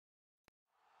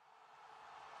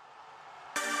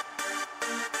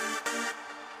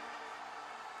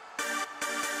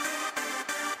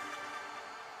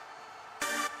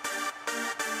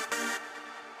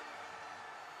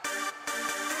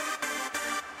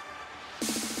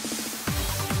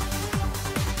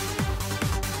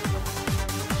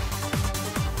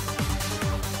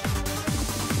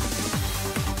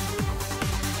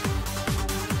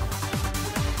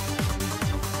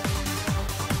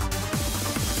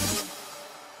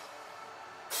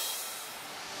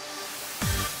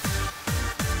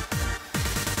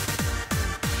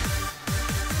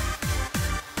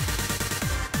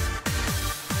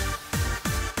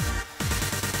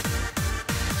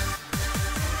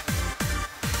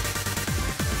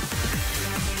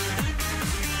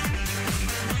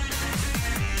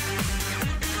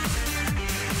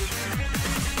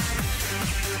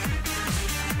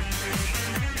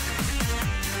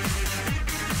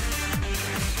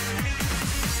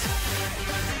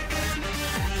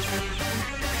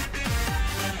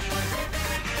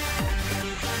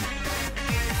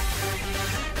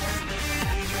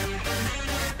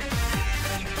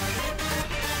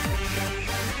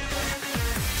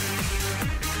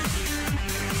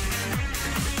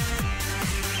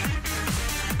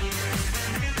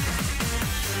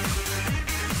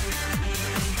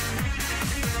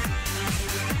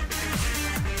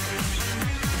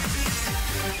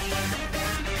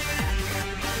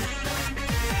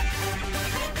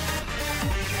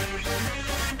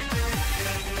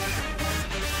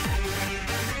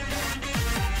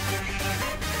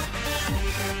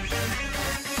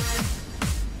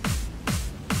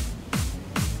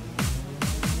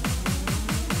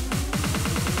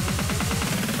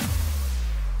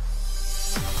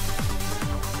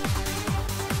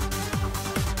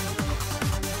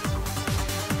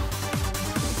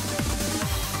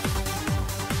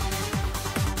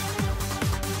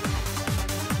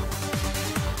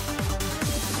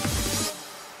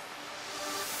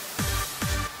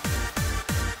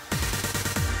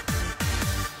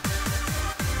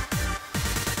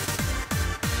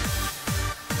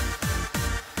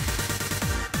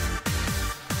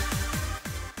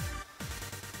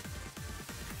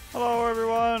Hello,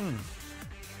 everyone.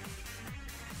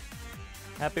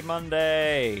 Happy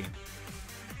Monday.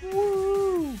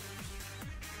 Woo! And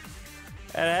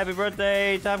happy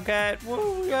birthday, Tomcat.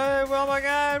 Woo! Yeah, oh my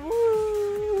God.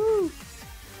 Woo!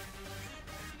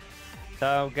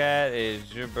 Tomcat,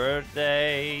 it's your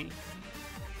birthday.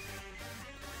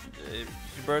 It's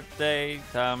your birthday,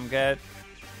 Tomcat.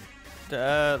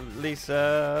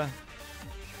 Lisa.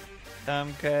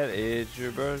 Tomcat, it's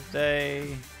your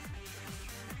birthday.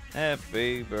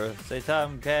 Happy birthday,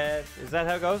 Tomcat. Is that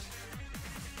how it goes?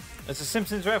 It's a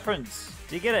Simpsons reference.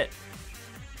 Do you get it?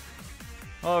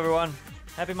 Hello, everyone.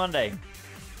 Happy Monday.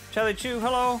 Charlie Chu,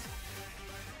 hello.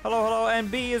 Hello, hello. And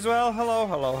B as well. Hello,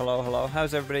 hello, hello, hello.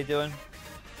 How's everybody doing?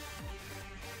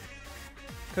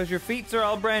 Because your feet are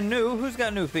all brand new. Who's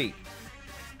got new feet?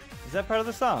 Is that part of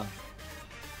the song?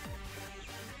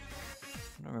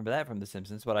 I don't remember that from The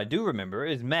Simpsons. What I do remember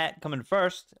is Matt coming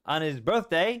first on his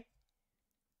birthday.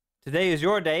 Today is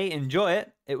your day. Enjoy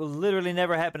it. It will literally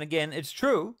never happen again. It's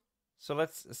true. So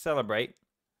let's celebrate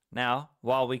now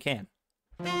while we can.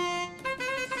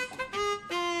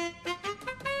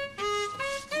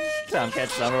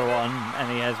 Tomcat's number one,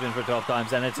 and he has been for 12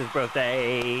 times, and it's his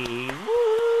birthday. Woo!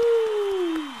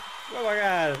 Oh my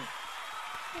God.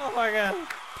 Oh my God.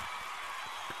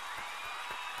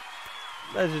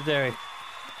 Legendary.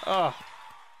 Oh,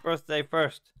 birthday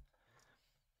first.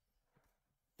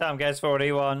 Tomcat's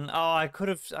 41. Oh, I could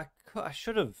have. I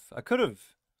should have. I could have.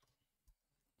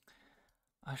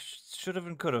 I should have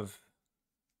and could have.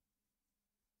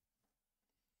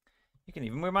 You can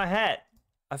even wear my hat.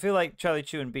 I feel like Charlie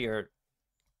Chu and B are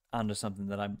onto something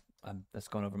that I'm that's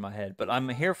going over my head. But I'm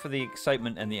here for the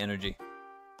excitement and the energy.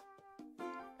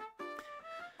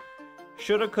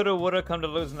 Shoulda, coulda, woulda, come to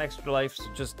lose an extra life.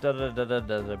 So just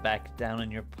da back down in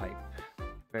your pipe.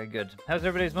 Very good. How's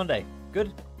everybody's Monday?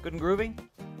 Good? Good and groovy?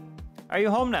 Are you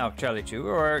home now, Charlie Chu,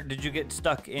 or did you get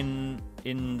stuck in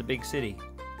the big city?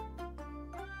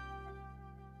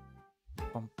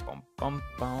 Bum, bum, bum,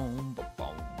 bum, bum,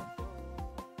 bum.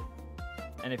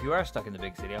 And if you are stuck in the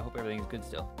big city, I hope everything's good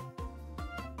still.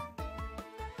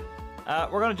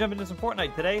 We're going to jump into some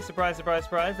Fortnite today. Surprise, surprise,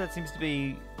 surprise. That seems to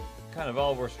be kind of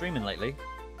all we're streaming lately.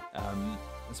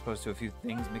 As opposed to a few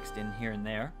things mixed in here and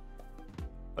there.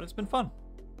 But it's been fun.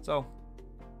 So,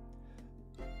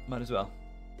 might as well.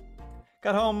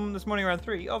 Got home this morning around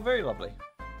 3. Oh, very lovely.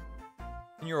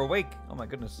 And you're awake. Oh my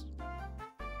goodness.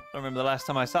 I don't remember the last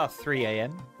time I saw 3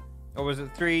 a.m. Or was it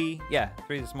 3? Yeah,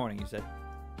 3 this morning, you said.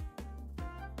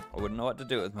 I wouldn't know what to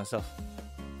do with myself.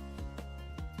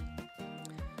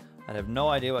 I'd have no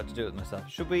idea what to do with myself.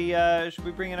 Should we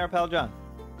bring in our pal John?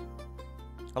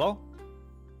 Hello?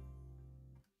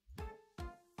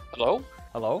 Hello?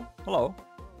 Hello? Hello?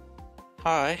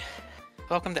 Hi.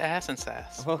 Welcome to Ass and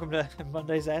Sass. Welcome to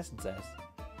Monday's Ass and Sass.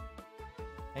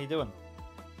 How you doing?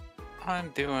 I'm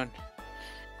doing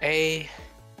A-OK.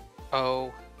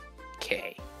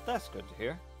 That's good to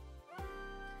hear.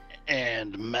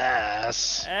 And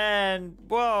mass. And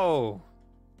whoa,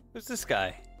 who's this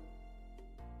guy?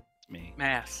 Me.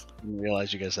 Mass. Didn't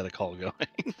realize you guys had a call going.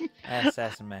 Ass,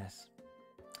 sass, and mass.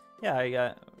 Yeah,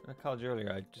 I called you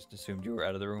earlier. I just assumed you were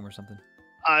out of the room or something.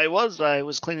 I was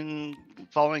cleaning,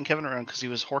 following Kevin around because he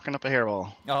was horking up a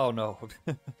hairball. Oh no.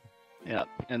 Yeah,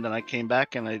 and then I came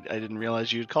back and I didn't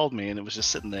realize you had called me, and it was just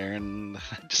sitting there, and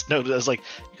I just noticed. I was like,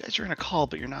 "You guys are in a call,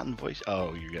 but you're not in voice."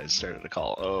 Oh, you guys started a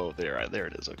call. Oh, there it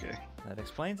is. Okay. That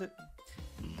explains it.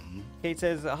 Mm-hmm. Kate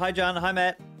says, "Hi John, hi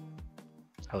Matt."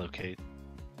 Hello, Kate.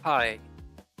 Hi.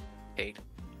 Kate.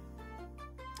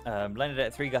 Landed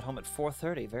at 3, got home at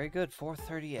 4:30. Very good.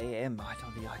 4:30 a.m. I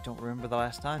don't remember the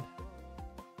last time.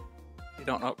 You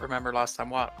don't remember last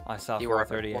time what? I saw You were up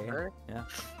 4:30 at a.m. Yeah.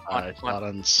 I saw it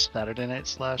on Saturday night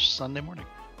 / Sunday morning.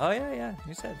 Oh yeah.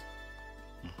 You said.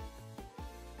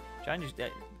 John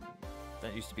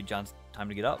that used to be John's time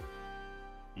to get up.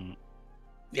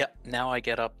 Yep, now I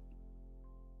get up.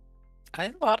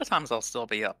 A lot of times I'll still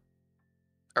be up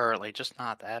early, just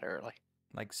not that early.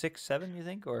 Like 6, 7, you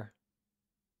think, or?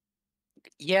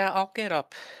 Yeah, I'll get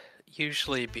up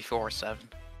usually before 7,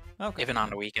 Okay. even on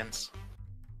the weekends.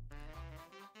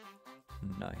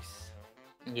 Nice.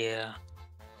 Yeah.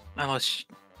 Unless,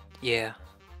 yeah.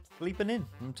 Sleeping in,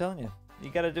 I'm telling you. You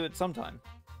gotta do it sometime.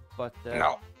 But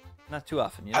No. not too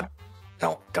often, you know?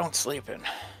 Don't sleep in.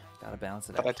 Gotta balance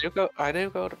it But out. I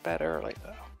do go to bed early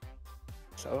though,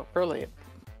 so really it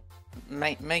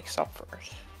makes up for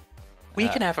it. We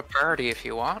can have a party if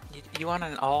you want. You want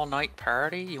an all-night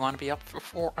party? You want to be up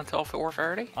until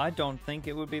 4:30? I don't think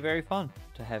it would be very fun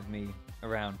to have me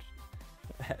around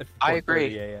at I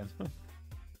agree. 4:30 a.m.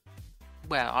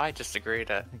 Well, I just agree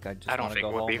that I think I just I don't wanna think go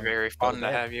it would be home and very go to fun to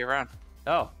bed. have you around.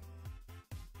 Oh.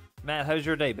 Matt, how's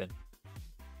your day been?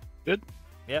 Good.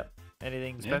 Yep.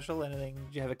 Anything Yeah. special? Anything?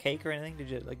 Did you have a cake or anything? Did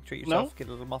you like treat No. yourself? Get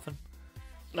a little muffin?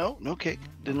 No cake.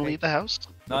 Didn't cake. leave the house.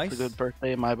 Nice. That's a good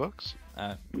birthday in my books.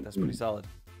 That's pretty solid.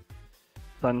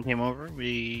 Son came over.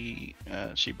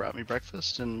 She brought me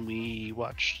breakfast, and we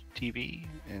watched TV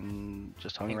and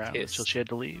just hung And around kissed. until she had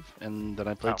to leave. And then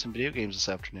I played Oh. some video games this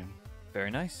afternoon. Very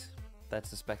nice.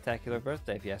 That's a spectacular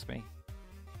birthday, if you ask me.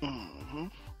 Mm-hmm.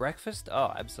 Breakfast?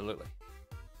 Oh, absolutely.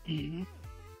 Mm-hmm.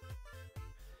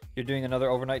 You're doing another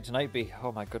overnight tonight, B.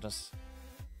 Oh my goodness.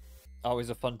 Always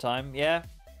a fun time. Yeah.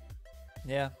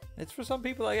 Yeah. It's for some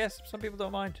people, I guess. Some people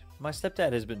don't mind. My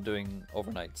stepdad has been doing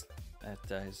overnights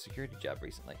at his security job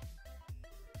recently.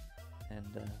 And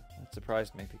that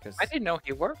surprised me because... I didn't know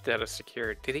he worked at a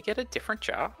security. Did he get a different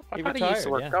job? I He thought he used to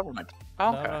retired, work yeah. government.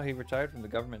 Oh, okay. No, he retired from the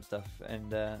government stuff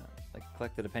and like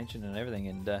collected a pension and everything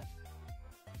and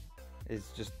is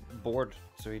just bored.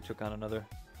 So he took on another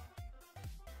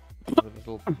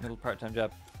little part-time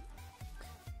job.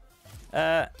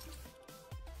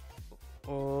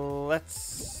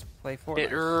 Let's play Get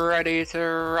Fortnite. ready to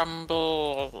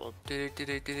rumble.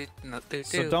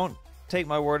 So don't take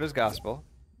my word as gospel.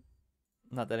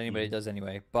 Not that anybody does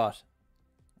anyway, but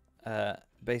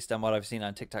based on what I've seen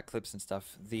on TikTok clips and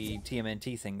stuff, the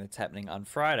TMNT thing that's happening on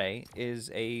Friday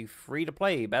is a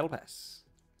free-to-play battle pass.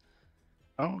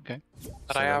 Oh, okay. But So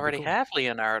I that'd be already cool. have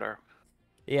Leonardo.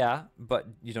 Yeah, but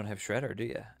you don't have Shredder, do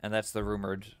you? And that's the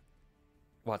rumored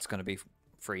what's going to be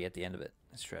free at the end of it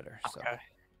is Shredder. So. Okay.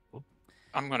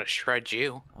 I'm gonna shred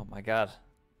you. Oh my god.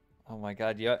 Oh my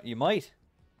god, you might.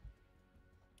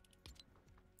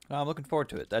 No, I'm looking forward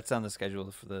to it. That's on the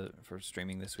schedule for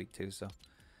streaming this week too, so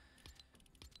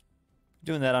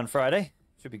doing that on Friday.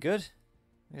 Should be good.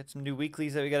 We got some new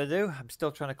weeklies that we gotta do. I'm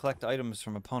still trying to collect items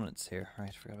from opponents here.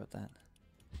 Right, forgot about that.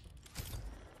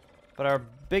 But our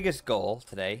biggest goal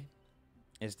today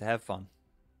is to have fun.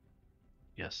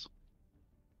 Yes.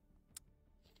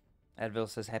 Advil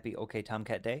says happy OK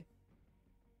Tomcat Day.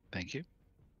 Thank you.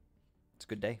 It's a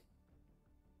good day.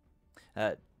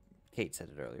 Kate said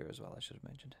it earlier as well, I should have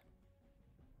mentioned.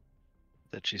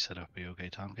 That she said happy okay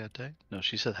Tomcat Day? No,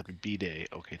 she said happy B-Day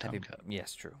okay Happy, Tomcat.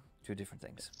 yes, true. Two different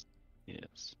things.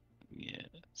 Yes.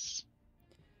 Yes.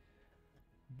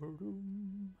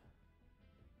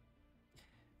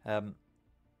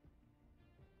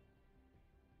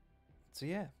 So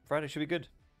yeah, Friday should be good.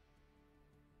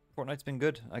 Fortnite's been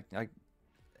good. I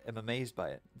am amazed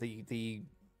by it. The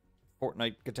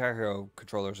Fortnite Guitar Hero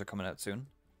controllers are coming out soon.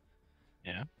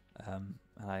 Yeah. And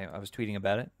I was tweeting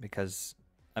about it because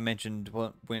I mentioned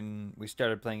when we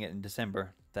started playing it in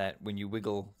December that when you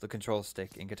wiggle the control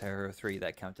stick in Guitar Hero 3,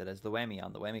 that counted as the whammy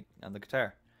on the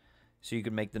guitar, so you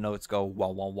could make the notes go wah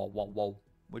wah wah wah wah,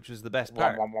 which is the best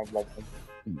part.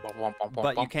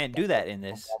 But you can't do that in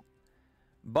this.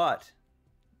 But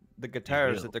the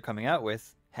guitars that they're coming out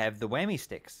with have the whammy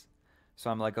sticks, so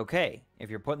I'm like, okay,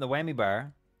 if you're putting the whammy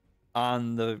bar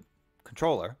on the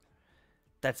controller,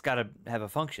 that's got to have a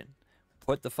function.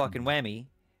 Put the fucking whammy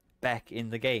back in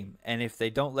the game. And if they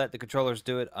don't let the controllers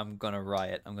do it, I'm going to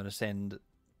riot. I'm going to send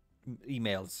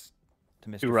emails to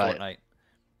Mr. Fortnite.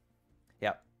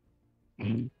 Yep.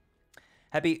 Mm-hmm.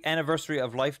 Happy anniversary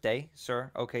of Life Day,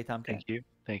 sir. Okay, Tomcat. Thank you.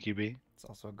 Thank you, B. It's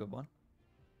also a good one.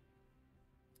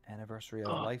 Anniversary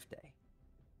of Life Day.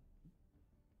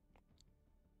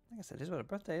 I guess that is what a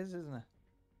birthday is, isn't it?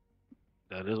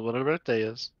 That is what a birthday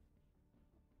is.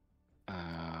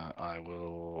 I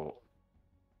will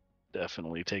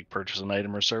definitely take purchase an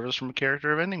item or service from a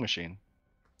character or vending machine.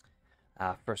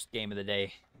 First game of the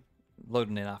day.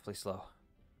 Loading in awfully slow.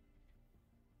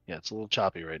 Yeah, it's a little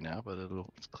choppy right now, but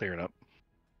it's clearing up.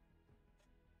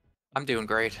 I'm doing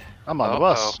great. I'm on the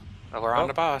bus. Oh, we're on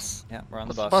the bus. Yeah, we're on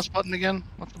What's the the bus. bus button again?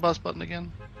 What's the bus button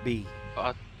again? B.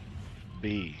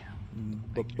 B.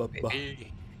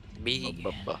 B.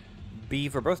 B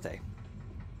for birthday.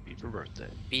 B for birthday.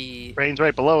 B. Train's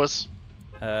right below us.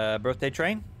 Birthday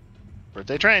train?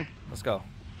 Birthday train. Let's go.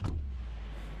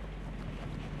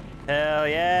 Hell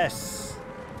yes.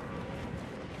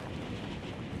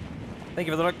 Thank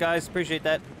you for the look, guys. Appreciate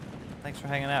that. Thanks for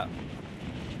hanging out.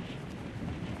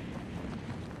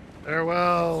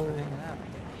 Farewell. Thanks for hanging out.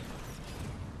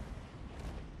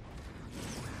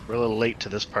 We're a little late to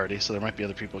this party, so there might be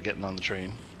other people getting on the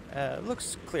train.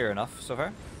 Looks clear enough so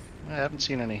far. I haven't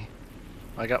seen any.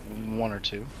 I got one or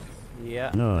two.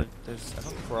 Yeah. No. I don't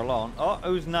think we're alone. Oh,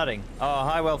 who's nutting? Oh,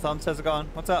 hi, Well Thumbs. How's it going?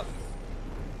 What's up?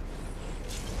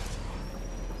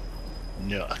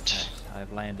 Nut.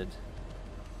 I've landed.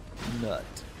 Nut.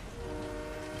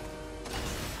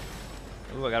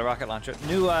 Ooh, I got a rocket launcher.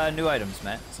 New items,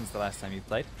 Matt, since the last time you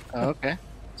played. Oh, okay.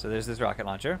 So there's this rocket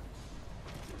launcher.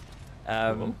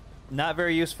 Cool. Not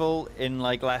very useful in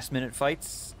like last-minute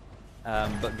fights,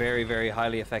 but very, very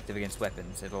highly effective against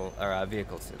weapons. Or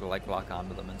vehicles. It'll like lock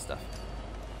onto them and stuff.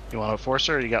 You want a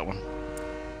Enforcer or you got one?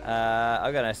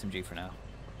 I got an SMG for now.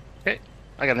 Okay.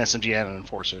 I got an SMG and an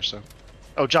Enforcer, so.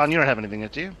 Oh, John, you don't have anything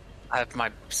yet, do you? I have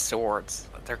my swords.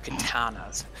 They're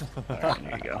katanas. Alright,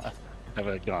 there you go. I have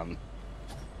a gun.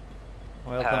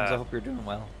 Well, Thumbs, I hope you're doing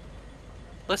well.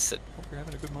 Listen, Hope you're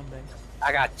having a good Monday.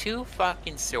 I got 2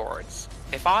 fucking swords.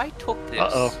 If I took this...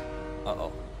 Uh-oh.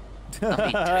 Uh-oh. Let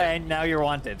me tell you. And now you're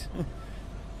wanted.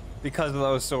 Because of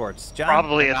those swords. John?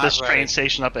 Probably I'm at this not train ready.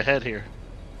 station up ahead here.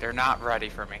 They're not ready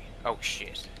for me. Oh,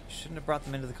 shit. Shouldn't have brought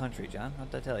them into the country, John.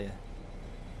 What did I tell you?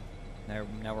 Now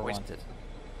we're Wait. wanted.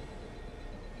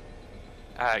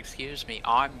 Excuse me,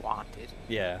 I'm wanted.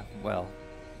 Yeah, well.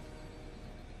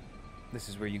 This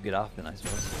is where you get off then, I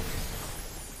suppose.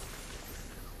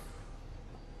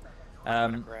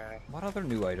 What other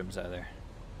new items are there?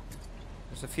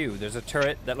 There's a few. There's a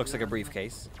turret that looks like a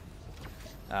briefcase.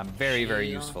 Very, very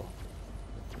Shield. useful.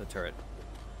 The turret.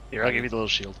 Here, I'll give you the little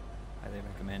shield. Highly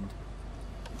recommend.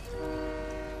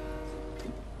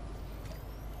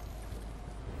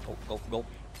 Gulp.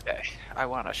 Okay, I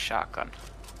want a shotgun.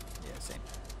 Yeah, same.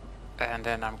 And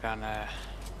then I'm gonna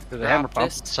There's a hammer drop pump.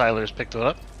 this. Siler's picked it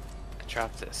up.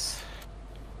 Drop this.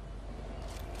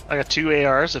 I got 2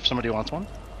 ARs if somebody wants one.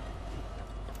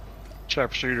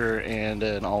 Sharpshooter and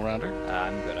an all-rounder.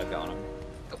 I'm good. I've got them.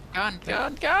 Oh,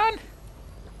 gun!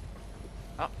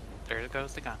 Oh, there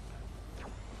goes the gun.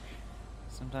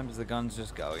 Sometimes the guns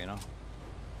just go, you know.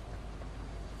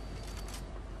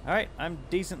 Alright, I'm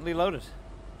decently loaded.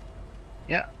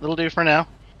 Yeah, that'll do for now.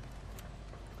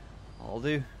 I'll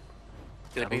do.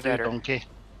 Could be That'll do, better. Okay.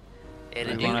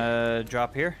 It'll You do. wanna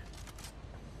drop here?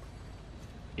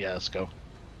 Yeah, let's go.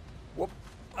 Whoop.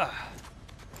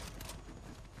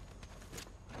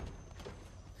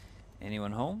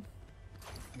 Anyone home?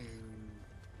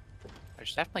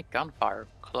 There's definitely gunfire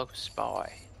close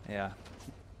by. Yeah.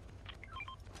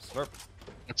 Slurp.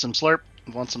 Get some slurp.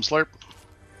 Want some slurp?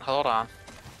 Hold on.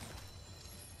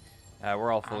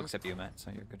 We're all full except you, Matt,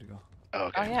 so you're good to go. Oh,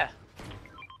 okay. Oh yeah.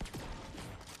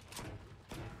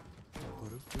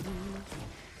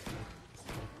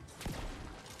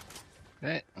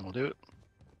 Okay, I'll do it.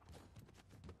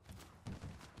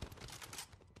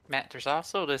 Matt, there's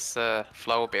also this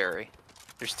flowberry.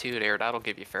 There's 2 there. That'll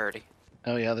give you 30.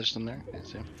 Oh yeah, there's some there. I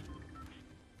see.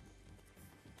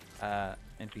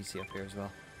 NPC up here as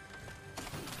well.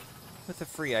 With a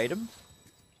free item.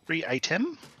 Free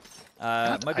item?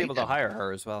 Might be able to item. hire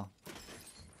her as well.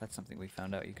 That's something we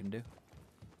found out you can do.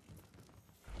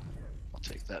 I'll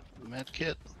take that med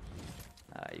kit.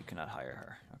 You cannot hire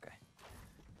her. Okay.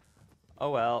 Oh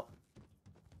well.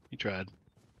 You tried.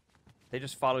 They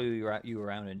just follow you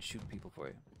around and shoot people for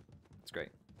you. It's great.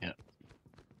 Yeah.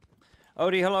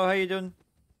 Odie, hello, how you doing?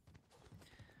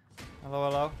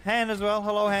 Hello. Han as well.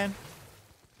 Hello, Han.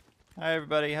 Hi,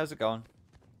 everybody. How's it going?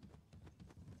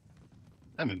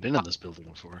 I haven't been in this building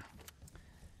before.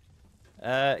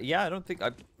 Yeah,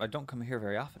 I don't come here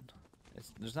very often.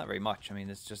 There's not very much. I mean,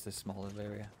 it's just this small little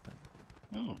area. But...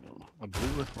 Oh, a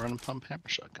blue run and pump hammer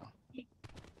shotgun.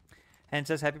 Han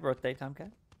says, happy birthday,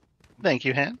 Tomcat. Thank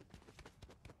you, Han.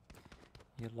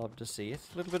 You'd love to see it.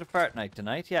 A little bit of Fortnite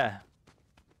tonight, yeah.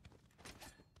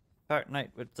 Fortnite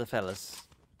with the fellas.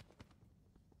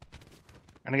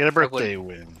 Gonna get a birthday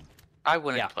win. I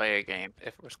wouldn't Yeah. play a game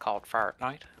if it was called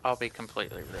Fortnite. I'll be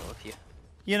completely real with you.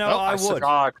 You know, Oh, I would.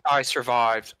 I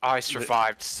survived.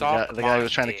 Suck The guy who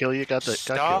was my trying to dick. kill you got killed.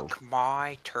 Suck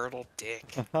my turtle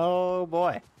dick. Oh,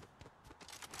 boy.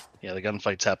 Yeah, the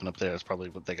gunfights happen up there. That's probably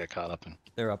what they got caught up in.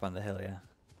 They're up on the hill, yeah.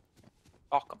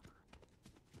 Fuck 'em.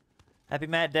 Happy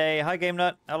Matt Day. Hi, Game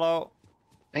Nut. Hello.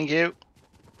 Thank you.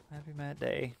 Happy Matt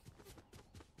Day.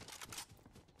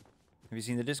 Have you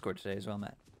seen the Discord today as well,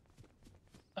 Matt?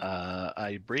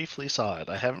 I briefly saw it.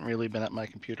 I haven't really been at my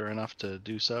computer enough to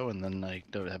do so, and then I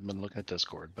haven't been looking at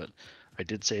Discord. But I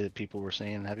did say that people were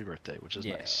saying happy birthday, which is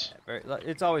nice.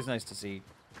 It's always nice to see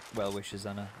well wishes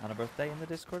on a birthday in the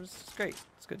Discord. It's great.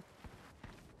 It's good.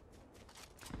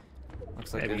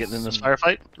 Looks like Maybe there's getting in this some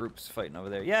firefight. groups fighting over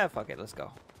there. Yeah, fuck it. Let's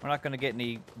go. We're not gonna get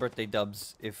any birthday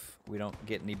dubs if we don't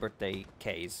get any birthday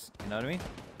Ks. You know what I mean?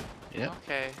 Yeah.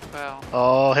 Okay, well.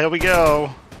 Oh, here we go.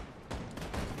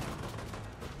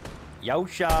 Yo,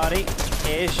 shawty,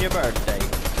 it's your birthday.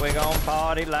 We gon'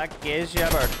 party like it's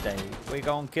your birthday. We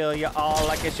gon' kill you all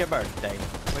like it's your birthday.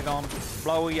 We gon'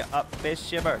 blow you up,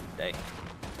 it's your birthday.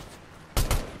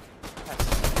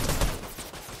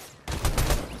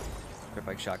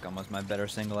 Sniper Pike Shotgun was my better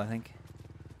single, I think.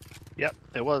 Yep,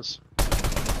 it was.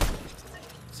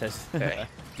 Says, Okay.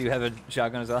 do you have a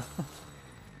shotgun as well?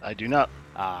 I do not.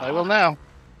 Ah. I will now.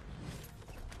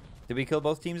 Did we kill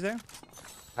both teams there?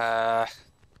 I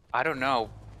don't know.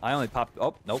 I only popped.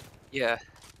 Oh, nope. Yeah.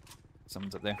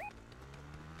 Someone's up there.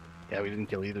 Yeah, we didn't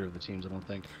kill either of the teams, I don't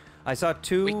think. I saw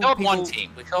two. We killed people... one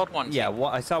team. We killed one team. Yeah,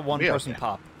 I saw one Yeah, person okay.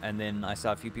 pop, and then I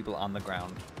saw a few people on the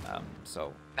ground.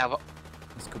 So Now,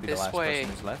 this could be the this last way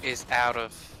person who's left. is out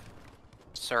of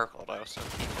circle, though, so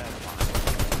keep that in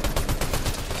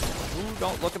mind. Ooh,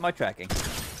 don't look at my tracking.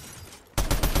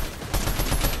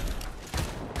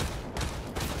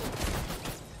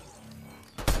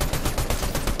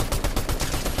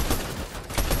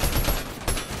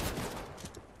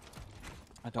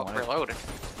 I don't want to Reloaded.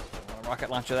 rocket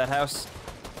launcher that house. Did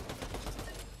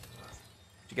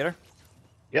you get her?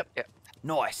 Yep. Yep.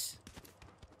 Nice.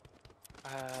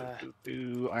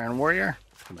 Ooh, Iron Warrior.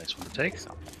 A nice one to take.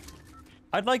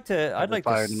 I'd like to. I'd like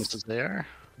Fire to misses there.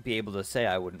 be able to say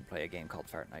I wouldn't play a game called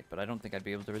Fortnite, but I don't think I'd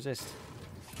be able to resist.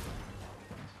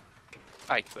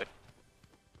 I could.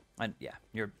 And yeah,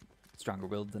 you're stronger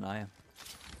willed than I am.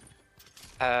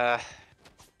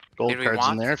 Gold Did we cards in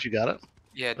want- there if you got it.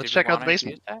 Yeah. Let's did we check out the wanna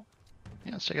basement. use that?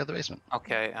 Yeah, let's check out the basement.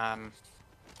 Okay. I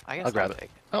guess I'll grab it. take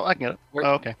Oh, I can get it. Where-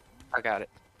 Oh, okay. I got it.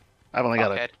 I've only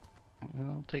got Okay. it.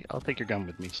 I'll take your gun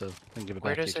with me, so I can give it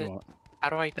Where back to you does if you it- want. How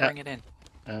do I bring it in?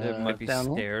 There might be down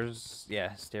here? stairs.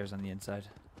 Yeah, stairs on the inside.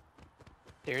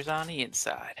 There's on the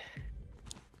inside.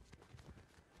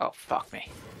 Oh, fuck me.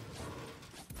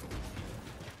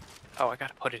 Oh, I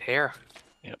gotta put it here.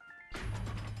 Give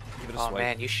it a Oh swipe.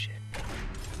 man, you should.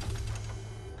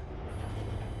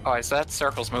 Oh, so that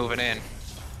circle's moving in.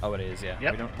 Oh, it is. Yeah.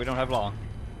 Yep. We don't have long.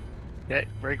 Okay,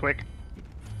 very quick.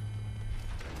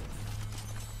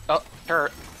 Oh,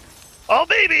 hurt. Oh,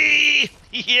 baby!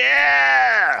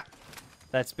 Yeah!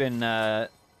 That's been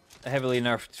heavily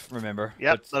nerfed. Remember.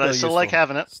 Yep, but I still useful. like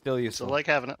having it. Still Still useful. like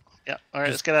having it. Yeah, alright,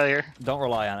 let's Just- get out of here. Don't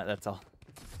rely on it. That's all.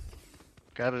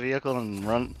 Grab a vehicle and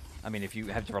run. I mean, if you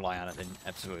have to rely on it, then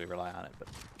absolutely rely on it. But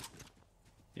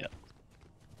Yep.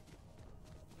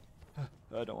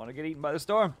 I don't want to get eaten by the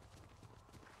storm.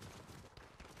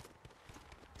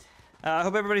 I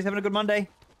hope everybody's having a good Monday.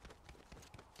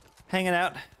 Hanging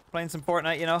out, playing some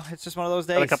Fortnite. You know, it's just one of those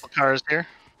days. Got a couple cars here.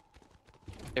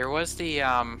 There was the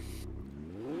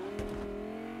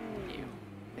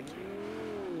Thank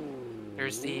you.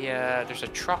 There's the there's a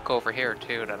truck over here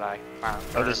too that I found.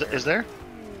 Oh, is there?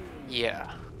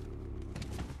 Yeah.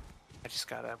 I just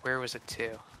gotta. Where was it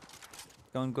to?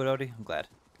 Going good, Odie? I'm glad.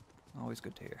 Always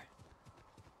good to hear.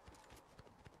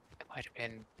 It might have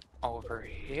been over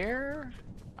here.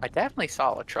 I definitely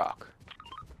saw a truck.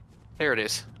 There it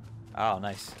is. Oh,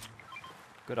 nice.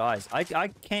 Good eyes. I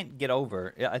can't get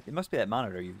over. Yeah, it must be that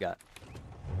monitor you've got.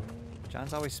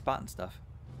 John's always spotting stuff.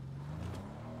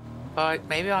 But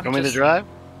maybe I'm Want me to just. drive?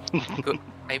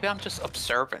 Maybe I'm just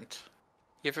observant.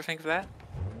 You ever think of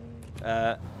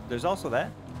that? There's also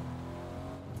that.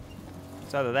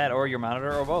 It's either that or your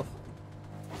monitor or both.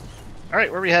 Alright,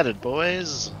 where are we headed,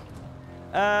 boys?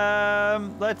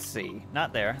 Let's see.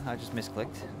 Not there. I just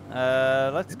misclicked.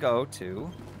 Let's go to.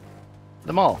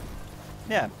 The mall.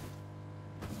 Yeah,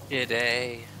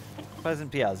 Today.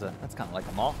 Pleasant Piazza. That's kind of like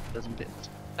a mall. Doesn't it?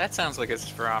 That sounds like it's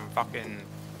from fucking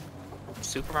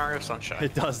Super Mario Sunshine.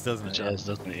 It does, doesn't It it? does,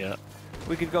 doesn't it? Yeah.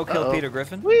 We could go kill Uh-oh. Peter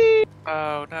Griffin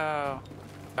Oh no.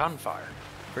 Gunfire.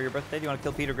 for your birthday. Do you want to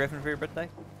kill Peter Griffin for your birthday?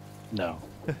 No.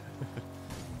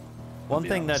 One be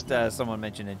thing honest. that someone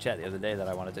mentioned in chat the other day that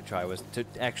I wanted to try was to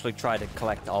actually try to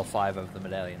collect all 5 of the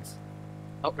medallions.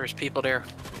 Oh, there's people there.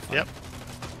 Yep.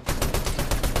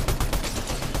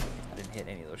 I didn't hit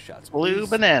any of those shots. Blue Please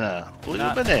banana. Blue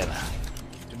Not- banana.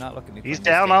 do not look at me. He's playing this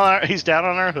down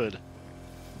game. on our hood.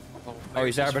 Oh,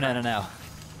 he's our where's this banana now.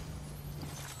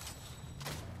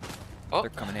 Oh, They're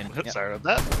coming in. Yep. Sorry about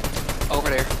that. over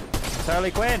there. It's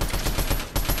Harley Quinn.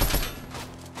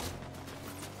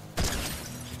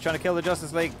 She's trying to kill the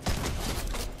Justice League.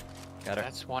 Got her.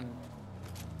 That's one.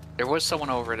 There was someone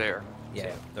over there.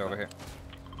 Yeah, they're over here.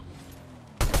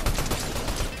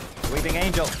 Weeping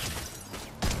Angel.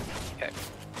 Okay.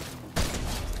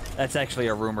 That's actually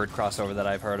a rumored crossover that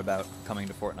I've heard about coming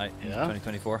to Fortnite in Yeah?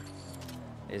 2024.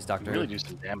 Is Doctor Really Who. do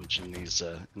some damage in these.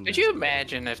 Could you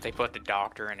imagine if they put the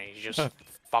doctor and he just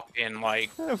fucking like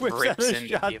Whips out rips a into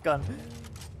you? shotgun.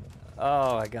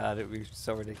 Oh my god, it would be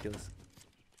so ridiculous.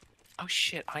 Oh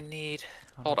shit! I need.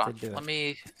 I Hold wonder on. if they'd do Let it.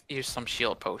 me use some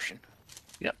shield potion.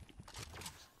 Yep.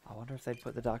 I wonder if they'd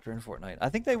put the Doctor in Fortnite. I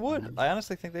think they would. I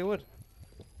honestly think they would.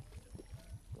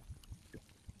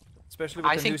 Especially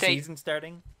with I the think new they- season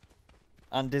starting.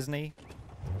 on Disney.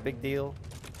 Big deal.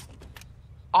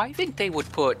 I think they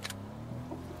would put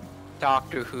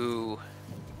Doctor Who.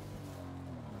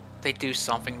 They do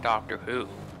something Doctor Who,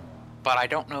 but I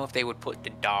don't know if they would put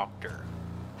the Doctor.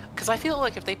 Because I feel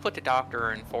like if they put the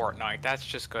Doctor in Fortnite, that's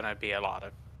just gonna be a lot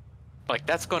of, like,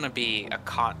 that's gonna be a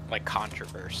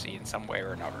controversy in some way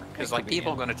or another. Because like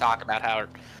people are gonna talk about how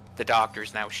the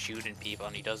Doctor's now shooting people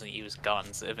and he doesn't use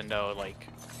guns, even though like.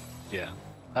 Yeah,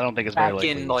 I don't think it's very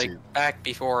Back likely. in back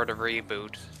before the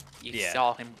reboot, you Yeah.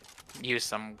 saw him use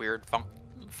some weird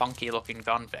funky looking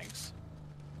gun things.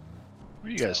 Where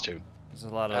are you guys to? There's a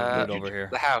lot of loot over here.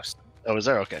 The house. Oh, is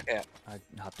there? Okay. Yeah. I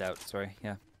hopped out. Sorry.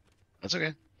 Yeah. That's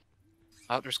okay.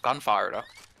 Oh, there's gunfire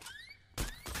though.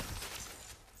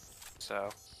 So.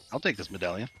 I'll take this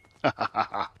medallion.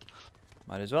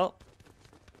 Might as well.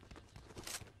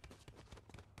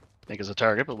 Think it's a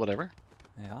target, but whatever.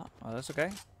 Yeah. Well, that's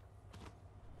okay.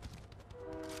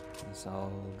 It's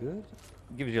all good.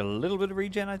 Gives you a little bit of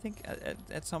regen, I think.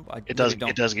 At some, It does.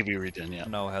 It does give you a regen. Yeah.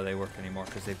 Don't know how they work anymore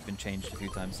because they've been changed a few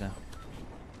times now.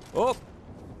 Oh!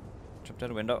 Jumped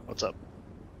out a window. What's up?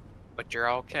 But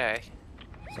you're okay.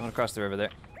 Someone across the river there.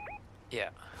 Yeah.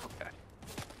 Okay.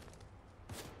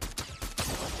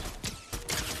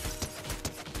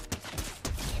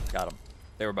 Got them.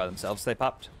 They were by themselves. They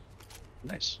popped.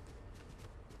 Nice.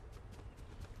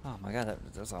 Oh my god,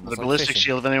 that's almost The like ballistic fishing.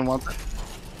 shield, if anyone wants it.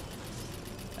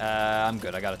 I'm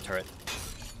good. I got a turret.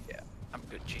 Yeah. I'm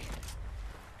good, G.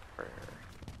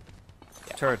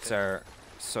 Yeah, Turrets are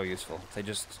so useful. They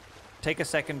just take a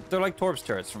second. They're like Torb's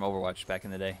turrets from Overwatch back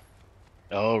in the day.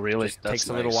 Oh, really? It takes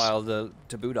a little while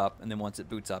to boot up, and then once it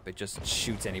boots up, it just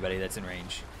shoots anybody that's in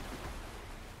range.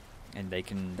 And they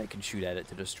can shoot at it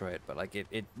to destroy it, but like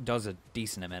it does a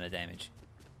decent amount of damage.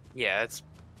 Yeah, it's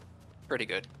pretty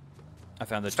good. I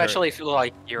found that Especially if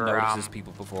like you're notices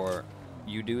people before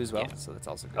you do as well, yeah. so that's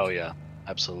also good. Oh yeah,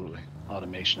 absolutely.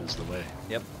 Automation is the way.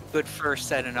 Yep. good for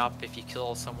setting up if you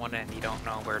kill someone and you don't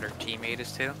know where their teammate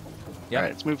is to. Yep. All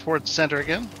right, let's move forward to center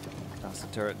again. Toss the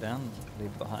turret down, leave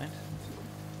it behind.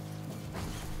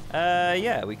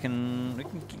 Yeah, we can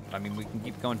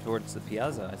keep going towards the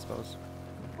piazza, I suppose.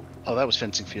 Oh, that was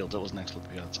fencing fields. That was next to the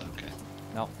piazza. Okay.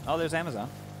 No. Oh, there's Amazon.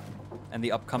 And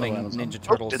the upcoming Amazon. Ninja Oh,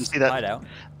 Turtles didn't see that. hideout.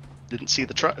 Didn't see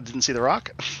the truck. Didn't see the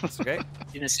rock. That's okay.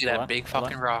 You didn't see Hold that on, big hold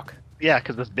fucking on. rock. Yeah,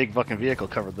 because this big fucking vehicle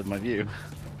covered my view.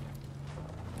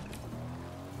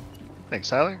 Thanks,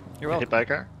 Tyler. You're Get hit by a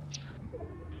car.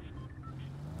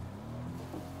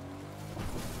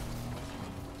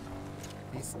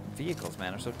 These vehicles,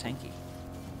 man, are so tanky.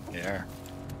 Yeah.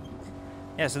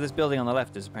 Yeah, so this building on the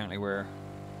left is apparently where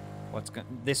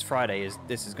this Friday is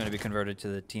going to be converted to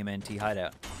the TMNT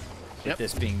hideout. With Yep.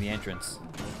 this being the entrance.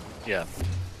 Yeah.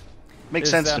 Makes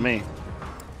There's, sense to me.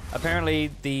 Apparently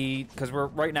because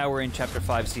right now we're in Chapter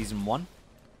 5 Season 1.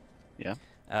 Yeah.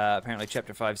 Apparently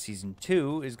Chapter 5 Season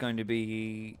 2 is going to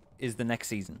be the next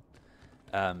season.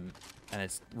 And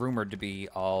it's rumored to be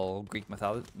all Greek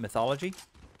mythology.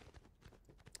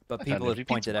 But people have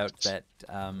pointed out that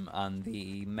on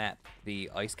the map, the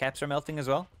ice caps are melting as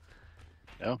well.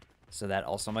 Oh. So that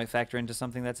also might factor into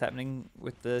something that's happening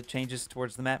with the changes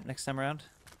towards the map next time around.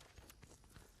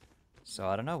 So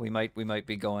I don't know. We might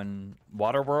be going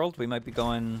Water World. We might be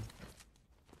going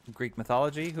Greek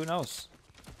mythology. Who knows?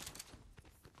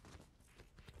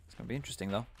 It's gonna be interesting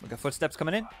though. We got footsteps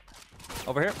coming in.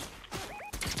 Over here.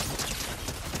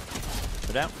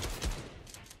 Go down.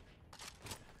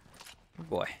 Oh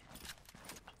boy.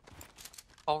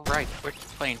 All right, we're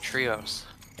playing trios.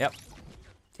 Yep.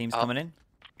 Teams coming in.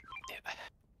 Yeah.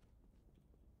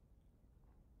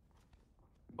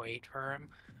 Wait for him.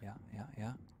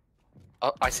 Yeah.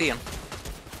 Oh, I see him.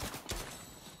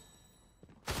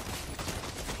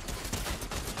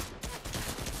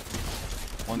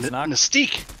 One's knocked.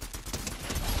 Mystique.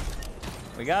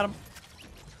 We got him.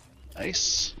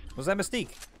 Nice. Was that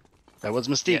Mystique? That was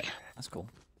Mystique. Yeah. That's cool.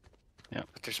 But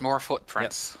there's more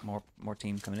footprints. Yep. More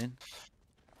team coming in.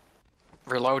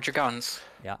 Reload your guns.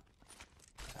 Yeah.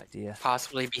 Good idea.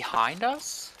 Possibly behind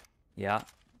us? Yeah.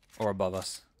 Or above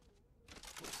us.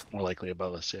 More likely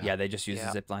above us. Yeah. Yeah, they just used Yeah.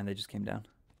 the zip line. They just came down.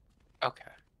 Okay.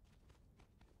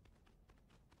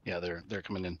 Yeah, they're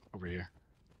coming in over here.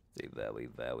 Be very,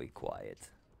 very quiet.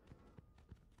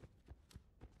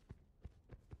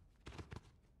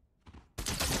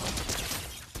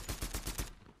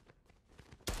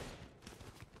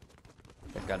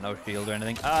 They've got no shield or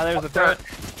anything. Ah, there's the turret.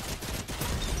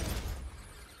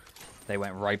 They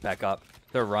went right back up.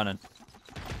 They're running.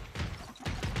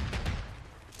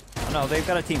 Oh no, they've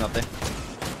got a team up there.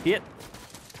 See it?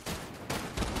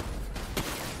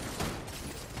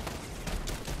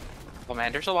 careful,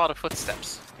 man. There's a lot of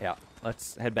footsteps. Yeah,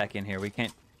 let's head back in here. We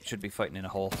should be fighting in a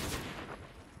hole.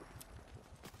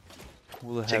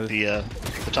 We'll Take the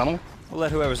tunnel. We'll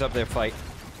let whoever's up there fight.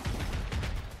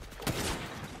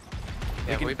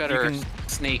 Yeah, we better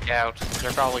sneak out.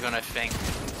 They're probably gonna think.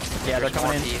 Yeah, they're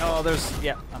coming in. People. Oh,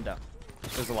 yeah, I'm down.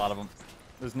 There's a lot of them.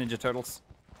 There's Ninja Turtles.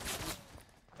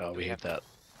 Oh, we hate that.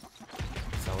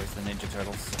 It's always the Ninja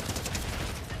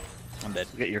Turtles. I'm dead.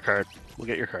 We'll get your card. We'll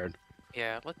get your card.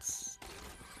 Yeah, let's...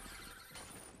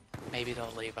 Maybe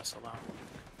they'll leave us alone.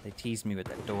 They teased me with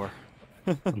that door.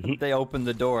 They opened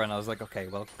the door and I was like, okay,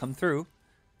 well, come through.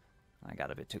 I got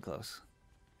a bit too close.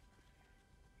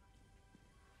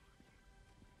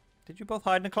 Did you both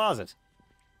hide in a closet?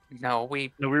 No,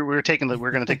 we... No, we're taking the.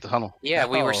 We're gonna take the tunnel. Yeah,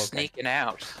 we were okay. sneaking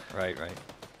out. Right.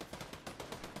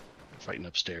 Fighting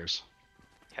upstairs.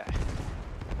 Okay.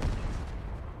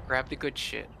 Grab the good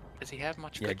shit. Does he have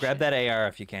much? Yeah, good grab shit? that AR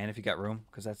if you can, if you got room,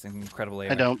 because that's an incredible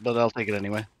AR. I don't, but I'll take it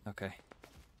anyway. Okay.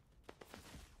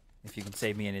 If you can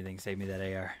save me anything, save me that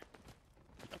AR.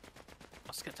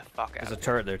 Let's get the fuck out. There's a of here.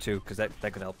 turret there too, because that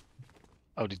could help.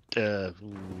 Oh,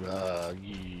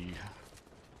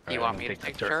 You want me to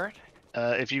take the turret?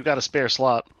 If you got a spare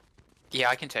slot. Yeah,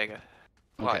 I can take it.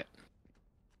 Okay. What?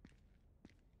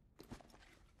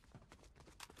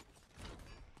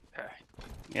 Okay.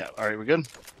 Yeah. All right, we're good.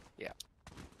 Yeah.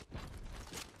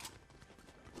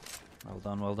 Well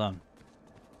done, well done.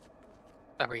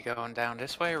 Are we going down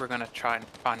this way, or we're gonna try and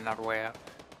find another way out?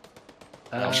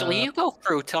 Uh, Actually, you go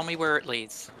through. Tell me where it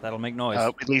leads. That'll make noise.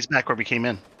 It leads back where we came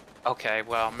in. Okay,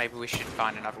 well, maybe we should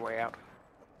find another way out.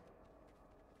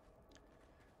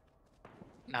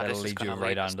 No, That'll this is lead you gonna right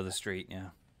lead us- onto the street, yeah.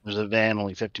 There's a van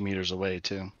only 50 meters away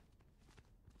too.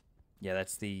 Yeah,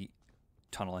 that's the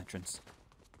tunnel entrance.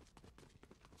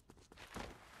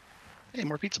 Hey,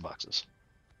 more pizza boxes.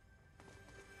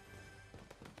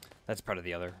 That's part of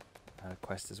the other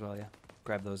quest as well, yeah.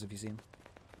 Grab those if you see them.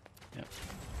 Yep.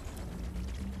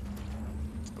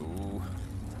 Ooh.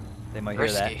 They might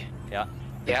hear that. Risky. Yeah,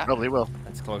 Yeah, Probably will.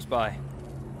 that's close by.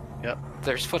 Yep.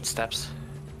 there's footsteps.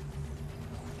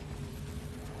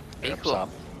 Be Yep, cool. stop.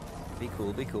 Be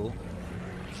cool, be cool.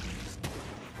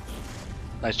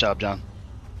 Nice job, John.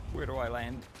 Where do I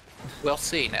land? We'll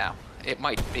see now. It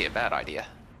might be a bad idea.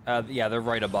 Yeah, they're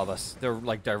right above us. They're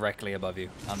like directly above you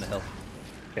on the hill.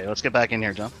 Okay, let's get back in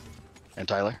here, John. And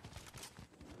Tyler.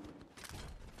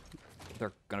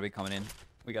 They're gonna be coming in.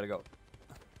 We gotta go.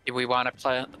 Do we want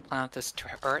to plant this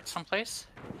turret someplace?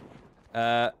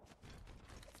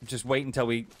 Just wait until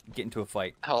we get into a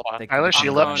fight. Hold on. They- Tyler, I'm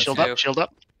shield going up, shield to- up, shield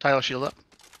up. Tyler, shield up.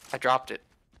 I dropped it.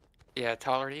 Yeah,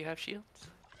 Tyler, do you have shields?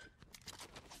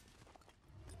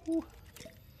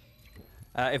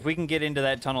 If we can get into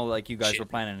that tunnel like you guys Shit. were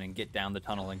planning and get down the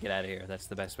tunnel and get out of here, that's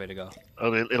the best way to go.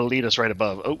 Oh, it'll lead us right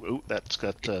above. Oh, that's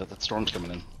got that storm's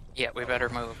coming in. Yeah, we better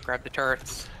move. Grab the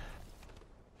turrets.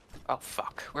 Oh,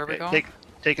 fuck. Where are we Okay, going?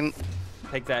 taking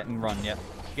Take that and run, yep.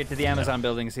 Get to the Amazon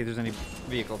building and see if there's any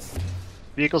vehicles.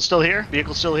 vehicle's still here.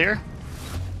 Vehicle's still here.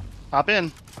 Hop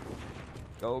in.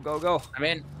 Go, go, go. I'm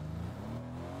in.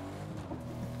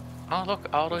 Oh, look,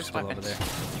 all They're those still over weapons. there.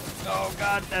 Oh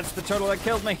god, that's the turtle that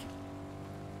killed me.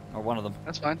 Or one of them.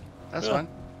 That's fine. That's Yeah. fine.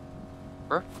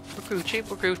 We're Gucci,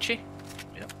 we're Gucci.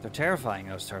 They're terrifying,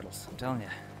 those turtles. I'm telling you.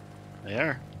 They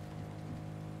are.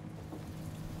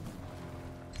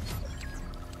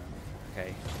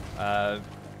 Okay.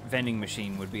 Vending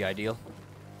machine would be ideal.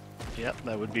 Yep,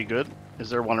 that would be good. Is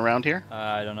there one around here?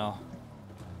 I don't know.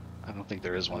 I don't think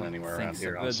there is one anywhere Think around so.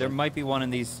 here. There Honestly. might be one in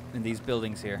these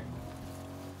buildings here.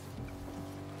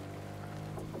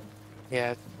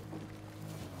 Yeah,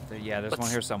 Yeah, there's one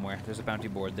Let's- here somewhere. There's a bounty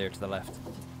board there to the left.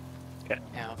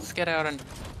 yeah, let's get out and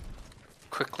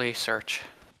quickly search.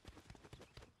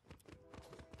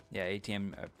 Yeah,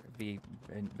 ATM,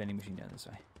 vending machine down this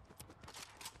way.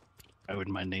 I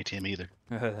wouldn't mind an ATM either.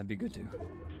 That'd be good too.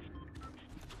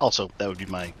 Also, that would be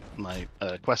my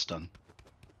quest done.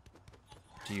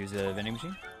 To use a vending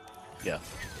machine? Yeah.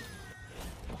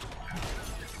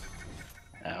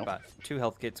 Ow. Got 2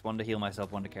 health kits, 1 to heal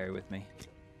myself, 1 to carry with me.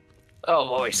 Oh,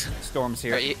 boys. Storm's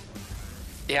here. Are you...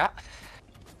 Yeah.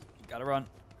 Gotta run.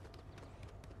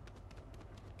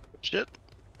 Shit.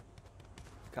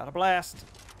 Gotta blast.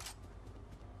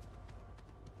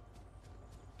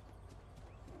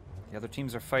 The other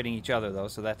teams are fighting each other though,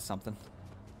 so that's something.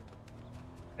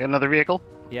 Got another vehicle?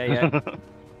 Yeah, yeah.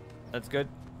 That's good.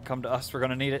 Come to us, we're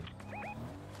gonna need it.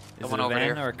 Is Someone it a over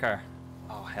van there. or a car?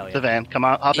 Oh, hell yeah. The van. Come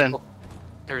on, hop in. People.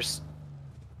 There's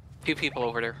 2 people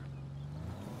over there.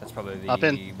 That's probably Hop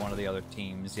in. one of the other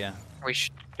teams, yeah.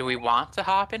 Do we want to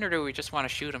hop in, or do we just want to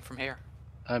shoot them from here?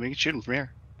 You can shoot him from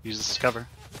here. Use this as cover.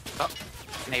 Oh,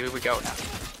 maybe we go now.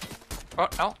 Oh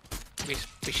no, we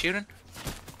shooting?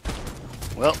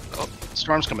 Well, Oh.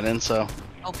 storm's coming in, so.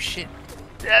 Oh shit.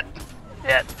 Dead.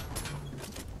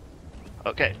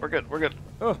 Okay, we're good. We're good.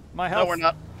 Oh, my health. No, we're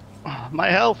not. My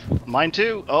health. Mine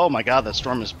too. Oh my god, that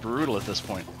storm is brutal at this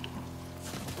point.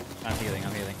 I'm healing.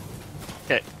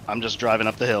 Okay, I'm just driving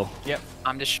up the hill. Yep.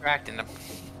 I'm distracting them.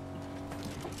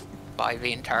 By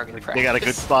being targeted practice. They got a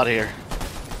good spot here.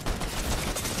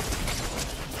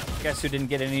 Guess who didn't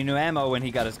get any new ammo when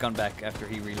he got his gun back after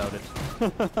he reloaded?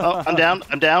 Oh, I'm down.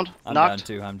 I'm down. I'm Knocked. down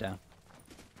too. I'm down.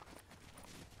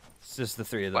 It's just the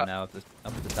three of them now up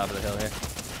at the top of the hill here.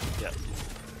 Yep.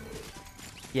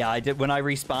 Yeah, I did. When I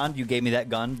respawned, you gave me that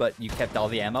gun, but you kept all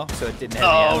the ammo, so it didn't have the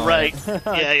ammo. Oh, right. in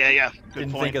it. Yeah. Good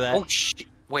Didn't point. think of that. Oh shit.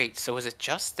 Wait, so is it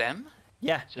just them?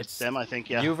 Yeah, Just them, I think.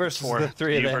 Yeah. you versus Four. the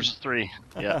three of You them. versus three.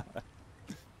 Yeah.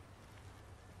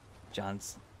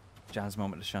 John's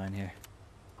moment to shine here.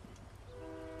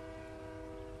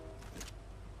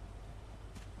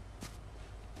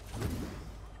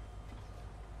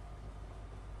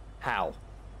 How?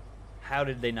 How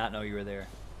did they not know you were there?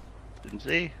 Didn't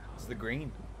see. It's the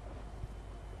green.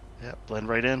 Yeah, blend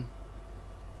right in.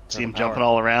 See him power. jumping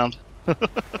all around.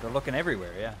 They're looking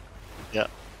everywhere, yeah. Yeah.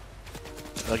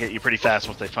 They'll get you pretty fast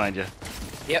once they find you.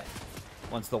 Yep.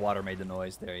 Once the water made the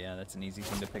noise there, yeah, that's an easy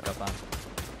thing to pick up on.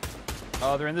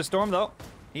 Oh, they're in the storm, though.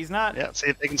 He's not. Yeah, see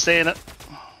if they can stay in it.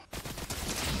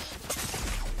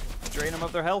 Drain them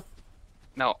of their health.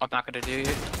 No, I'm not gonna do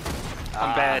it.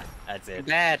 I'm bad. That's I'm it.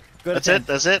 bad. Good That's attempt.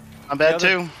 it. That's it. I'm bad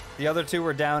too. The other two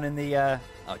were down in the,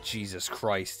 Oh, Jesus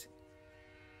Christ.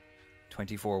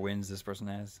 24 wins this person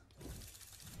has.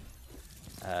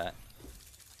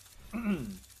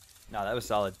 No, that was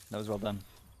solid. That was well done.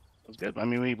 That was good. I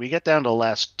mean, we get down to the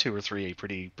last 2 or 3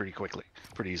 pretty quickly,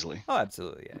 pretty easily. Oh,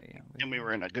 absolutely, yeah. And we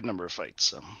were in a good number of fights,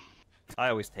 so. I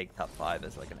always take top 5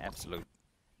 as like an absolute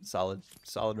solid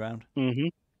round. Mm-hmm.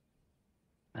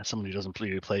 As someone who doesn't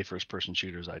play first-person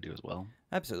shooters, I do as well.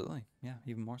 Absolutely, yeah,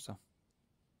 even more so.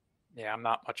 Yeah, I'm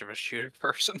not much of a shooter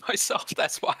person myself.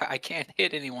 That's why I can't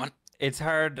hit anyone. It's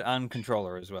hard on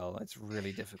controller as well. It's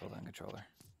really difficult on controller.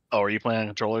 Oh, are you playing on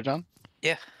controller, John?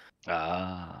 Yeah.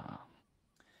 Ah.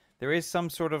 There is some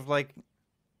sort of like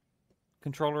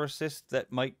controller assist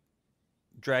that might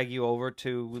drag you over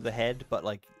to the head, but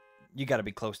like you got to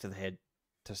be close to the head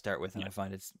to start with, and I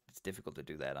find it's difficult to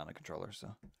do that on a controller.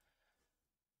 So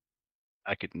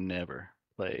I could never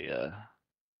play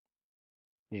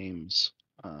games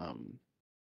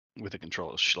with a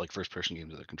controller, like first-person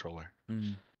games with a controller.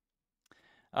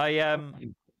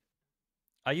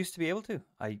 I used to be able to.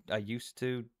 I used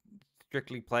to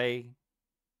strictly play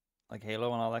like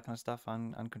Halo and all that kind of stuff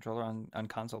on controller on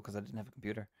console because I didn't have a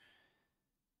computer.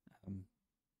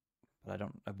 But I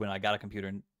don't. When I got a computer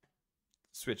and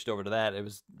switched over to that, it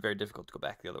was very difficult to go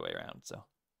back the other way around. So.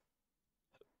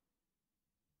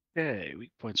 Okay,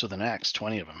 weak points with an axe,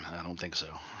 20 of them. I don't think so.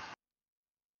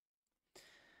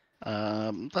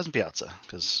 Pleasant Piazza,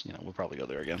 because we'll probably go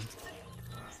there again.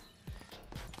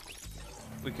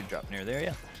 We could drop near there,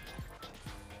 yeah.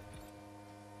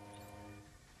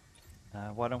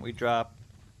 Why don't we drop?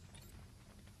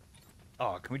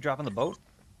 Oh, can we drop on the boat?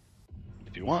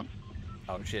 If you want.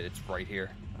 Oh shit, it's right here.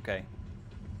 Okay.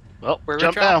 Well, Where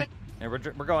jump we're down. dropping? Yeah,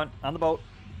 we're going on the boat.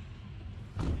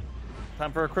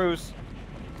 Time for a cruise.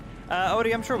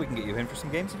 Odie, I'm sure we can get you in for some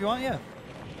games if you want. Yeah.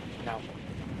 No.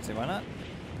 Say why not?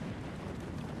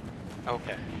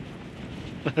 Okay.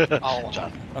 Oh,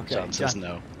 John. Okay. John says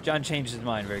no. John changed his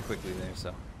mind very quickly there,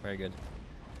 so very good.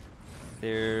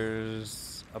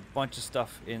 There's a bunch of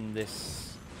stuff in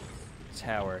this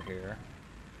tower here.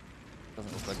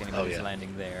 Doesn't look like anybody's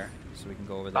landing there, so we can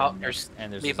go over there. Oh, there's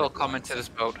people coming to this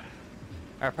boat.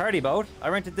 Our party boat. I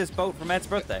rented this boat for Matt's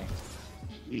birthday.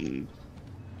 Mm.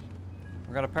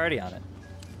 We're gonna party on it.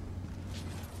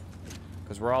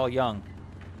 Because we're all young.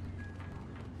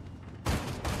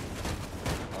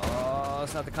 Oh,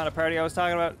 that's not the kind of party I was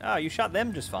talking about. Oh, you shot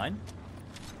them just fine.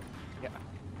 Yeah.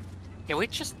 Can we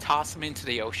just toss them into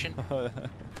the ocean?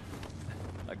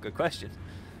 A good question.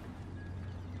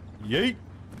 Yeet.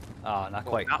 Oh, not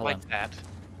quite. Not Hold like on. that.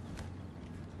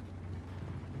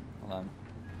 Hold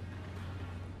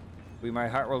on. My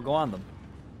heart will go on them.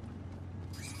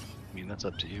 I mean, that's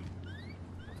up to you.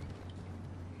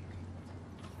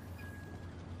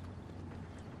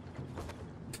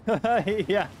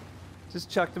 Yeah. Just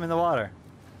chucked them in the water.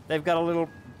 They've got a little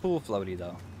pool floaty,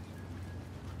 though.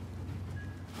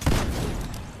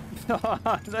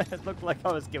 That looked like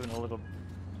I was giving them a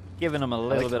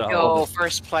little bit of Yo, hope.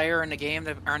 first player in the game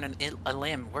to earn a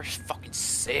limb. We're fucking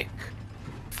sick.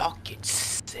 Fucking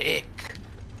sick.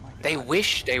 Oh my They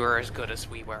wish they were as good as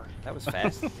we were. That was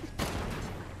fast.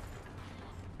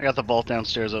 I got the vault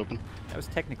downstairs open. That was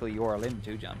technically your limb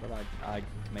too, John, but I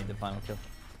made the final kill.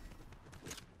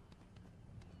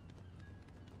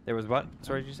 There was what?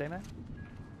 Sorry, did you say that?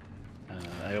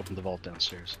 I opened the vault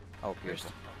downstairs. Oh, Here's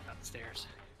beautiful. the downstairs.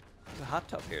 There's a hot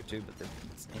tub here too, but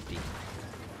it's empty.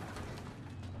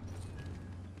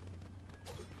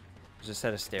 There's a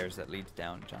set of stairs that leads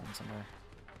down, John, somewhere.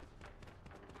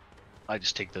 I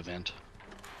just take the vent.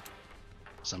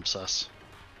 Some sus.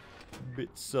 Bit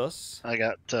sus. I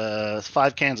got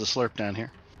 5 cans of slurp down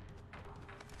here.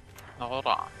 Hold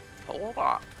on. Hold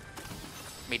on.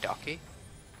 Me ducky.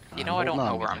 You know I don't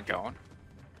know where I'm going.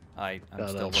 I'm Got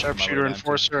still a working my sharpshooter way down to-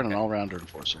 enforcer and an okay. all-rounder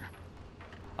enforcer.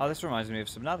 Oh, this reminds me of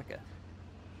Subnautica.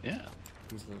 Yeah.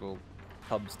 These little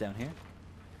hubs down here.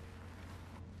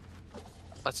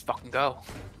 Let's fucking go.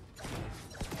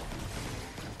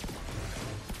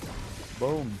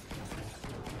 Boom.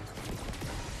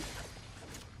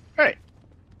 Alright.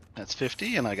 That's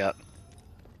 50, and I got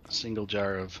a single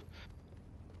jar of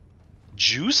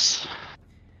juice.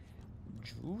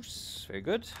 Juice. Very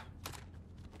good.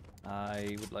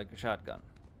 I would like a shotgun.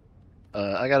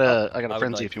 I got a would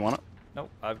frenzy like- if you want it. Nope,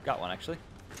 I've got one actually.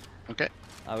 Okay.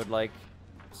 I would like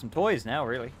some toys now,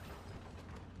 really.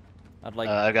 I'd like.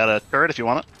 I got a turret if you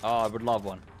want it. Oh, I would love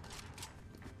one.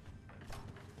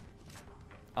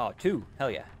 Oh, 2. Hell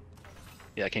yeah.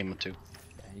 Yeah, I came with 2.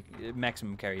 Yeah,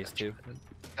 maximum carry is 2.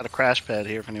 Got a crash pad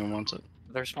here if anyone wants it.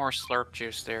 There's more slurp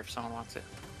juice there if someone wants it.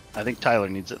 I think Tyler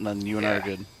needs it, and then you and I are Yeah.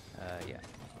 good. Yeah.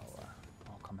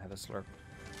 I'll come have a slurp.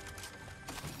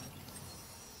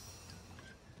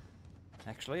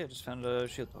 Actually, I just found a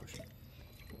shield potion.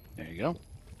 There you go.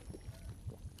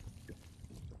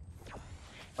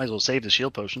 Might as well save the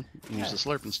shield potion and use the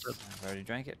slurp instead. I've already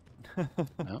drank it.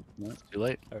 No, it's too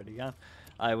late. Already gone.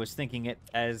 I was thinking it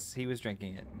as he was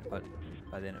drinking it, but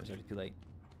by then it was already too late.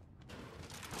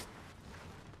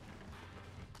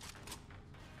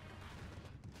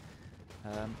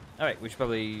 Alright, we should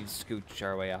probably scooch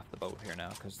our way off the boat here now,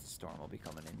 because the storm will be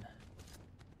coming in.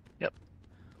 Yep.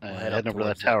 We'll head up Heading over to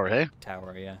that towards the tower, hey?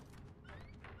 Tower, yeah.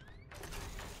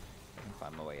 I can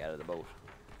find my way out of the boat.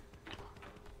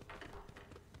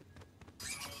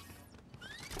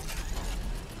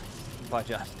 Bye,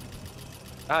 John.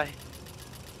 Hi.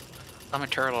 I'm a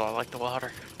turtle. I like the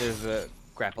water. There's a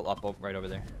grapple up right over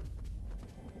there.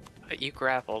 You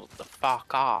grappled the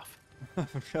fuck off.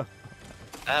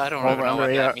 I don't even know All-rounder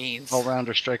what that AR, means.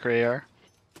 all-rounder striker AR.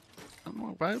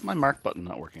 Why is my mark button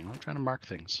not working? I'm trying to mark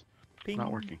things. Ping.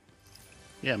 Not working.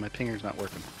 Yeah, my pinger's not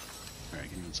working. Alright,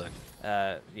 give me 1 second.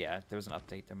 Yeah, there was an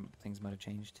update. Things might have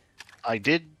changed. I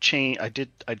did change. I did.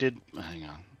 Hang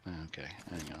on. Okay,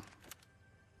 hang on.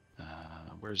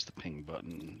 Where's the ping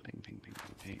button? Ping, ping, ping,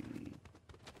 ping, ping.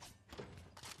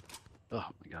 Oh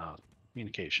my god.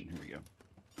 Communication. Here we go.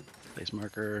 Place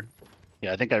marker.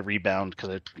 Yeah, I think I rebound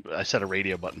because I set a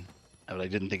radio button, but I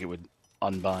didn't think it would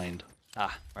unbind.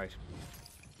 Ah, right.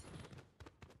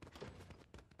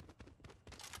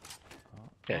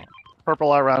 Okay.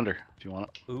 Purple all-rounder, if you want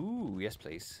it. Ooh, yes,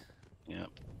 please. Yep.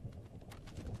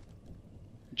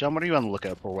 John, what are you on the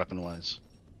lookout for weapon-wise?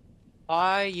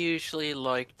 I usually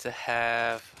like to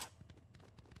have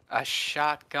a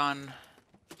shotgun,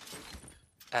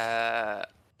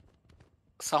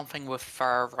 something with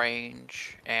far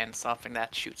range, and something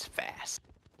that shoots fast.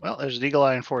 Well, there's an Eagle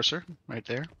Eye Enforcer right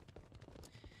there.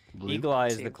 Blue. Eagle Eye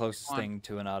is See, the closest one. thing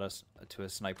to to a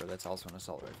sniper that's also an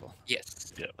assault rifle.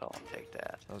 Yes. Yep. I'll take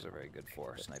that. Those are very good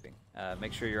for sniping.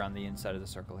 Make sure you're on the inside of the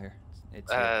circle here.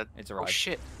 It's Oh arrived.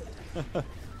 shit.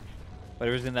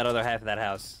 Whatever's in that other half of that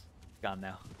house, it's gone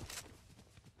now.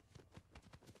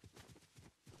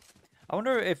 I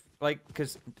wonder if, like,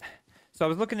 so I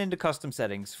was looking into custom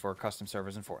settings for custom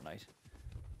servers in Fortnite.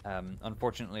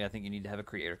 Unfortunately, I think you need to have a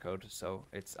creator code, so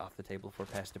it's off the table for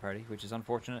Pass to Party, which is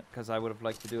unfortunate because I would have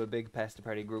liked to do a big Pass to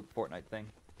Party group Fortnite thing.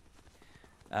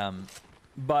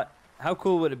 But how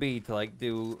cool would it be to like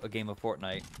do a game of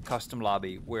Fortnite custom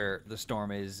lobby where the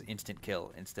storm is instant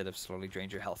kill instead of slowly drain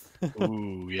your health?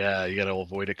 Ooh, yeah, you gotta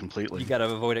avoid it completely. You gotta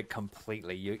avoid it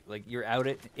completely. You're out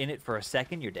in it for a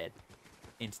second, you're dead.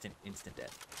 Instant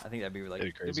death. I think that'd be like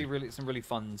it'd be really some really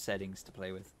fun settings to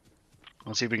play with.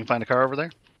 Let's see if we can find a car over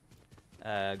there.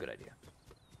 Good idea.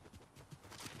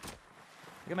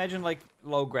 Like, imagine like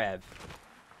low grab,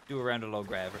 do a round of low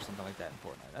grab or something like that in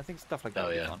Fortnite. I think stuff like that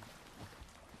would be fun.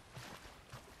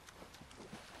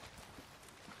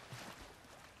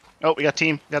 Oh, we got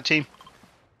team. We got team.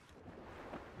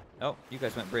 Oh, you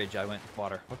guys went bridge. I went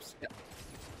water. Whoops. Yep.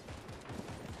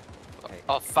 Okay.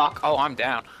 Oh fuck. Oh, I'm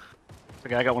down.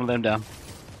 Okay, I got one of them down.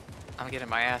 I'm getting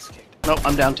my ass kicked. Nope,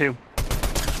 I'm down too.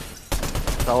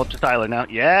 It's all up to Tyler now.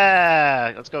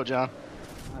 Yeah, let's go, John.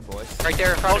 Hi, boys. Right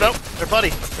there in Oh front no, of their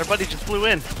buddy just flew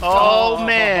in. Oh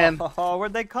man, Oh,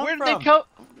 where'd they come where from? did they come?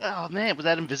 Oh man, was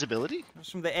that invisibility? It was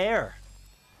from the air.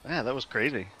 Yeah, that was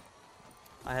crazy.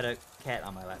 I had a cat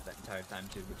on my lap that entire time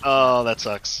too, which Oh, that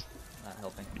sucks. not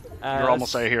helping. You're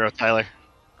almost our hero, Tyler.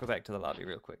 Go back to the lobby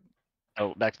real quick.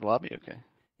 Oh, back to the lobby? Okay.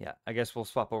 Yeah, I guess we'll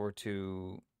swap over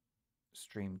to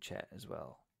stream chat as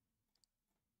well.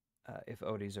 If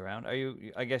Odie's around. Are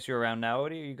you? I guess you're around now,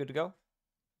 Odie. Are you good to go?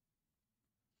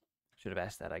 Should have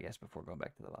asked that, I guess, before going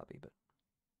back to the lobby, but...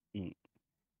 Mm.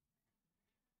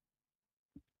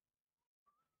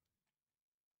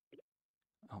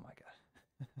 Oh my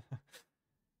god.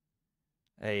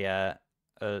 Hey,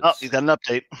 Oh, he's got an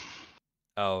update.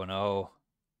 Oh no.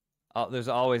 Oh, there's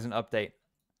always an update.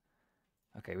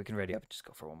 Okay, we can ready up and just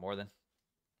go for one more then.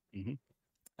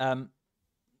 Mm-hmm.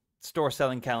 Store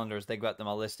selling calendars, they got them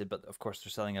all listed, but of course they're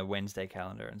selling a Wednesday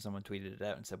calendar, and someone tweeted it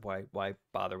out and said, why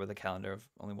bother with a calendar of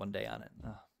only one day on it?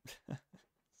 Oh.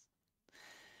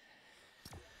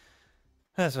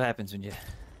 That's what happens when you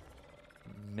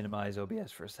minimize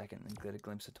OBS for a second and get a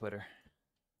glimpse of Twitter.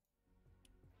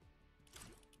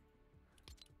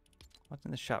 What's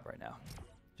in the shop right now?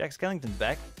 Jack Skellington's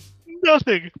back.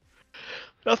 Nothing.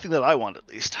 Nothing that I want, at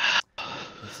least.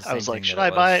 I was like, should I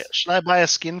buy a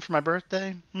skin for my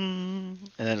birthday? And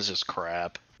then it's just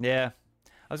crap. Yeah,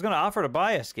 I was gonna offer to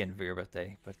buy a skin for your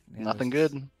birthday, but yeah, Nothing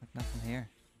good. Nothing here.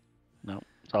 No,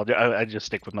 so I just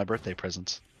stick with my birthday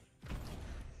presents.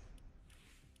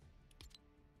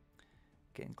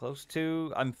 Getting close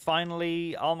to. I'm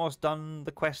finally almost done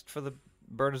the quest for the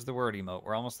bird is the word emote.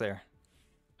 We're almost there.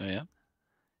 Oh yeah.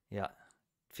 Yeah,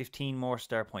 15 more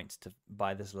star points to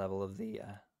buy this level of the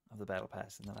battle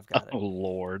pass, and then I've got it. Oh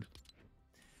Lord.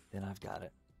 Then I've got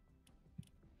it.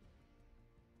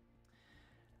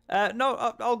 No,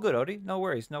 all good, Odie. No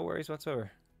worries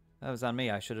whatsoever. That was on me.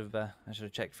 I should have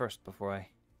checked first before I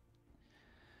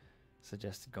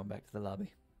suggested going back to the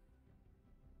lobby.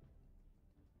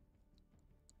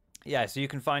 Yeah, so you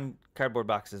can find cardboard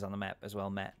boxes on the map as well,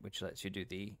 Matt, which lets you do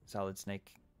the solid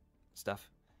snake stuff.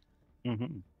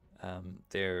 Mm-hmm.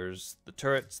 There's the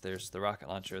turrets. There's the rocket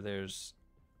launcher. There's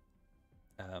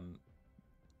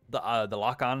the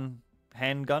lock-on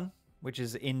handgun, which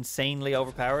is insanely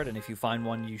overpowered, and if you find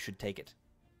one, you should take it.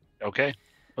 Okay.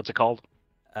 What's it called?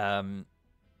 The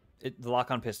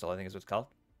lock-on pistol, I think is what it's called.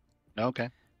 Okay.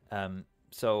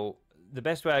 So the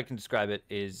best way I can describe it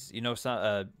is, you know,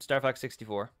 Star Fox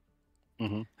 64,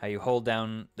 Mm-hmm. how you hold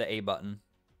down the A button.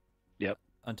 Yep.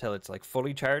 Until it's like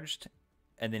fully charged,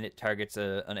 and then it targets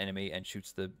an enemy and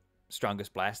shoots the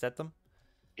strongest blast at them.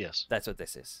 Yes. That's what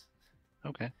this is.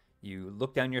 Okay. You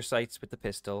look down your sights with the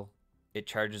pistol. It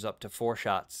charges up to 4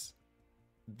 shots.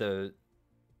 The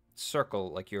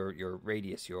circle, like your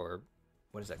radius,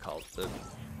 what is that called? The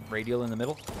radial in the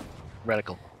middle?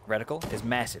 Reticle. Reticle is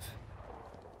massive.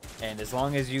 And as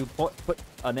long as you put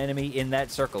an enemy in that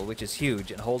circle, which is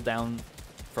huge, and hold down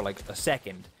for like a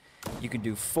second, you can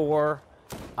do 4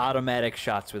 automatic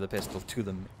shots with a pistol to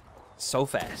them so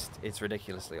fast. It's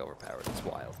ridiculously overpowered. It's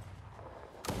wild.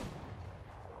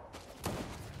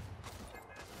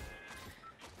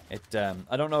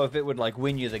 I don't know if it would like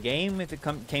win you the game if it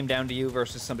came down to you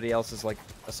versus somebody else's like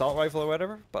assault rifle or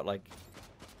whatever, but like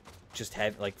just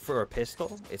have like for a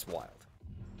pistol, it's wild.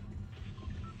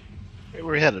 Where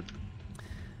are we headed?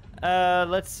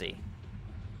 Let's see.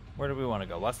 Where do we want to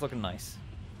go? What's looking nice?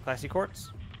 Classy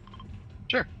Courts?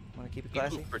 Sure. Want to keep it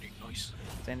classy? Pretty nice.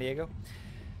 San Diego?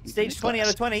 Stage 20 out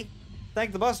of 20.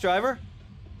 Thank the bus driver.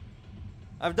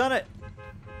 I've done it.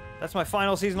 That's my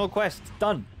final seasonal quest.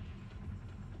 Done.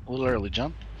 A little early,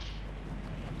 John.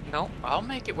 No, I'll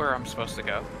make it where I'm supposed to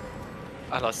go.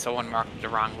 Unless someone marked the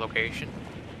wrong location.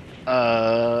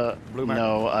 Blue mark.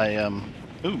 No,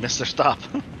 Ooh, missed their stop.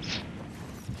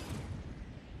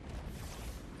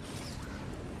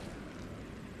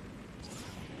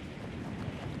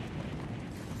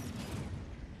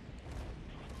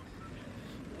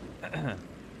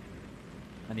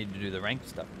 I need to do the ranked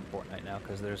stuff in Fortnite now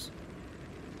because there's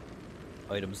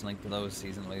items linked to those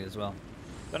seasonally as well.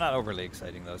 They're not overly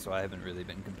exciting though, so I haven't really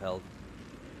been compelled.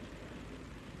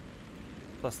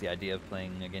 Plus the idea of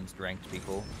playing against ranked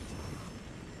people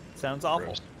sounds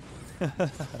awful. I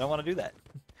don't want to do that.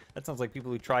 That sounds like people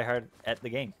who try hard at the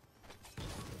game.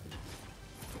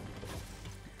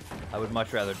 I would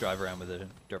much rather drive around with a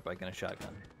dirt bike and a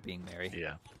shotgun, being merry.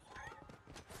 Yeah.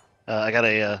 I got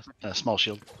a small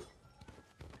shield.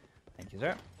 Thank you,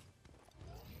 sir.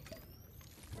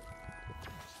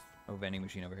 Oh, vending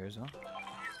machine over here as well.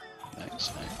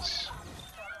 Nice, nice.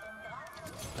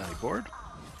 Are you bored?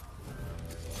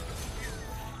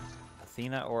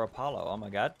 Athena or Apollo? Oh my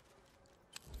god.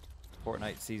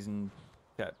 Fortnite season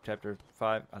chapter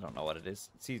 5. I don't know what it is.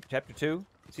 Chapter 2?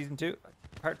 Season 2?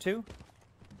 Part 2?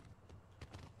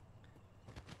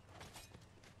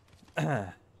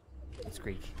 Let's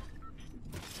Greek.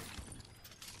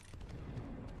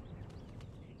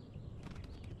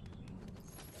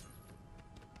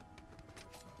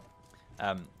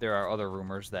 There are other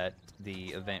rumors that the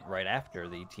event right after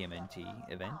the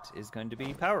TMNT event is going to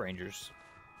be Power Rangers.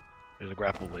 There's a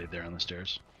grapple blade there on the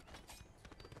stairs.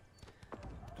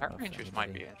 Power Rangers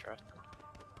might be interesting.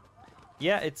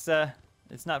 Yeah, it's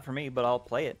not for me, but I'll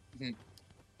play it. Mhm.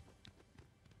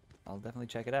 I'll definitely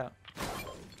check it out.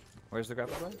 Where's the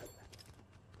grapple blade?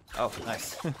 Oh,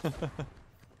 nice.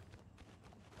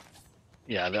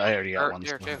 Yeah, I already got one.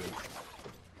 There too.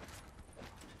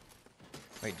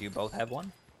 Wait, do you both have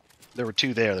one? There were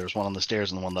two there. There was one on the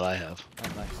stairs and the one that I have. Oh,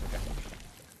 nice.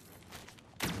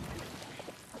 Okay.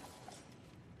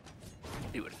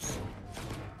 Do it.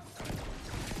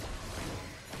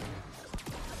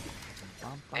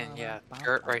 And yeah,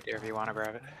 dirt right there if you want to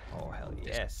grab it. Oh, hell Just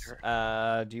yes.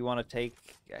 dirt. Do you want to take...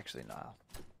 Actually, no.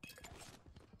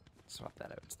 Swap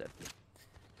that out instead.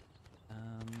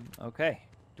 Okay.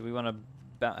 Do we want to...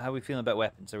 How are we feeling about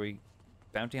weapons? Are we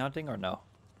bounty hunting or no?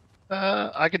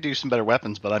 I could do some better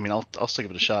weapons, but I mean, I'll still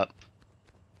give it a shot.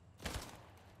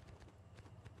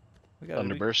 We got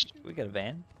Thunderburst. We got a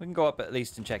van. We can go up at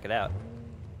least and check it out.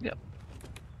 Yep.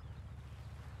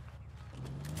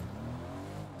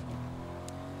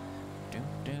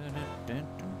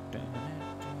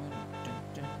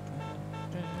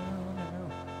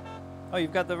 Oh,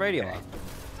 you've got the radio off.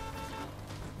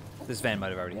 This van might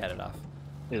have already had it off.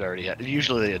 It already had.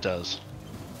 Usually it does.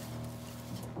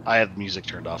 I had the music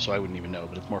turned off, so I wouldn't even know,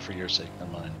 but it's more for your sake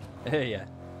than mine. Yeah.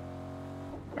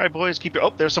 All right, boys, keep your... Oh,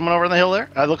 there's someone over on the hill there.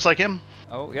 Looks like him.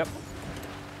 Oh, yep.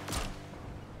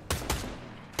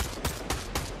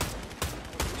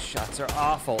 Shots are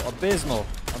awful. Abysmal.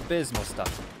 Abysmal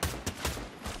stuff.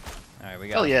 All right, we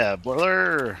got... Hell yeah,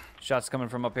 boiler. Shots coming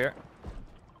from up here.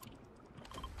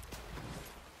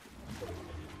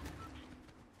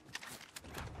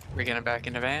 We're getting back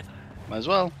in the van. Might as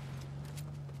well.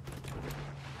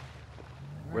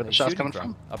 Where are the shots shooting coming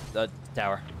from? Up the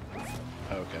tower.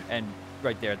 Oh, okay. And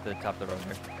right there at the top of the road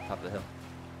here. Top of the hill.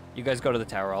 You guys go to the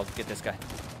tower. I'll get this guy.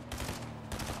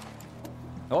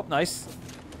 Oh, nice.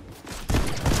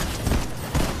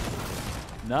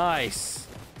 Nice.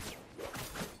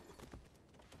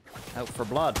 Out for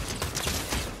blood.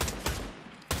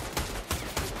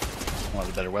 Want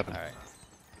a better weapon. All right.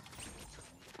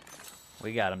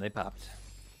 We got him. They popped.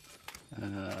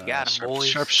 Got him, boys.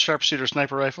 Sharpshooter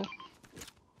sniper rifle.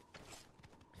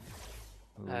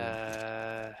 Ooh.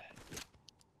 I'll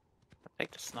take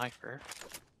the sniper.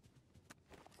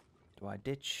 Do I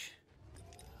ditch?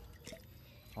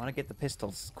 I want to get the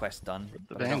pistols quest done,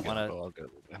 The but I don't van want go. to I'll go.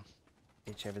 Yeah.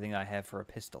 ditch everything I have for a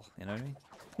pistol. You know what I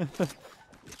mean?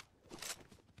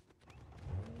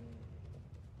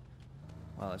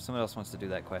 Well, if someone else wants to do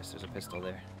that quest, there's a pistol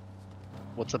there.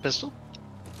 What's the pistol?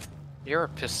 You're a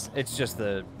pistol. It's just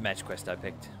the match quest I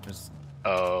picked. Just do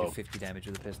Oh, 50 damage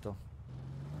with a pistol.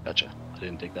 gotcha. I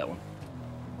didn't take that one.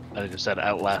 I just said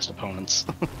outlast opponents.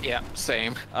 Yeah,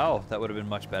 same. Oh, that would have been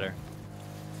much better.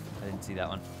 I didn't see that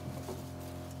one.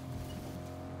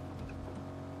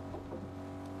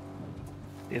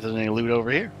 If there's any loot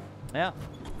over here. Yeah.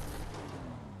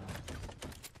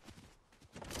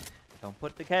 Don't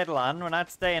put the kettle on. We're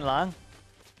not staying long.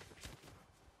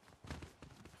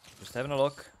 Just having a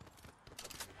look.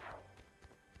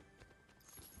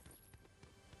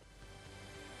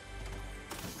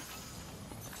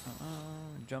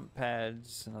 Jump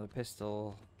pads, another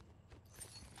pistol.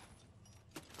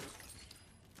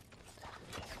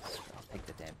 I'll take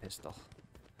the damn pistol.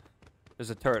 There's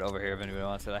a turret over here if anybody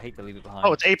wants it. I hate to leave it behind.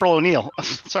 Oh, it's April O'Neil.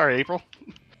 Sorry, April.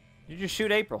 You just shoot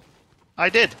April. I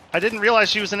did. I didn't realize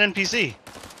she was an NPC.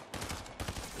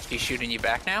 He's shooting you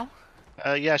back now?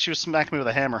 Yeah, she was smacking me with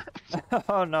a hammer.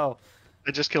 Oh no.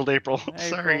 I just killed April. April,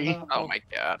 Sorry. no. Oh my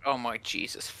god. Oh my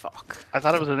Jesus fuck. I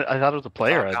thought it was a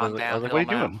player. I Gone was like, what are you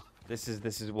downhill now. doing? This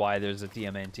is why there's a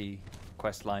TMNT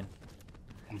quest line.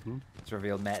 Mm-hmm. It's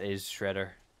revealed Matt is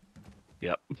Shredder.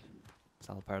 Yep. It's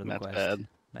all part of the That's quest. bad.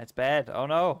 Matt's bad. Oh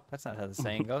no, that's not how the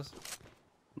saying goes.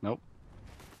 Nope.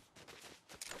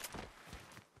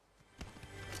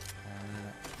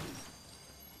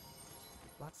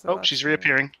 Oh, she's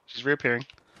reappearing. She's reappearing.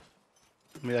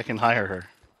 Maybe I can hire her.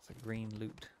 It's a green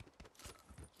loot.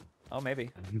 Oh,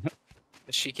 maybe.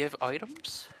 Does she give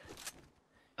items?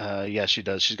 Yeah, she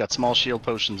does. She's got small shield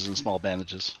potions and small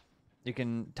bandages. You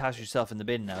can toss yourself in the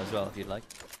bin now as well if you'd like.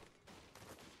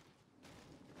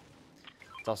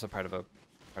 It's also part of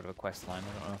a quest line.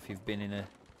 I don't know if you've been in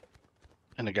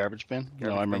a garbage bin? No,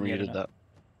 Garbage I remember bin you yet or did not?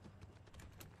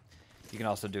 that. You can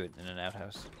also do it in an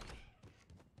outhouse.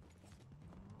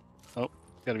 Oh,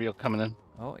 got a vehicle coming in.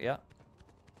 Oh yeah.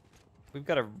 We've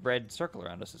got a red circle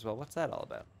around us as well. What's that all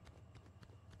about?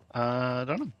 I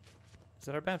don't know. Is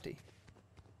that our bounty?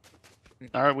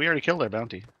 All right, we already killed our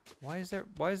bounty. Why is there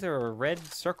a red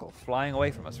circle flying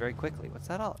away from us very quickly? What's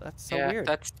that all? That's so yeah, weird.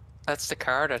 that's the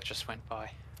car that just went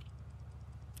by.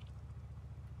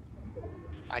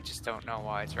 I just don't know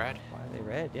why it's red. Why are they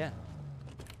red? Yeah.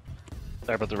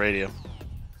 Sorry about the radio.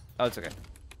 Oh, it's okay.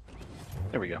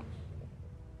 There we go.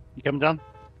 You coming down?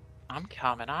 I'm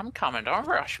coming. Don't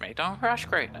rush me. Don't rush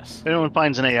greatness. If anyone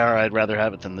finds an AR, I'd rather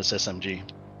have it than this SMG.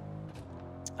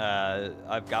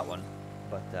 I've got one,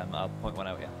 but I'll point one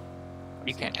out. Yeah.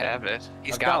 You can't have it.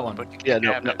 He's I've got got one, one. but you Yeah,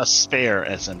 can't no, have a it. spare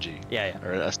SMG. Yeah, yeah,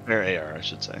 Or a spare AR, I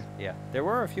should say. yeah. There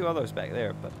were a few others back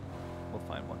there, but we'll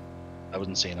find one. I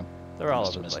wasn't seeing them. They're all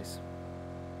Must over have the missed place.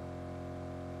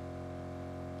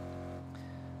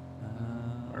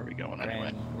 Where are we going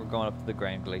anyway? We're going up to the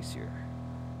Grand Glacier.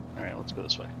 All right, let's go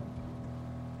this way.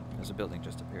 There's a building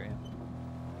just up here. Yeah.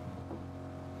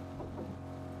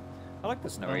 I like the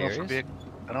I snowy don't know if areas.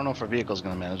 I don't know if our vehicle's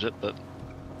going to manage it, but...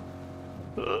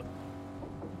 Oh,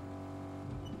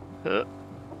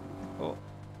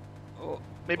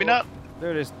 Maybe oh. not.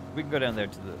 There it is. We can go down there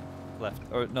to the left.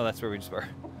 Or no, that's where we just were.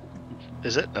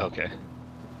 Is it? Okay.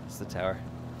 It's the tower.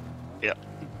 Yep.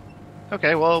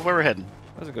 Okay, well, where we're heading?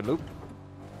 That was a good loop.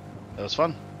 That was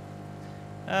fun.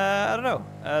 I don't know.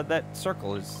 That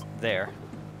circle is there.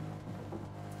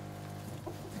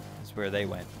 That's where they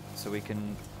went. So we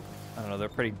can... I don't know, they're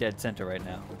pretty dead center right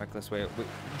now. Reckless Way...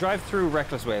 drive through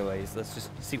Reckless Wayways. Let's just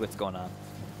see what's going on.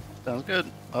 Sounds good.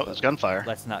 Oh, there's gunfire.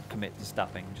 Let's not commit to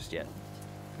stopping just yet.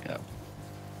 Yeah.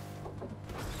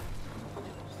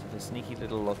 Just have a sneaky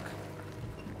little look.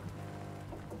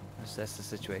 Assess the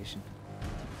situation.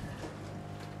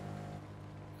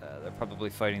 They're probably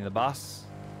fighting the boss.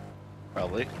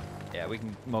 Probably. Yeah, we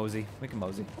can mosey. We can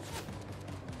mosey.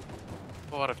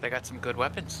 What if they got some good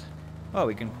weapons? Oh,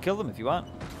 we can kill them if you want.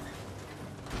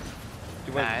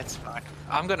 Do what- Nah, it's fine.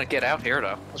 I'm gonna get out here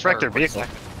though. Let's wreck their For 1 vehicle.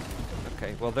 second.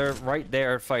 Okay, well they're right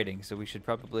there fighting, so we should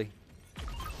probably...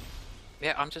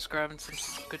 Yeah, I'm just grabbing some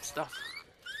good stuff.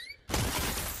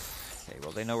 Okay,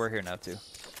 well they know we're here now too.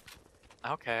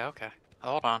 Okay.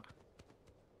 Hold on.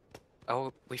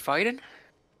 Oh, we fighting?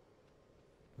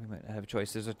 We might have a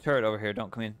choice. There's a turret over here.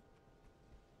 Don't come in.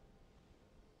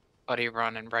 Buddy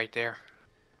running right there.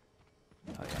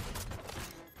 Oh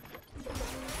yeah.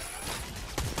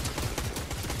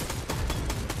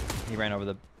 He ran over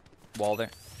the wall there.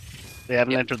 They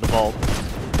haven't entered the vault.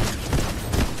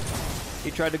 He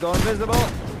tried to go invisible.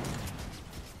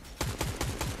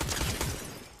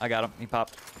 I got him. He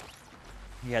popped.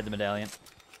 He had the medallion.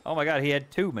 Oh my god, he had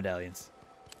 2 medallions.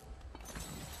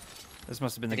 This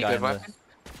must have been the Any guy good in the... weapon?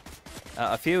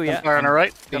 A few, yeah. Gunfire on our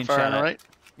right. Being Gunfire on shot our at. right.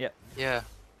 Yep. Yeah.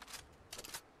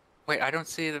 Wait, I don't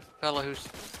see the fellow who's...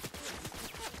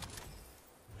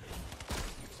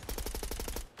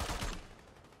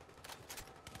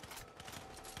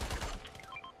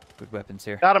 Good weapons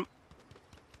here. Got him.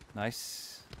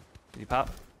 Nice. Did he pop?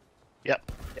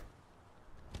 Yep.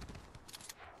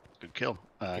 Good kill.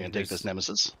 I'm Okay, gonna take there's- this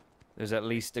nemesis. There's at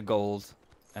least a gold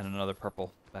and another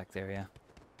purple back there, yeah.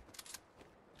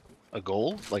 A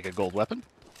gold, like a gold weapon.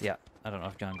 Yeah. I don't know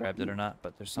if John grabbed it or not,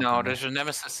 but there's something No, there. there's a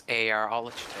Nemesis AR. I'll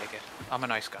let you take it. I'm a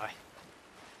nice guy.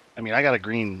 I mean, I got a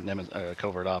green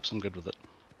covert ops. I'm good with it.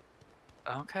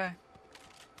 Okay.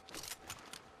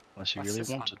 Unless you What's really this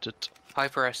want one? it.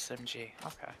 Piper SMG.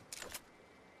 Okay.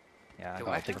 Yeah, Do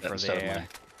I'll I take have that for instead of the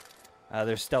air.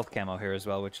 There's stealth camo here as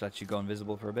well, which lets you go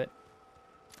invisible for a bit.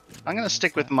 I'm gonna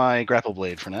stick with that? my grapple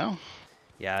blade for now.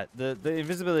 Yeah, the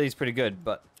invisibility is pretty good,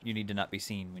 but you need to not be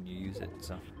seen when you use it,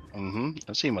 so... Mm-hmm.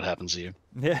 I've seen what happens to you.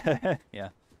 Yeah, yeah.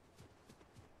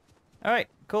 Alright,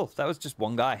 cool. That was just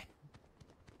one guy.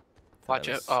 Watch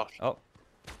That it. was- Oh,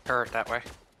 turret that way.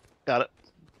 Got it.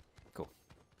 Cool.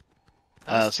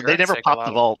 Those So they turrets never take a popped lot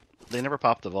the of- vault. They never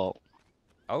popped the vault.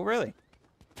 Oh, really?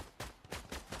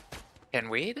 Can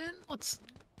we then? Let's.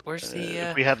 Where's the?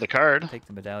 If we had the card. Take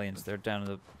the medallions. They're down in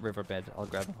the riverbed. I'll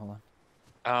grab them. Hold on.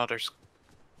 Oh, there's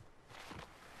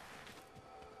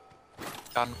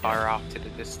gunfire off to the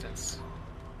distance.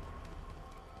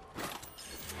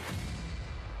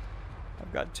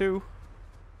 I've got 2.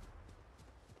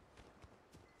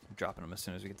 I'm dropping them as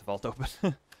soon as we get the vault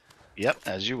open. Yep,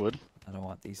 as you would. I don't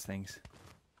want these things.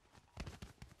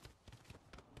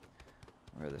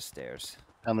 Where are the stairs?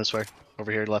 Down this way.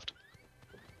 Over here, left.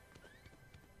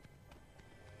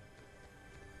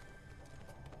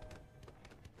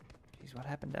 Jeez, what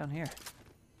happened down here?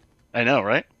 I know,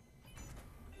 right?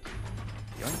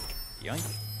 Yoink,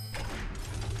 yoink.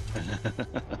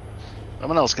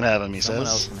 Someone else can have him, he Someone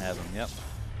says. else can have them, yep.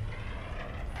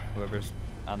 Whoever's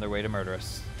on their way to murder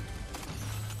us.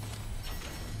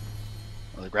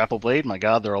 Well, the grapple blade, my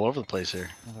god, they're all over the place here.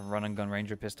 Another run and gun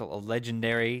ranger pistol. A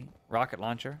legendary rocket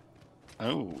launcher.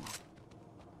 Oh.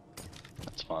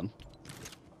 That's fun.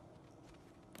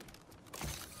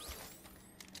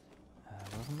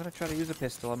 Well, if I'm gonna try to use a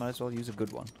pistol, I might as well use a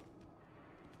good one.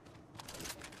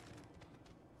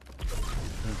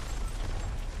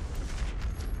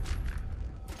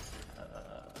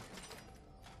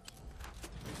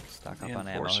 Stock up on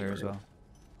ammo here as well.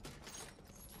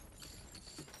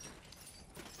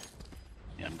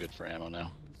 Yeah, I'm good for ammo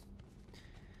now.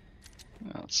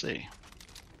 Let's see.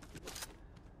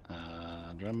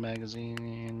 Drum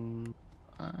magazine.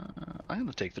 I'm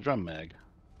gonna take the drum mag.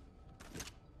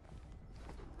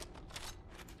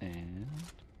 And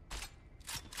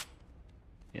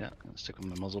yeah, gonna stick with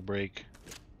my muzzle brake.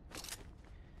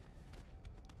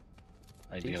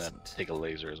 I'm gonna Decent. take a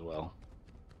laser as well.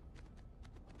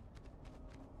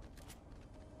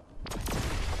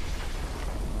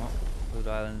 Oh, Blue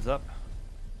Island's up.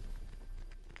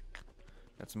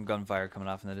 Got some gunfire coming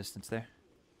off in the distance there.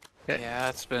 Okay. Yeah,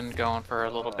 it's been going for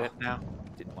a little bit now.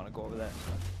 Didn't want to go over that.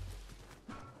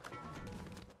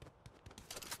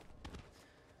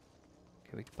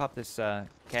 Okay, we can pop this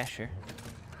cache here.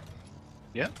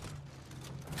 Yeah.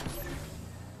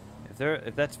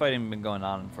 If that's fighting been going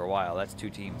on for a while, that's 2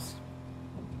 teams.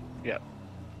 Yeah.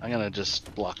 I'm gonna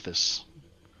just block this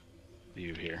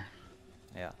view here.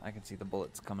 Yeah, I can see the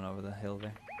bullets coming over the hill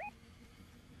there.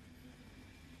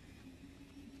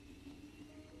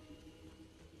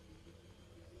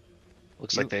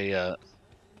 Looks like they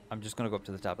I'm just gonna go up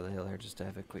to the top of the hill here just to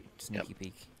have a quick sneaky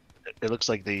peek. it looks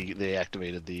like they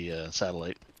activated the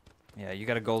satellite. Yeah, you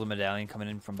got a golden medallion coming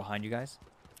in from behind you guys.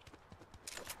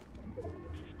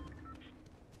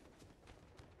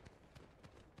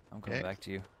 I'm coming Okay. back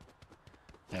to you.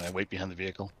 And I wait behind the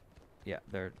vehicle. Yeah,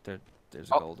 there's a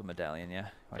Oh. golden medallion. Yeah,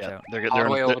 watch Yeah, out. they're All the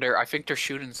way over they're, there. I think they're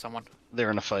shooting someone. they're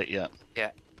in a fight. Yeah.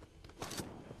 Yeah.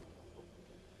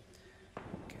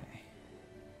 Okay,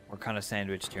 we're kind of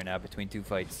sandwiched here now between 2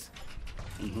 fights.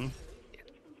 Mm-hmm.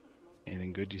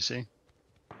 Anything good you see?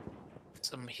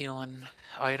 Some healing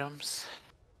items.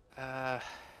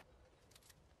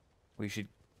 We should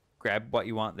grab what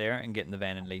you want there and get in the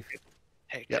van and leave.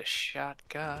 Take Yep. the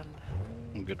shotgun.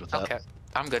 I'm good with that. Okay,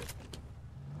 I'm good.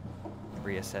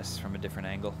 Reassess from a different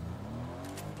angle.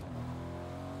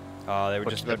 Oh, they were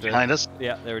What's just that about to. behind us?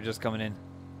 Yeah, they were just coming in.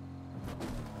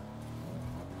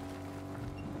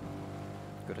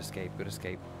 Good escape. Good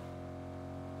escape.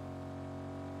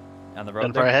 On the road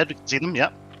Gunfire there. ahead. We can see them.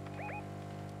 Yep.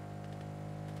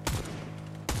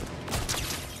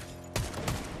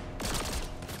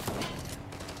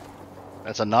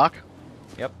 That's a knock.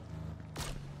 Yep.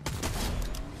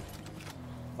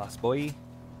 Boss boy.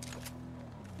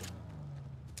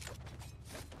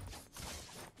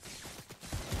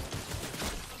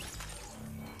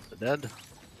 They're dead.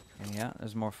 And yeah,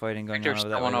 there's more fighting I think going on there's over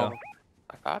that way. someone though. over.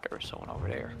 I thought there was someone over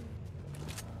there.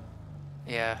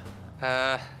 Yeah.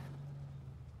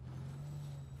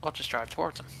 I'll just drive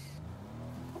towards them.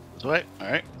 This way. All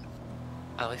right.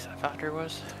 At least I thought there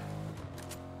was.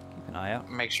 Keep an eye out.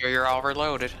 Make sure you're all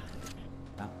reloaded.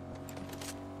 Okay,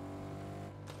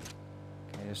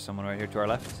 there's someone right here to our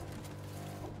left.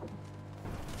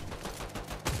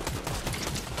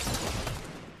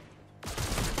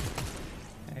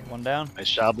 Okay, one down. Nice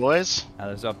job, boys. Now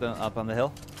there's up on the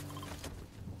hill.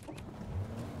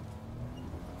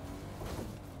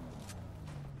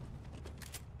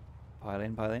 Pile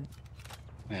in, pile in.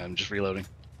 Yeah, I'm just reloading.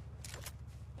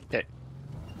 Okay.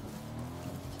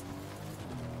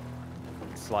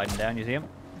 Sliding down, you see him?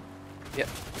 Yep.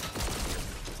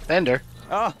 Bender.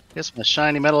 Oh! Kiss my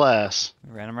shiny metal ass.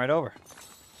 We ran him right over.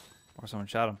 Or someone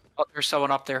shot him. Oh, there's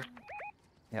someone up there.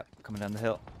 Yep, coming down the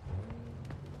hill.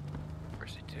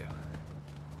 Where's he to?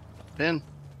 Pin.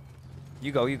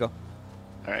 You go, you go.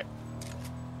 All right.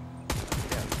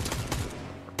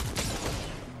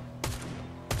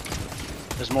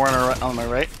 There's more on my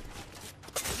right.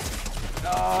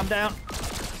 Oh, I'm down.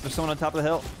 There's someone on top of the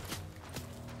hill.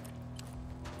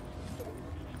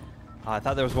 Oh, I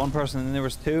thought there was one person and then there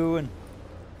was 2 and...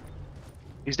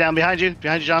 He's down behind you,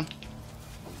 John.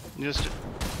 You just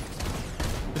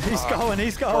He's going,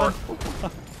 he's going.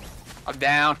 I'm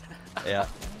down. Yeah.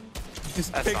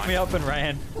 Just That's picked fine. me up and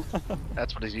ran.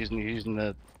 That's what he's using. He's using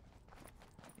the.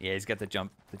 Yeah, he's got the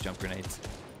jump grenades.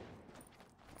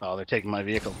 Oh, they're taking my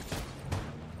vehicle.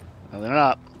 No, they're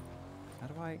not. How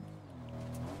do I?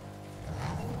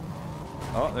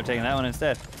 Oh, they're taking that one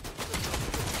instead.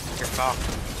 You're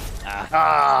fucked.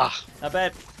 Ah. Not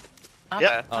bad. Not Yep.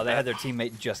 bad, Oh, not they bad. had their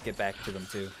teammate just get back to them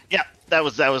too. Yeah, that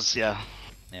was yeah.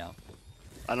 Yeah.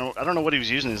 I don't know what he was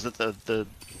using. Is that the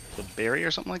berry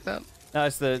or something like that? No,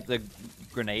 it's the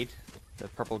grenade, the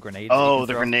purple grenade. that you Oh, can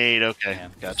the throw. grenade. Okay, Yeah,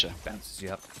 gotcha. just bounces you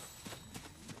up.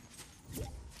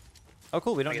 Oh,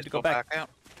 cool. We don't I need guess to go we'll back. out.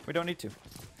 We don't need to.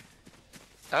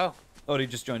 Oh, Oh, he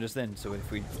just joined us then. So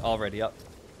if we already up,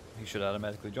 he should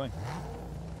automatically join.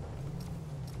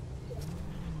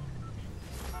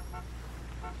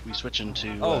 We switching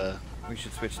to. Oh, we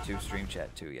should switch to stream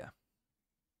chat too. Yeah.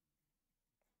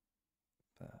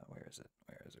 Where is it?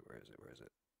 Where is it? Where is it? Where is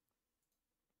it?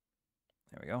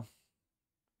 There we go.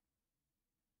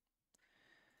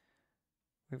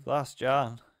 We've lost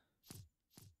John.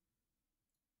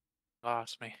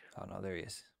 lost me. Oh no, there he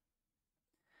is.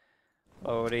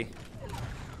 Odie.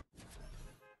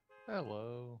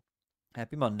 Hello.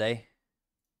 Happy Monday.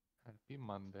 Happy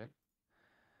Monday.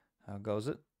 How goes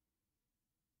it?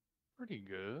 Pretty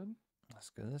good. That's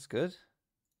good. That's good.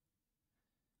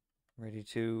 Ready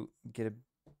to get a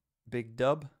big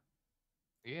dub?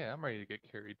 Yeah, I'm ready to get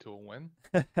carried to a win.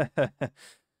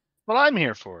 what I'm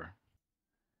here for.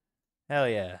 Hell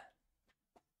yeah.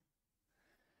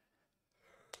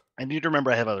 I need to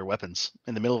remember I have other weapons.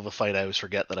 In the middle of a fight, I always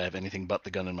forget that I have anything but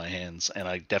the gun in my hands, and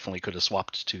I definitely could have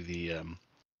swapped to the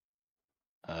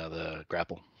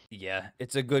grapple. Yeah,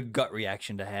 it's a good gut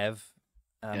reaction to have.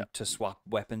 Yep. To swap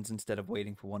weapons instead of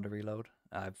waiting for one to reload.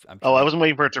 I'm Oh, I sure- wasn't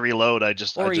waiting for it to reload.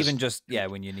 Or even just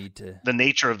when you need to. the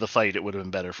nature of the fight, it would have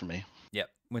been better for me. Yep.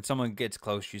 When someone gets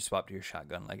close, you swap to your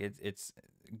shotgun. Like it's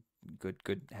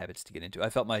good habits to get into.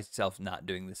 I felt myself not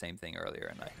doing the same thing earlier,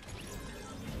 and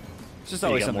it's just Yeah,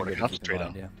 you always got something more to good to keep in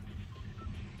concentrate mind.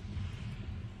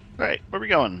 All right, where are we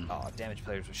going? Yeah. Oh, damage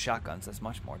players with shotguns. That's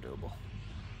much more doable.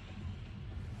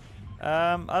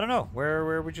 I don't know.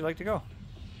 Where would you like to go?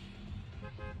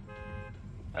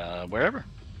 Wherever.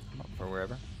 I'm up for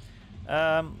wherever.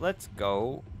 Let's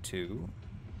go to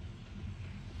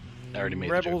I already made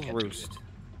the Rebel's joke, can't do it. Roost.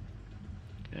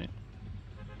 Okay.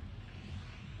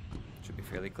 Should be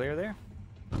fairly clear there.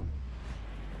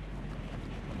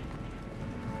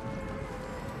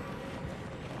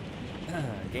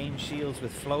 Gain shields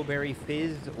with Flowberry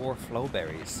Fizz or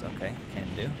Flowberries. Okay, can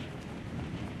do.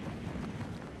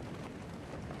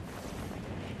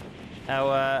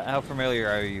 How familiar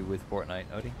are you with Fortnite,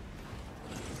 Odie?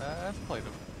 I've played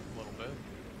a little bit.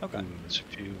 Okay. Ooh, there's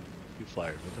a few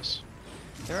flyers with us.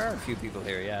 There are a few people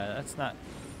here, yeah. That's not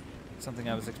something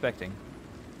I was expecting.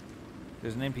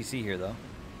 There's an NPC here, though.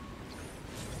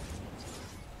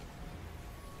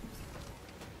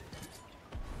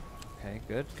 Okay,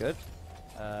 good, good.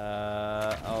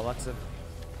 Oh, lots of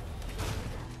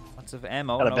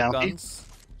ammo, Got a no bounty? guns.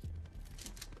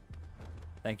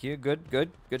 Thank you, good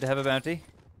to have a bounty.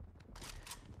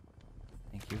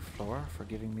 Thank you, Flora, for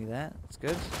giving me that. That's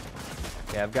good.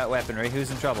 Yeah, I've got weaponry.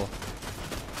 Who's in trouble?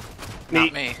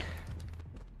 Not me.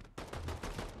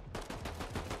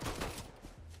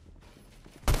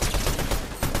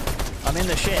 I'm in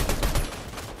the shit.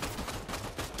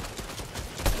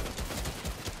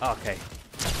 Okay.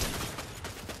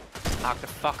 Knock the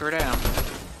fucker down.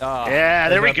 Oh, Yeah,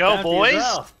 there there's we a go, bounty as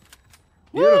boys.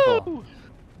 well. Beautiful.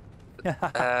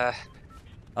 Uh,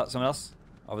 Oh, someone else?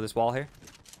 Over this wall here?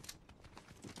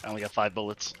 I only got 5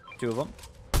 bullets. 2 of them.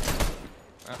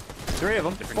 3 of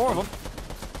them. 4 of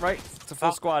them. Right, it's a full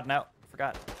Oh. squad now.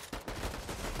 Forgot.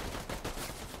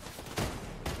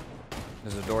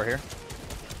 There's a door here.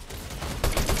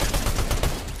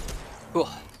 cool.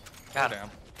 Got Go him.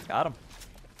 down. Got him.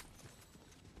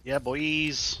 Yeah,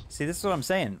 boys. See, this is what I'm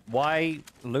saying. Why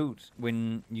loot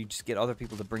when you just get other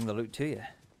people to bring the loot to you?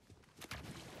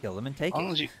 Kill them and take it.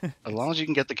 As long as you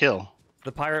can get the kill.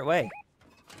 The pirate way.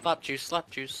 Slap juice, slap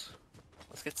juice.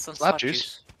 Let's get some Slap slap,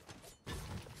 juice? juice.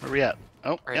 Where we at?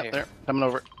 Oh, Right yep, here. there. Coming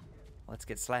over. Let's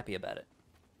get slappy about it.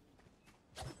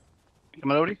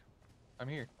 Coming over? I'm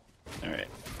here. All right.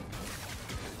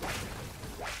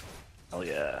 Oh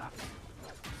yeah.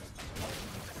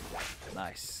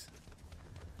 Nice.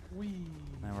 Wee.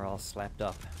 Now we're all slapped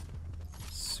up.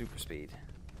 Super speed.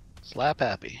 Slap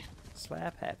happy.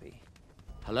 Slap happy.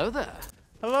 Hello there.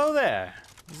 Hello there.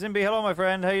 Zimby, hello my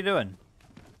friend. How you doing?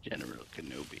 General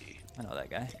Kenobi. I know that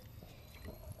guy.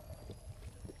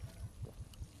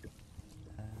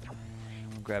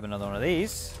 Grab another one of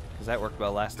these, because that worked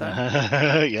well last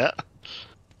time. Yeah.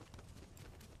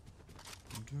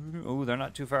 they're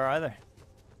not too far either.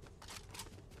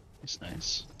 It's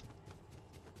nice.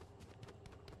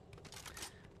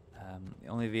 The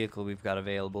only vehicle we've got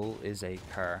available is a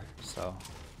car, so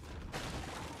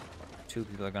 2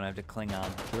 people are gonna have to cling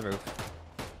on to the roof.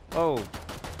 Oh,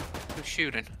 Who's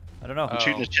shooting? I don't know. I'm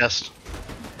shooting his chest.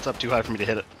 It's up too high for me to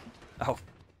hit it. Oh,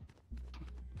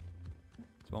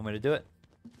 it's one way to do it.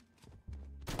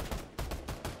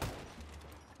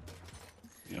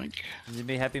 Yoink.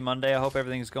 Be happy Monday. I hope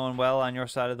everything's going well on your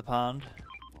side of the pond.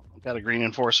 Got a green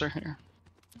enforcer here.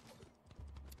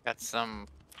 Got some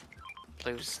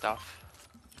blue stuff.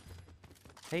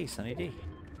 Hey, Sunny D. Your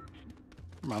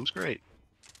mom's great.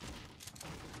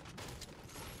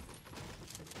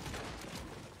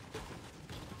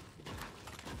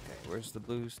 Okay, where's the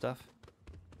blue stuff?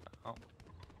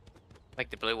 Like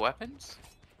the blue weapons?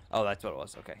 Oh, that's what it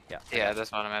was. Okay, yeah. Yeah,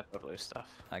 that's what I meant by blue stuff.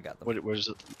 I got them. Where's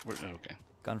it? Okay.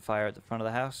 Gunfire at the front of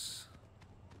the house.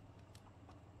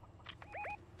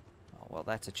 Oh, well,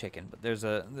 that's a chicken, but there's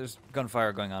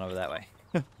gunfire going on over that way.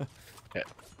 Okay.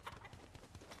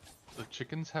 The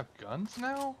chickens have guns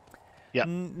now? Yeah.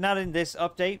 Not in this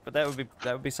update, but that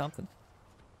would be something.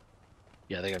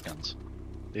 Yeah, they got guns.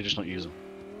 They just don't use them.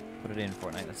 Put it in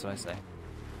Fortnite. That's what I say.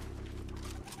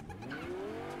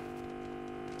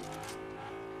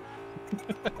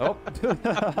 Oh.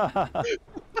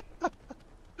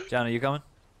 John, are you coming?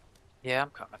 Yeah, I'm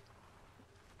coming.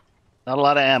 Not a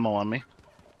lot of ammo on me.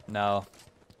 No.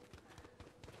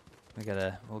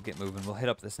 We'll get moving. We'll hit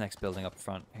up this next building up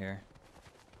front here.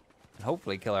 And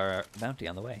hopefully kill our bounty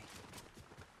on the way.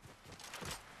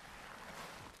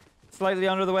 Slightly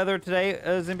under the weather today,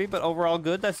 Zimby, but overall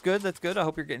good. That's good. That's good. I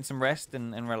hope you're getting some rest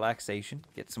and relaxation.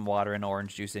 Get some water and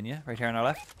orange juice in you. Right here on our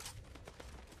left.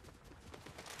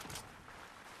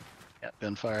 Yeah,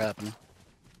 gunfire happening.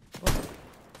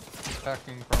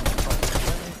 Attacking from the front.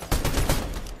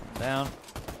 Down.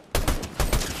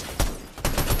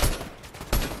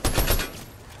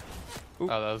 Oh,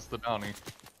 that was the bounty.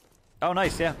 Oh,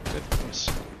 nice. Yeah. Good. Nice.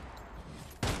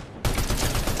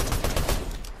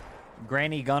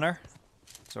 Granny Gunner.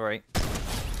 Sorry.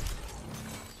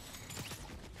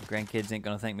 Grandkids ain't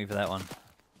gonna thank me for that one.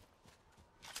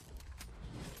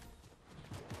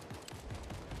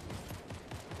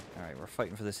 Alright, we're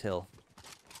fighting for this hill.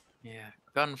 Yeah,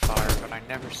 gunfire, but I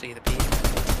never see the people.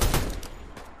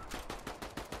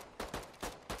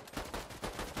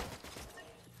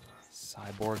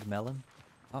 Cyborg melon.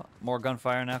 Oh, more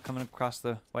gunfire now coming across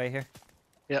the way here.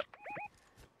 Yep.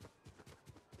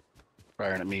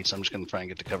 Firing at me, so I'm just gonna try and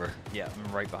get to cover. Yeah,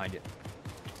 I'm right behind you.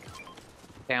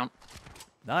 Down.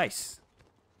 Nice.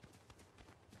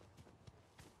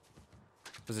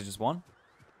 Was it just one?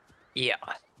 Yeah.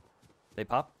 They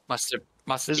pop? Must have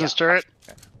Business turret.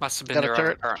 Must have been Got a their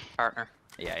turret? other partner.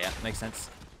 Yeah, yeah, makes sense.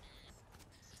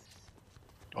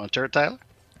 You want a turret, Tyler?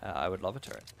 I would love a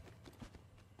turret.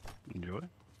 Enjoy.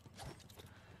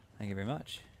 Thank you very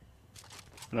much.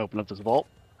 Gonna open up this vault.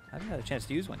 I haven't had a chance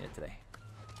to use one yet today.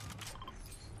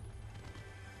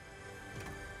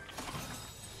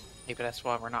 Maybe that's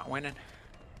why we're not winning.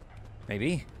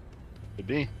 Maybe. Could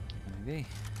be. Maybe.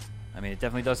 I mean, it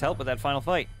definitely does help with that final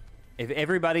fight. If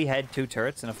everybody had 2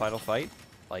 turrets in a final fight,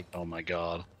 like, Oh my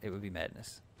god. it would be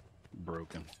madness.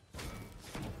 Broken.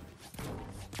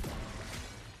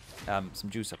 Some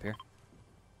juice up here.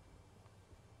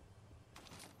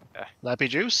 Lappy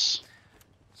juice.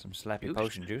 Some slappy Juice?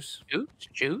 potion juice.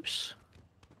 Juice?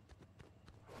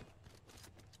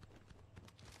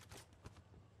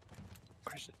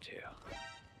 Where's it to?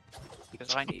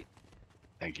 Because I need.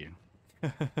 Thank you.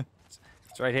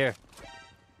 It's right here.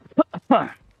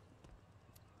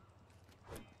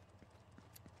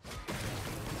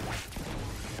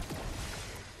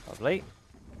 Lovely.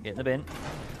 Get in the bin.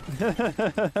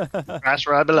 That's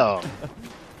where I belong.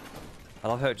 I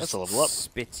love how it That's just a level up.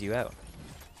 spits you out.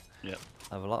 Yep.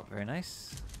 Level up, very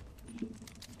nice.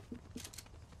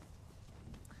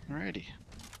 Alrighty.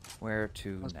 Where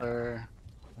to Was now? there...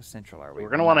 How central are we? We're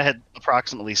gonna want to head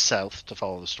approximately south to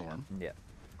follow the storm. Yeah.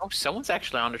 Oh, someone's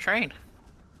actually on the train.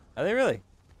 Are they really?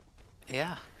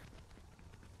 Yeah.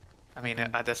 I mean,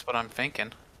 that's what I'm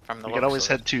thinking. From the We could looks always of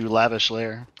head to Lavish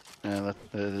Lair.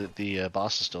 The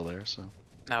boss is still there, so it.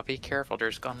 Now be careful.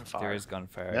 There's gunfire. There is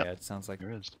gunfire. Yep. Yeah, it sounds like.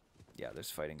 there is. Yeah,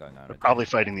 there's fighting going on. They're right probably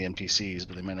fighting the NPCs,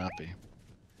 but they might not be. there.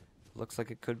 Looks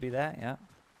like it could be that. Yeah.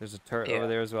 There's a turret Yeah. over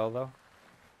there as well, though.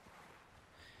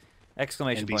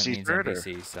 Exclamation point NPC means turret, or-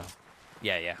 NPC. So.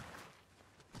 Yeah, yeah.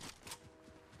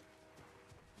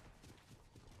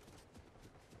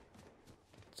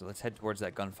 So let's head towards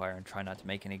that gunfire and try not to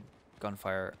make any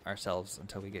gunfire ourselves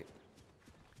until we get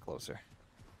closer.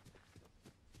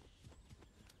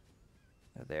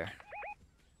 They're there.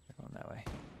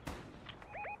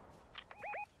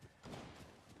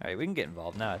 Alright, we can get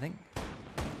involved now, I think.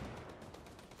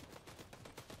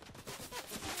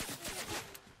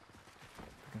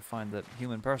 I can find the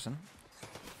human person.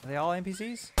 Are they all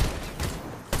NPCs?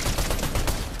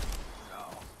 No,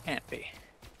 can't be.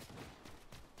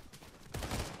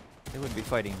 They wouldn't be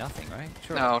fighting nothing, right?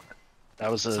 Sure. No,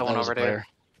 That was a someone that was over a player.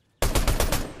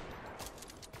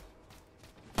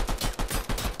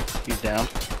 He's down.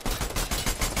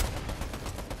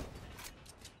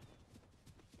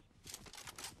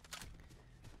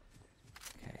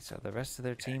 Okay, so the rest of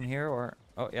their team here, or...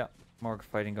 Oh, yeah. More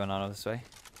fighting going on this way.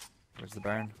 Where's the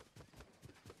barn?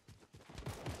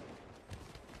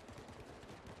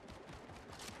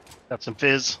 Got some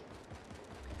fizz.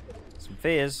 Some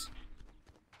fizz.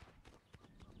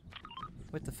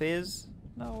 With the fizz?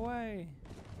 No way.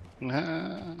 Alright,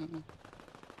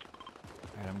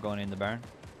 I'm going in the barn.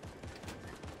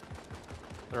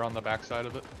 They're on the backside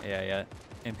of it. Yeah, yeah.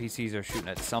 NPCs are shooting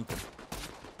at something.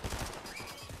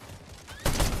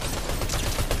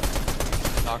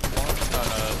 Knocked one.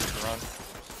 Run.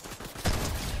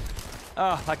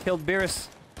 Ah, I killed Beerus.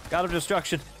 God of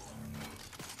Destruction.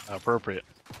 Appropriate.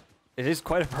 It is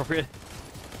quite appropriate.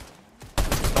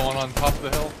 Someone on top of the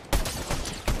hill.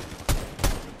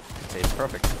 I'd say it's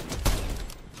perfect.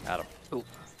 Got him. Ooh,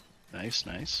 Nice,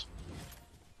 nice.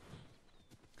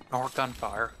 more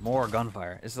gunfire. More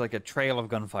gunfire. This is like a trail of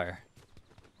gunfire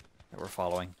that we're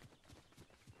following.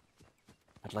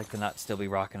 I'd like to not still be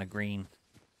rocking a green.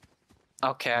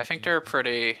 Okay, I think they're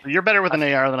pretty. You're better with an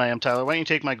AR than I am, Tyler. Why don't you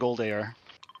take my gold AR?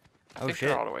 I Oh, think shit.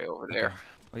 they're all the way over there. Okay.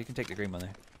 Well, you can take the green one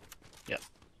there. Yep.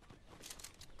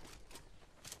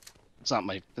 It's not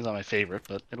my favorite,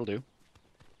 but it'll do.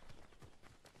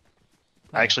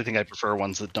 I actually think I prefer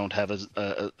ones that don't have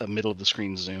a middle of the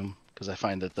screen zoom, because I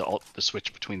find that the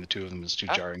switch between the two of them is too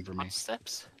jarring for me.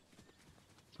 Footsteps.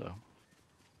 So,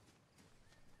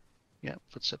 yeah,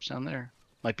 footsteps down there.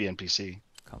 Might be NPC.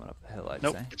 Coming up the hill, I'd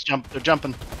Nope, say. they're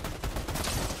jumping.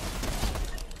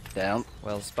 Down.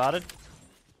 Well spotted.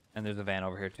 And there's a van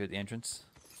over here too at the entrance.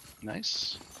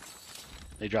 Nice.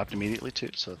 They dropped immediately too,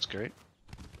 so that's great.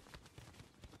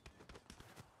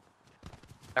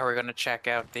 Are we gonna check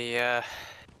out the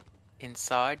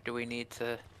inside? Do we need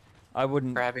to I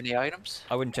wouldn't grab any items?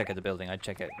 I wouldn't check out the building. I'd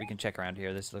check it. We can check around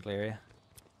here, this little area.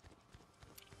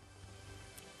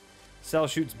 Cell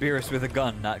shoots Beerus with a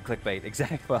gun, not clickbait.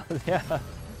 Exactly. Well, yeah.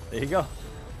 There you go.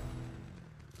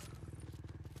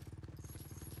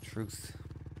 Truth.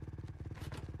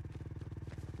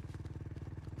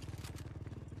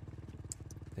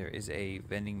 There is a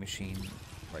vending machine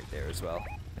right there as well.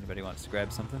 Anybody wants to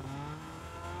grab something?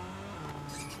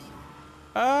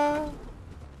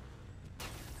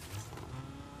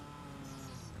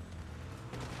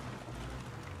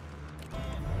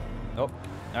 Oh,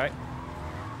 alright.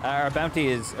 Our bounty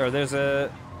is, or there's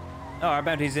a, oh, our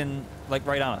bounty's in, like,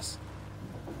 right on us.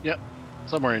 Yep,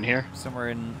 somewhere in here. Somewhere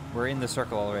in, we're in the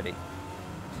circle already.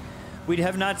 We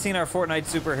have not seen our Fortnite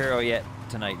superhero yet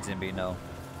tonight, Zimby, no.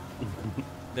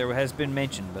 There has been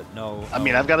mention, but no. I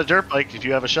mean, I've got a dirt bike if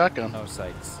you have a shotgun. No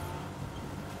sights.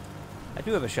 I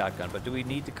do have a shotgun, but do we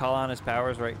need to call on his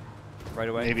powers right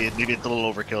away? Maybe it's a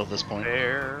little overkill at this point.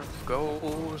 There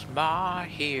goes my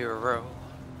hero.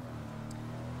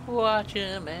 Watch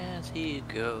him as he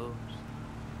goes.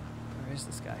 Where is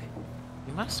this guy?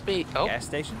 He must be. Oh, Gas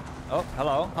station? Oh,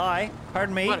 hello. Hi.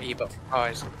 Pardon me. what are you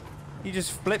guys? You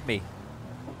just flipped me.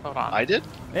 Hold on. I did?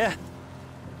 Yeah.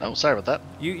 Oh, sorry about that.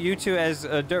 You two as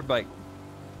a dirt bike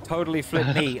totally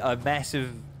flipped me, a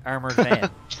massive armored van.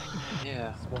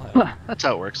 Yeah. It's wild. That's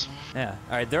how it works. Yeah.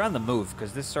 All right, they're on the move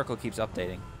because this circle keeps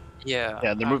updating. Yeah.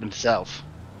 Yeah, they're moving south.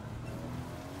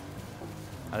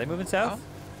 Are they moving south?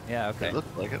 Oh. Yeah. Okay. They look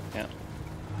like it. Yeah.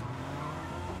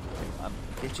 I'm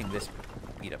ditching this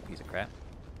beat up piece of crap.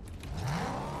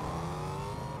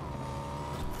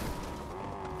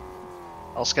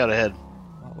 I'll scout ahead.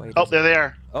 What way Oh, does there it- they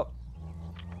are. Oh,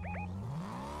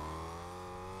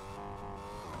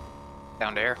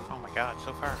 Down there. Oh my God,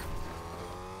 so far.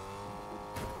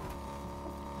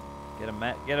 get him,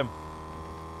 Matt. Get him.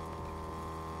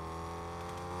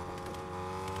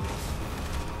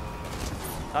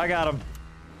 I got him.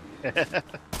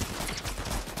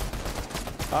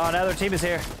 Oh, now their team is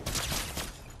here.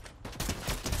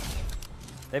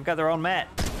 They've got their own mat.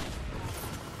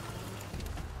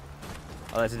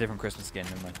 Oh, that's a different Christmas skin.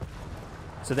 Never mind.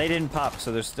 So they didn't pop,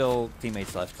 so there's still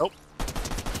teammates left. Oh.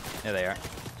 There they are.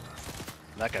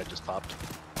 That guy just popped.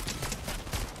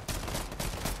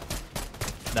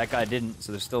 That guy didn't,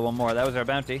 so there's still one more. That was our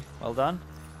bounty. Well done.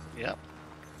 Yep.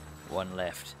 One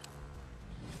left.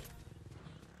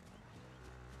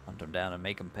 Hunt them down and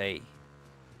make them pay.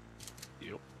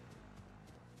 Yep.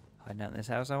 Hiding out in this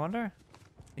house, I wonder?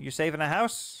 Think you're safe in a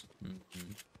house?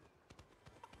 Mm-hmm.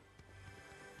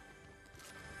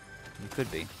 You could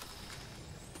be.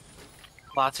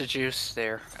 Lots of juice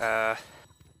there.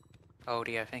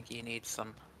 Odie, I think you need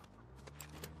some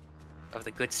of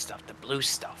the good stuff, the blue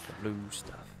stuff. Blue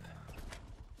stuff.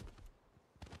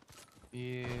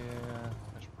 Yeah,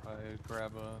 I should probably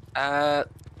grab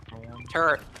one.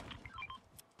 Turret.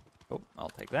 Oh, I'll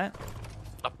take that.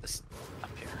 Up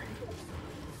here.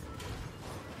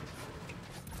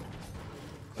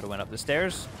 But I went up the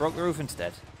stairs, broke the roof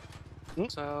instead.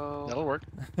 So That'll work.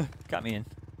 Got me in.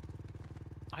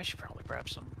 I should probably grab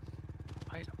some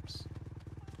items.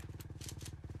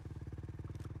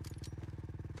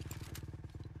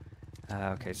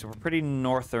 Okay, so we're pretty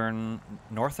northern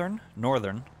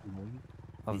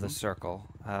of the circle.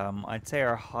 I'd say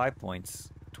our high points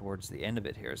towards the end of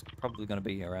it here is probably going to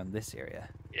be around this area.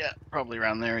 Yeah, probably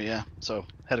around there. Yeah. So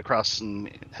head across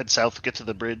and head south. Get to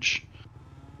the bridge.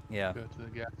 Yeah. Go to the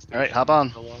gas station. All right, hop on.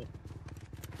 fill up.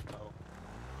 Oh,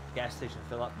 Gas station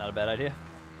fill up, not a bad idea.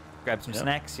 Grab some Yep.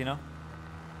 snacks, you know?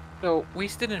 So we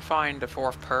still didn't find the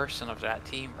fourth person of that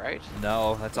team, right?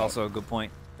 No, that's also a good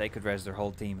point. They could res their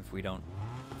whole team if we don't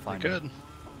We find could. them.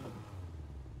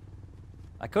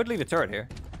 I could leave a turret here.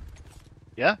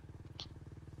 Yeah.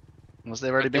 Unless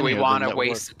they've already Do been we here. want then to that would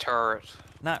waste the turret?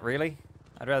 Not really.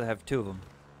 I'd rather have two of them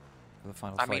for the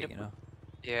final I mean, fight, if you know?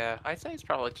 Yeah, I think it's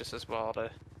probably just as well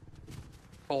to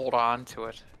hold on to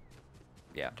it.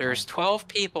 Yeah. There's 12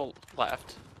 people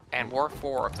left, and we're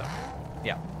 4 of them.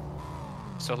 Yeah.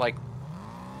 So like,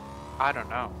 I don't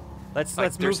know. Let's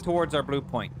Like, move there's- towards our blue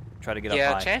point. Try to get Yeah,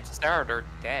 up high. chances are they're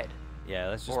dead, Yeah,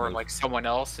 let's just or move. like someone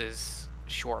else is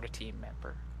short a team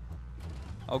member.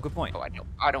 Oh, good point. Oh,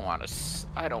 I don't want to.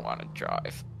 I don't want to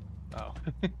drive. oh.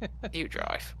 You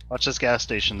drive. Watch this gas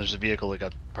station. There's a vehicle that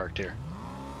got parked here.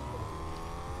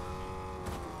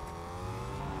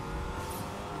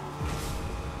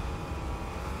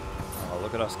 Oh,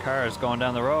 look at us cars going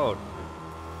down the road.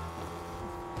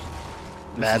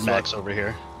 Mad is Max over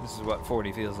here. This is what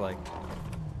 40 feels like.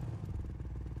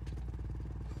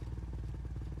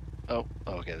 Oh,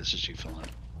 okay. This is you filling up.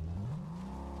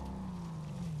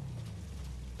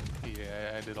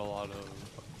 Yeah, I did a lot of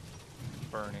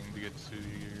burning to get to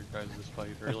your guys' fight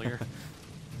earlier.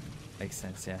 Makes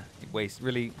sense, yeah. You waste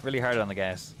really hard on the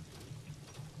gas.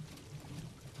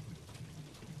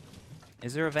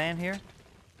 Is there a van here?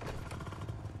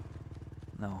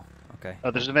 No. Okay.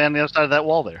 Oh, there's a van on the other side of that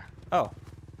wall there. Oh.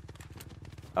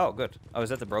 Oh, good. Oh, is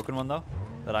that the broken one though?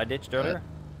 That I ditched earlier?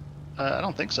 I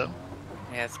don't think so.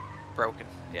 Yeah, it's broken.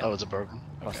 Yeah. Oh, it's a broken.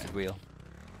 Okay. Busted wheel.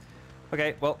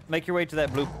 Okay, well, make your way to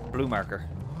that blue marker.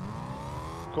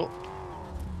 Cool.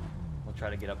 We'll try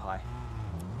to get up high.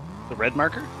 The red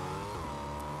marker?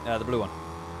 The blue one.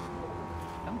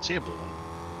 I don't see a blue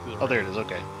one. To the Oh, there right. it is.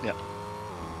 Okay. Yeah.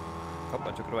 Oh,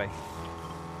 I took it away.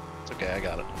 It's okay. I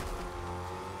got it.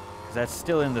 'Cause that's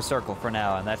still in the circle for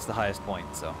now, and that's the highest point,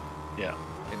 so Yeah.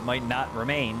 it might not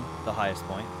remain the highest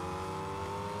point.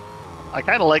 I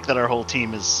kind of like that our whole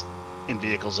team is in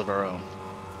vehicles of our own.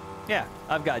 Yeah,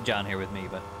 I've got John here with me,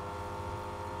 but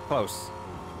close.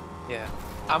 Yeah.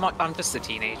 I'm just a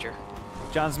teenager.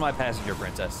 John's my passenger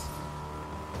princess.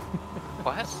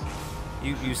 What?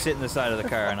 You sit in the side of the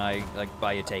car, and I like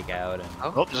buy you takeout and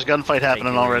Oh, there's a gunfight take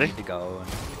happening you where you already. need to go.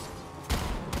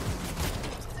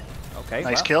 Okay.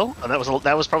 Nice well, kill. Oh,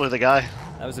 that was probably the guy.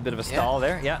 That was a bit of a stall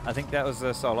there. Yeah, I think that was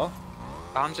a solo.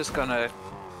 I'm just gonna.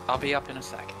 I'll be up in a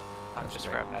second. I'm That's just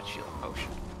right. grabbing that shield potion.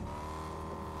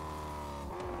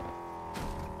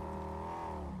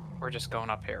 We're just going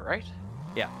up here, right?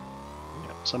 Yeah.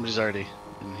 Yep, somebody's already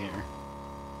in here.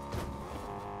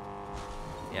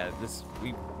 Yeah,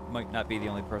 we might not be the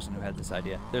only person who had this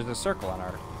idea. There's a circle on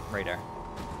our radar.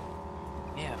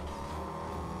 Yeah.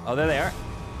 Oh, there they are.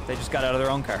 They just got out of their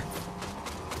own car.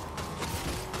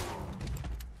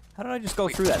 How did I just go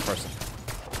through that person?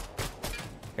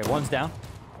 Okay, one's down.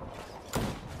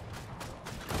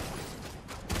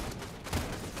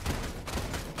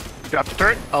 Drop the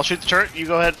turret. I'll shoot the turret. You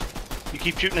go ahead. You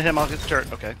keep shooting at him. I'll get the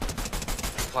turret. Okay.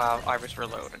 Wow, I was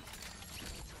reloading.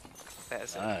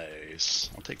 That's it. Nice.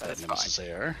 I'll take that That's Nemesis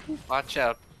AR. Watch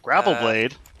out. Grapple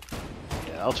blade.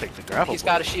 Yeah, I'll take the grapple He's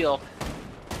blade. got a shield.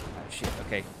 Oh, shit.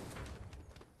 Okay.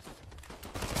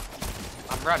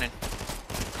 I'm running.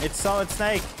 It's Solid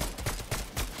Snake.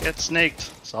 Get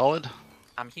snaked. Solid.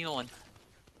 I'm healing.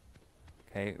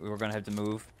 Okay, we're gonna have to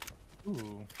move.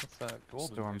 Ooh, what's that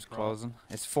golden Storm's drop? closing.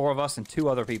 It's 4 of us and 2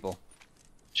 other people.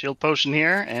 Shield potion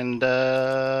here, and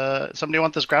somebody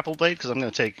want this grapple blade? Because I'm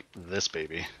gonna take this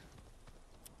baby.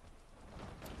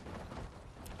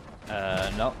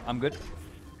 No, I'm good.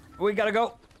 We gotta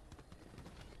go.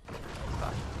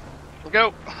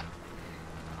 Go.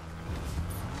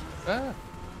 Ah.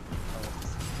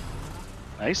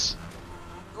 Nice.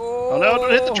 Oh no,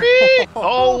 don't hit the tree!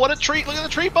 Oh, what a treat! Look at the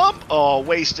tree bump! Oh,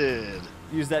 wasted.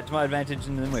 Use that to my advantage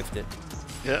and then whiffed it.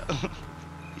 Yeah.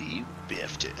 You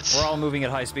biffed it. We're all moving at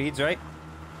high speeds, right?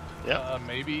 Yeah.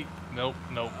 Maybe. Nope.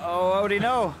 Nope. Oh, Odie,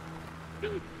 no.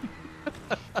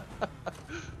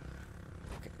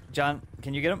 John,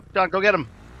 can you get him? John, go get him.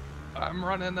 I'm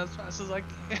running as fast as I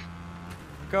can.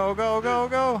 Go, go, go,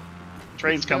 go.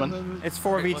 Train's coming. It's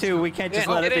Let's 4v2. go. We can't just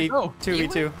Yeah, let it get be in. No.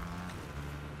 2v2.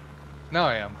 Now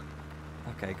I am.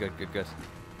 Okay, good, good, good.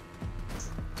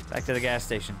 Back to the gas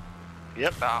station.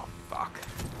 Yep. Oh, fuck.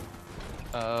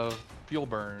 Fuel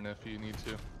burn if you need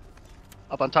to.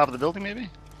 Up on top of the building, maybe?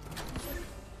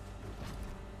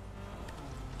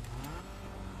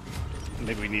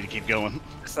 Maybe we need to keep going.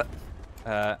 Is that,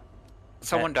 Uh,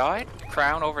 someone died?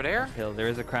 Crown over there? Hill, there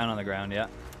is a crown on the ground, yeah.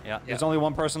 Yeah, there's Yeah. only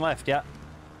one person left, yeah.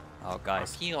 Oh, I'm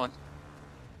guys. healing.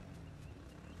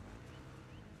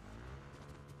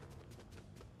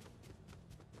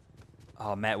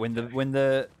 Oh, Matt, when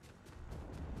the...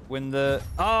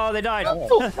 Oh, they died!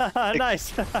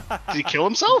 Nice! Did he kill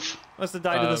himself? Must have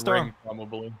died in the storm. Ring,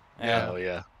 probably. Yeah. Oh,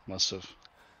 yeah. Must have.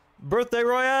 Birthday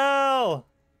Royale!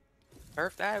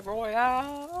 Birthday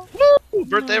Royale! Woo!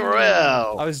 Birthday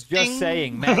Royale! I was just Ding.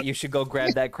 saying, Matt, you should go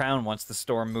grab that crown once the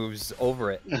storm moves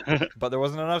over it. But there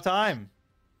wasn't enough time.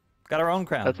 Got our own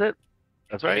crown. That's it.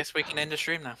 That's I right. guess we can end the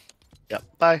stream now. Yep.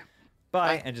 Bye.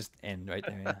 Bye. And just end right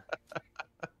there,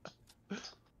 yeah.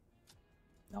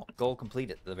 No, goal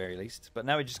complete at the very least. But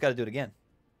now we just got to do it again.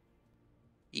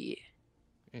 Yeah.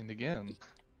 And again.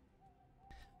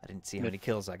 I didn't see how many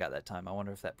kills I got that time. I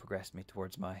wonder if that progressed me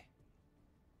towards my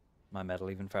medal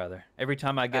even farther. Every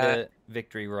time I get a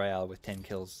victory royale with 10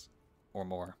 kills or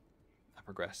more, I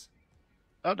progress.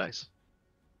 Oh, nice.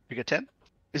 You get 10?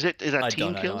 Is that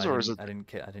team kills or is it? I didn't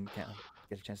get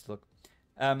a chance to look.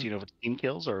 Do you know if it's team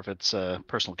kills or if it's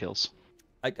personal kills?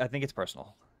 I think it's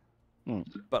personal. Hmm.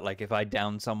 But like if I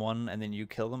down someone and then you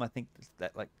kill them, I think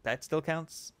that still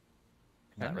counts.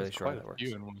 I'm not really sure how that works.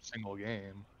 You in one single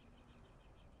game.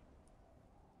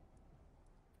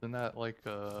 Isn't that like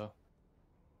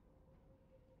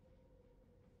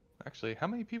Actually, how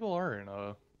many people are in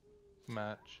a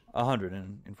match? 100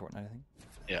 in Fortnite, I think.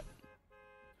 Yeah.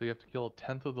 So you have to kill a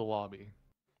tenth of the lobby.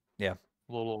 Yeah.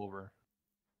 A little over.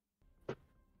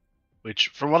 Which,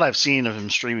 from what I've seen of him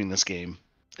streaming this game,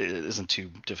 it isn't too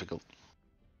difficult.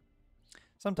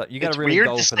 Sometimes you gotta It's really weird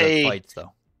go to for say- the fights,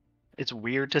 though. It's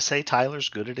weird to say Tyler's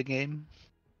good at a game.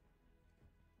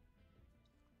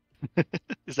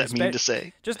 Is that mean to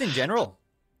say? Just in general,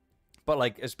 but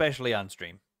like especially on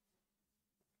stream.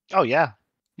 Oh yeah,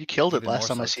 you killed it Even last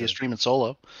more time I so, see you too. streaming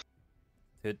solo.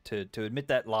 To admit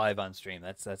that live on stream,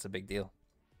 that's a big deal.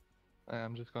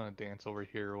 I'm just gonna dance over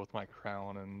here with my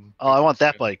crown and. Oh, I want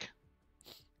that bike.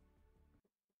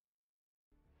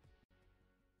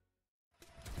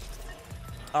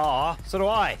 Aw, so do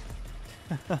I.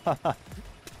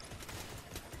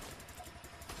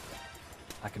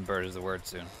 I convert as the word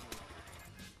soon.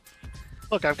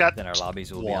 Look, I've got Then our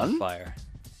lobbies will be on one, fire.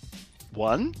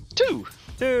 1, 2.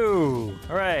 2!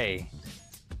 Hooray!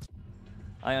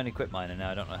 I unequipped mine and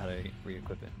now I don't know how to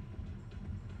re-equip it.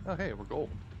 Oh hey, we're gold.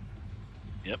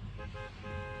 Yep.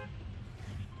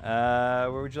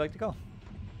 Where would you like to go?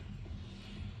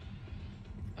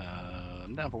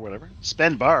 I'm down for whatever.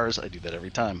 Spend bars. I do that every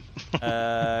time.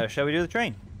 Shall we do the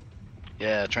train?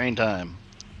 Yeah, train time.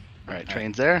 All right,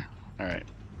 train's there. All right.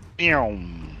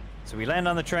 Boom. So we land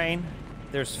on the train.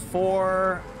 There's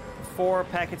four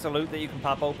packets of loot that you can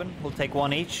pop open. We'll take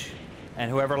one each,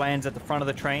 and whoever lands at the front of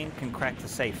the train can crack the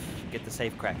safe. Get the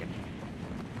safe cracking.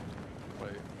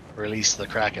 Wait. Release the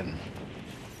Kraken.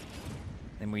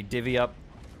 Then we divvy up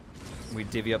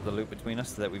the loot between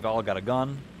us so that we've all got a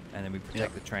gun, and then we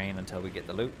protect the train until we get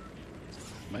the loot.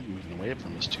 Might be moving away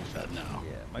from this too fat now.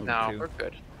 Yeah, it might be No, two. we're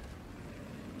good.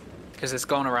 Because it's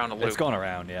going around the loop. It's going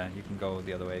around, yeah. You can go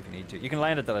the other way if you need to. You can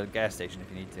land at the gas station if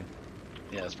you need to,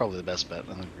 Yeah, it's probably the best bet.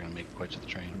 I think we're gonna make it quite to the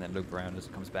train. and then loop around as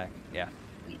it comes back. Yeah.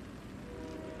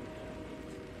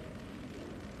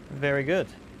 Very good.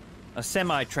 A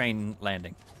semi-train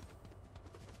landing.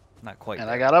 Not quite. And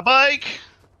there. I got a bike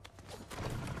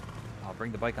I'll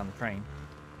bring the bike on the train.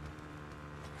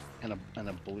 and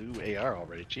a blue AR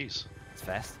already. Jeez. It's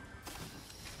fast.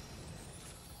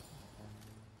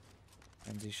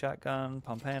 MZ shotgun,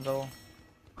 pump handle.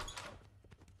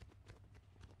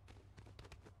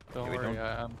 Don't Here we worry, go.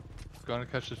 I'm gonna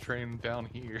catch the train down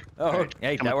here. Oh, Alright,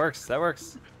 hey, come that on. works. That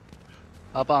works.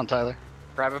 Hop on, Tyler.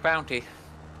 Grab a bounty.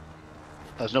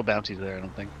 There's no bounties there, I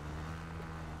don't think.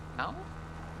 No?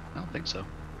 I don't think so.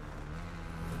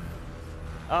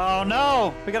 Oh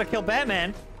no! We gotta kill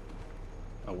Batman.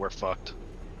 Oh, we're fucked.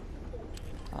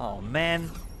 Oh man.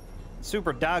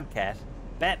 Super dog cat.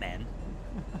 Batman.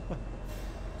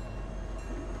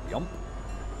 Yump.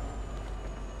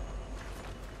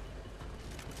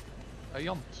 I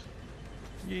yumped.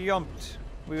 You yumped.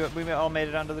 We all made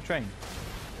it onto the train.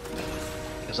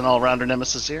 There's an all-rounder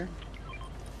nemesis here.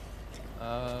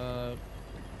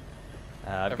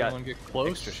 I've got Everyone get close.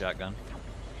 extra shotgun.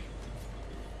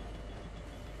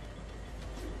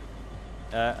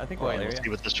 I think we're all there. Let's Yeah. see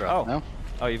what this drop. Oh. No?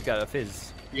 Oh, you've got a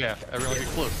fizz. Yeah, everyone get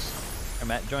close. Hey,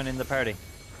 Matt, join in the party.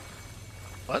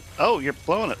 What? Oh, you're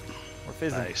blowing it. We're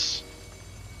fizzing. Nice.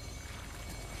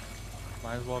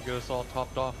 Might as well get us all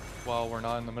topped off while we're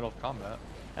not in the middle of combat.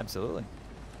 Absolutely.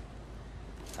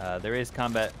 There is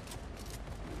combat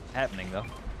happening though.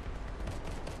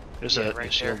 There's Yeah, a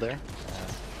right shield there. there.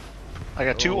 I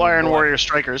got 2 Oh, Iron boy. Warrior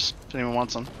Strikers, if anyone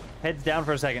wants them. Heads down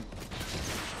for a second.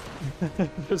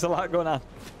 There's a lot going on.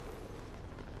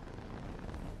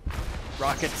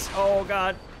 Rockets. Oh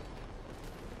god.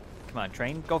 Come on,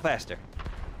 train, go faster.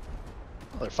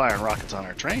 Oh, they're firing rockets on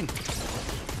our train.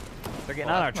 They're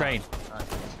getting on our train.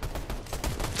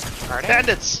 Are they?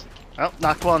 Bandits! Oh,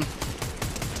 knocked one.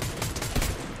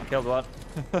 Killed one.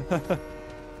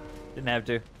 Didn't have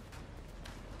to.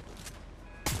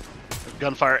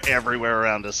 Gunfire everywhere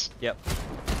around us. Yep.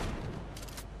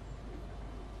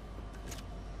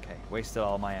 Okay, wasted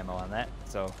all my ammo on that,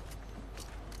 so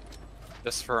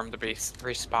Just for him to be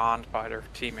respawned by their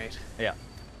teammate. yeah.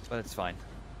 But it's fine.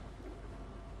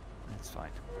 It's fine.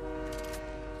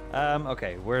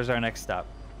 Okay, where's our next stop?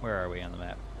 Where are we on the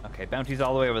map? Okay, bounty's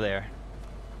all the way over there.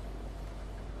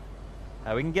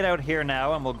 We can get out here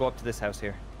now, and we'll go up to this house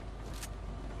here.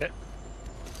 Okay.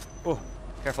 Oh,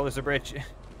 careful, there's a bridge.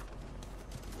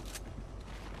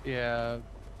 Yeah.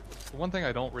 One thing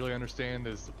I don't really understand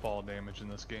is the fall damage in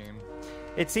this game.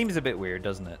 It seems a bit weird,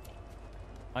 doesn't it?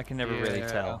 I can never really Yeah.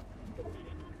 tell.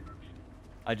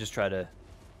 I just try to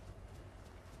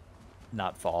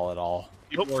not fall at all. Oh,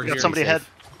 People are we got here. somebody safe. ahead.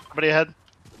 Somebody ahead.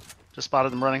 Just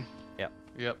spotted them running.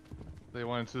 Yep. They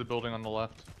went into the building on the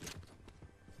left.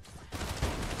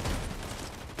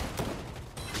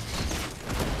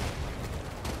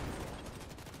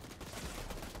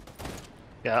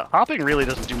 Yeah, hopping really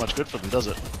doesn't do much good for them, does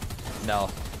it? No,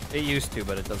 it used to,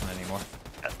 but it doesn't anymore.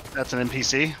 That's an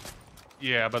NPC?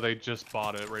 Yeah, but they just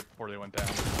bought it right before they went down.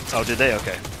 Oh, did they?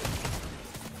 Okay.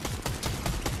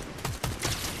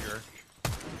 Here.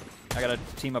 I gotta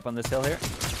team up on this hill here.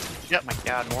 Yep. Oh my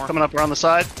god, more. Coming up around the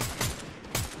side.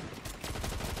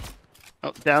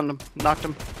 Oh, down him. Knocked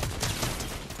him.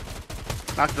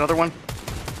 Knocked another one.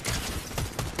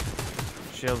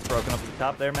 Shield's broken up at the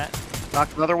top there, Matt.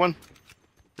 Knocked another one.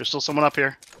 There's still someone up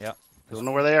here. Yep. Don't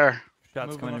know where they are. Shots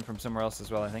Moving coming in up. from somewhere else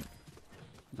as well, I think.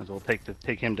 Might as well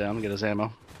take him down and get his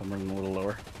ammo. I'm running a little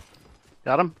lower.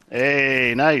 Got him?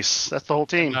 Hey, nice. That's the whole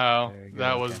team. No, Very good,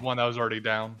 that was okay. one that was already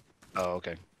down. Oh,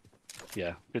 okay.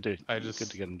 Yeah, good to I just- good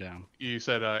to get him down. You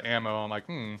said ammo. I'm like,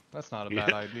 that's not a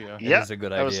bad idea. It Yeah, is a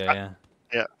good that was- idea, yeah.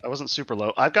 Yeah, I wasn't super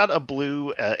low. I've got a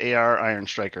blue AR Iron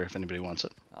Striker if anybody wants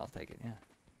it. I'll take it, yeah.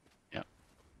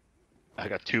 I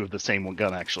got 2 of the same one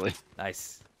gun actually.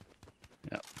 Nice.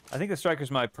 Yeah. I think the Striker's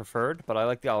my preferred, but I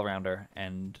like the All-Rounder,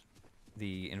 and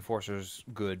the Enforcer's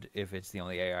good if it's the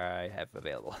only AR I have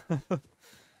available.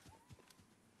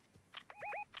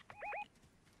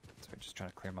 Sorry, just trying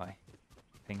to clear my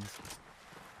pings.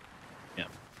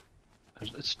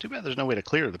 It's too bad there's no way to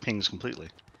clear the pings completely.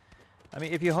 I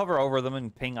mean, if you hover over them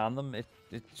and ping on them, it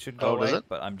should go Oh, away, does it?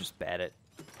 but I'm just bad at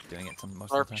doing it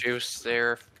most Slurp of the time. juice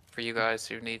there for you guys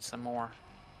who need some more.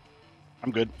 I'm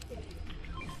good.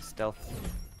 Stealth.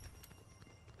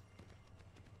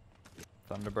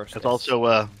 Thunderburst. There's also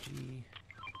SMG.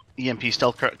 EMP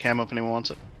stealth camo if anyone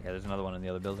wants it. Yeah, there's another one in the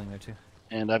other building there too.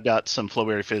 And I've got some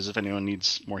Flowberry Fizz if anyone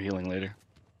needs more healing later.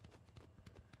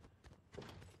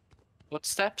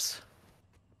 Footsteps?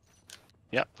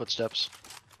 Yep, footsteps.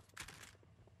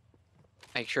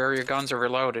 Make sure your guns are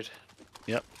reloaded.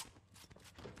 Yep.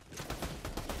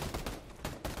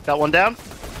 Got one down.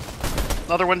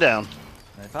 Another one down.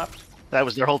 And it popped. That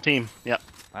was their whole team. Yep.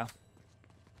 Wow.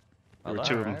 There Well were done.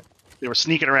 2 of them. Alright. They were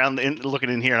sneaking around, looking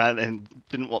in here, and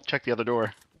didn't check the other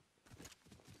door.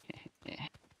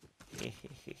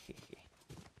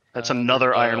 That's another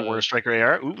there's Iron a- Warrior Striker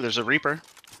AR. Ooh, there's a Reaper.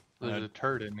 There's a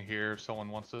turd in here if someone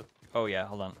wants it. Oh yeah,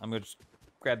 hold on. I'm gonna just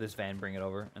grab this van, bring it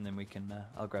over, and then we can.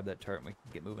 I'll grab that turret and we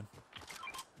can get moving.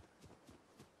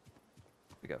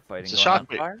 We got fighting It's a going on.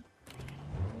 shockwave. Fire?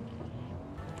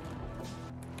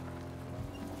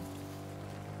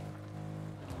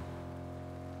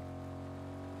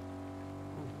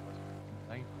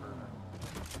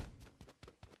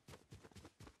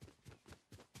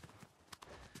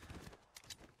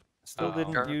 Still Oh.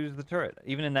 didn't use the turret.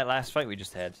 Even in that last fight we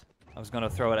just had. I was gonna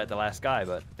throw it at the last guy,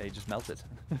 but they just melted.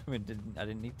 I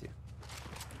didn't need to.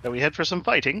 Now we head for some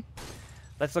fighting.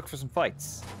 Let's look for some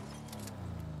fights.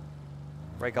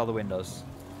 Break all the windows.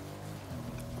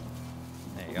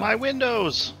 There you go. My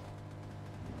windows!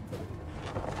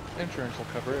 Insurance will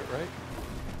cover it, right?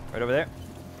 Right over there,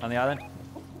 on the island.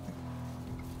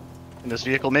 Can this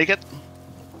vehicle make it?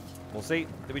 We'll see.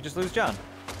 Did we just lose John?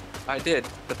 I did,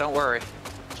 but don't worry.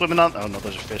 Swimming on? Oh no,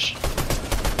 those are fish.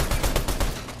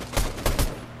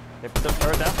 They put the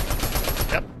turret down.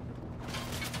 Yep.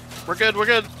 We're good, we're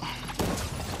good.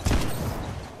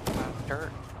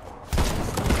 Dirt.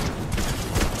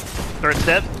 Turret's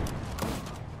dead.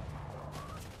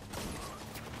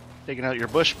 Taking out your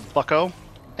bush, bucko.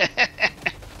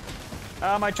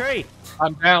 My tree!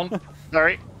 I'm down.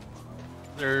 Sorry.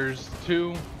 There's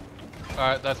 2.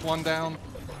 Alright, that's 1 down.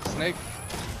 Snake.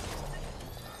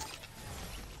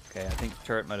 Okay, I think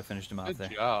turret might have finished him off Good there.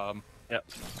 job. Yep.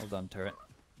 Well done, turret.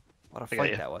 What a I got fight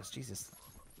you. that was, Jesus.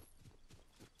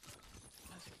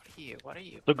 What are you? What are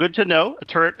you? So good to know. A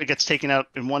turret gets taken out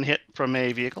in one hit from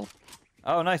a vehicle.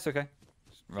 Oh, nice, okay.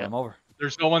 Just run Yep. him over.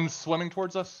 There's no one swimming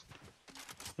towards us?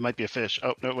 It might be a fish.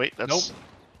 Oh no, wait, that's Nope.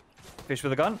 Fish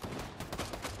with a gun.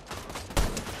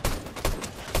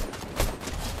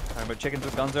 Talking about chickens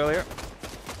with guns earlier.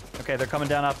 Okay, they're coming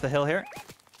down off the hill here.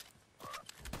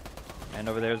 And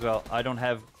over there as well. I don't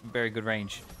have very good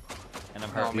range. And I'm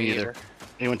hurt. No, me either.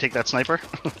 Anyone take that sniper?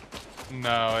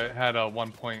 No, it had a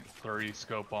 1.3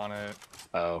 scope on it.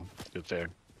 Oh, good fair.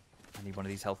 I need one of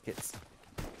these health kits.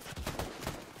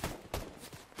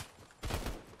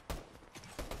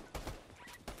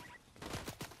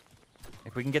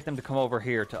 If we can get them to come over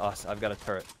here to us, I've got a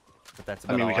turret. But that's I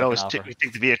about mean, we all could always offer.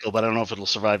 take the vehicle, but I don't know if it'll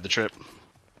survive the trip.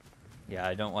 Yeah,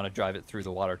 I don't want to drive it through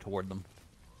the water toward them.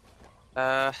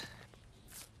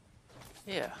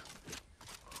 Yeah.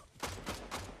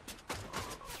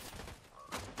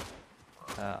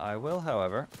 I will,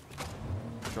 however,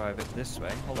 drive it this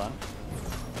way. Hold on.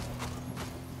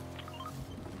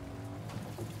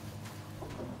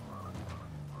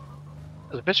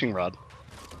 There's a fishing rod.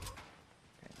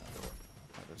 Okay,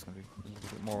 there's gonna be a little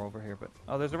bit more over here, but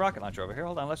oh, there's a rocket launcher over here.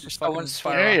 Hold on, let's just Someone's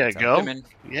fucking fire There rockets you out. go. Women.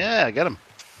 Yeah, get him.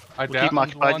 I We'll keep him downed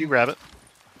occupied. one. You grab it.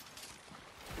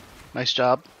 Nice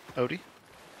job, Odie.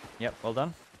 Yep, well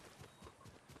done.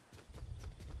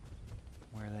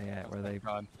 Where are they at? Where are they?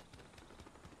 God.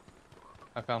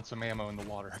 I found some ammo in the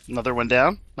water. Another one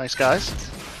down. Nice guys.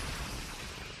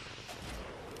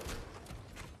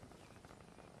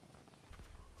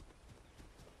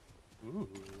 Ooh.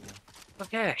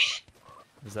 Okay.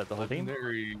 Is that the whole team?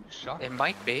 Legendary shotgun. It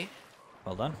might be.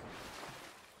 Well done.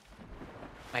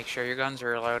 Make sure your guns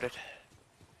are loaded.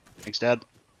 Thanks, Dad.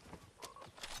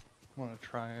 I want to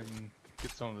try and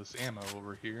get some of this ammo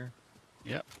over here.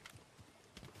 Yep.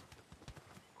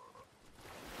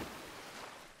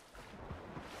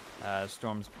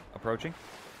 Storm's approaching.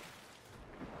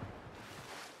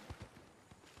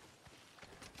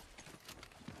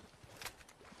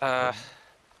 Up.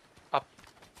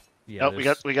 Yeah, Oh,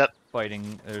 we got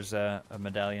fighting. There's a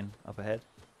medallion up ahead.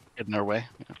 in our way.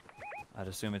 Yeah. I'd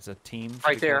assume it's a team. so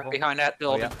Right be there, careful. behind that Oh,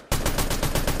 building.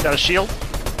 yeah. Got a shield.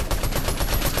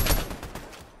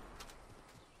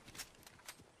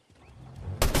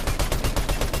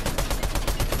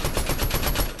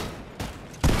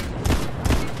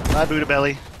 Bye, Buddha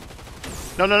Belly.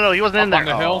 No, no, no, he wasn't in Up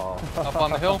there. on the hill. Oh. Up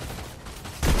on the hill.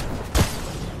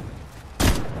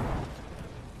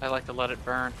 I like to let it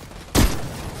burn.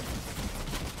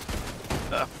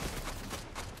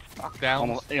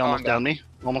 Down. He almost downed me.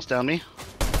 Almost downed me.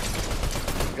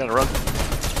 Gotta run.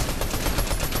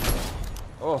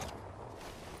 Oh.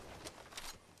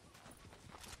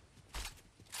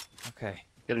 Okay.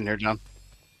 Get in here, John.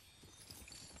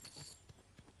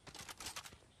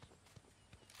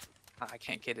 I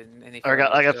can't get in any. I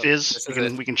got further, so fizz. this We is can,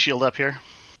 it. we can shield up here.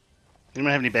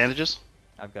 Anyone have any bandages?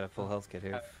 I've got a full health kit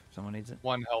here if someone needs it.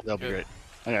 1 health. That'll be kit. great.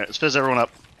 All right, let's fizz everyone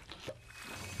up.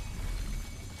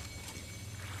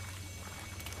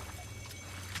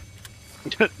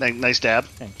 Nice dab.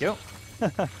 Thank you.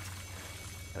 Got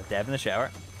a dab in the shower.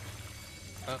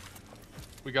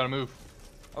 We gotta move.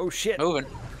 Oh shit! Moving.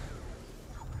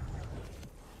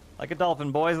 Like a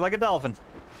dolphin, boys, like a dolphin.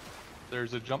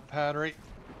 There's a jump pad right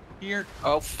here.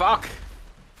 Oh fuck!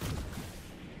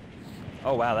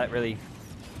 Oh wow, that really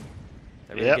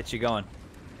Yep. gets you going.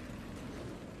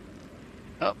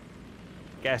 Oh,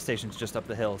 Gas station's just up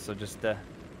the hill, so just make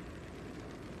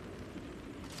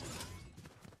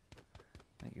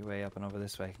your way up and over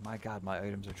this way. My god, my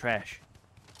items are trash.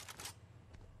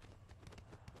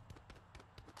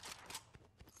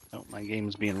 oh My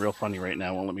game's being real funny right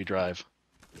now. Won't let me drive.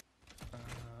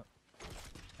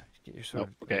 Get yourself,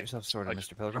 okay. get yourself sorted, Mr.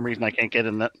 For Pilgrim. some reason I can't get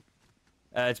in that.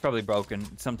 It's probably broken.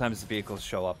 Sometimes the vehicles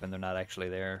show up and they're not actually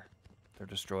there. They're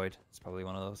destroyed. It's probably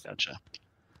one of those. Gotcha.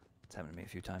 It's happened to me a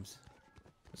few times.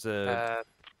 There's a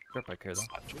dirt bike here,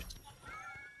 though.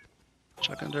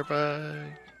 Shotgun dirt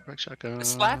bike. Right shotgun. The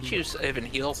slap juice even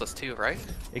heals us too, right?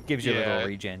 It gives you a Yeah. little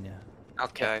regen, yeah.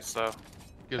 Okay, so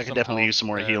I could definitely use some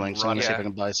more healing, so I'm gonna see if I Yeah.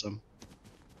 can buy some.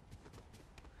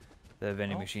 The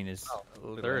vending Oh, machine is a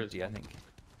little there is empty, I one. think.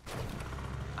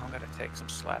 I'm gonna take some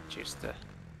slap juice to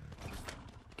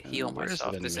heal Where is the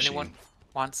myself. vending Does anyone machine?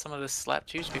 want some of this slap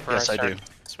juice before Yes, I I start do.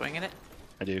 swinging it?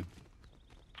 I do.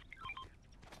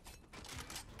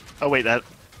 Oh wait, that.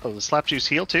 Oh, the slap juice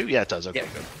heal too? Yeah, it does. Okay,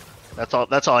 Yeah. good. That's all.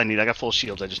 That's all I need. I got full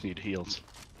shields. I just need heals.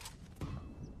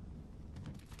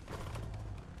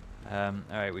 All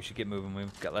right, we should get moving.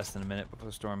 We've got less than a minute before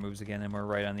the storm moves again, and we're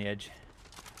right on the edge.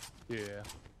 Yeah.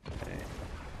 Okay.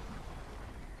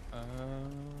 Uh,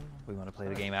 We want to play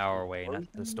the game our way, not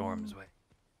the storm's way.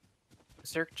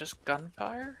 Is there just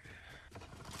gunfire?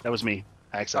 That was me.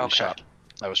 I accidentally Okay. shot.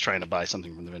 I was trying to buy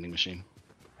something from the vending machine.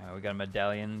 We got a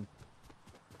medallion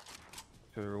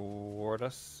toward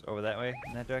us, over that way,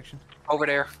 in that direction. Over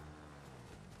there.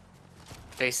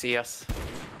 They see us.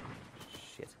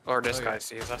 Shit. Or this Oh, guy yeah.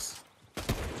 sees us. And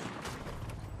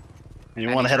you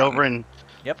And want to he's head over running. and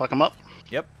Yep. fuck them up?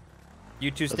 Yep.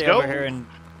 You two Let's stay go. over here and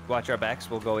watch our backs.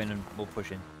 We'll go in and we'll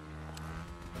push in.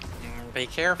 Be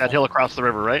careful. That hill across the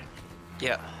river, right?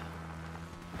 Yeah.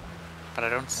 But I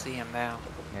don't see him now.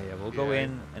 Yeah, we'll go Yeah.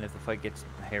 in, and if the fight gets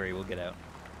hairy, we'll get out.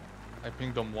 I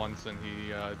pinged him once and he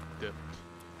dipped.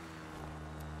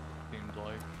 Seemed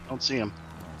like. Don't see him.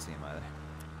 I don't see him either.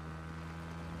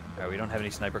 Alright, we don't have any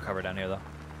sniper cover down here, though.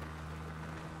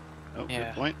 Oh, Yeah.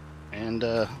 good point. And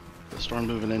the storm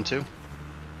moving in too.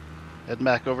 Heading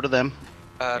back over to them.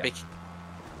 Uh, Yeah. be-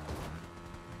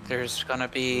 There's gonna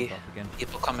be Move up again.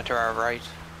 people coming to our right.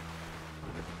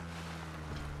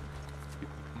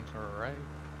 Alright.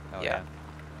 Oh, Yeah.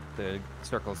 The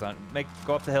circle's on.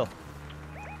 Go up the hill.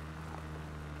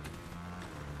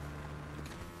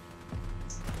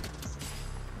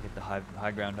 Get the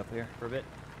high ground up here for a bit.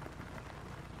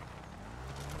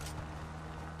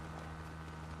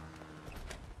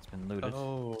 It's been looted.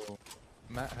 Oh,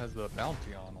 Matt has the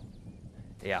bounty on him.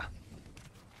 Yeah.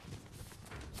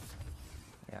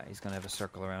 Yeah, he's gonna have a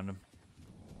circle around him.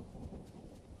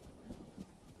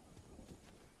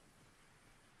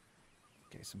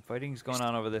 Okay, some fighting's going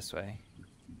on over this way.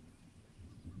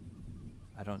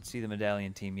 I don't see the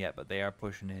medallion team yet, but they are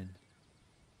pushing in.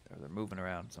 Or they're moving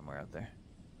around somewhere out there.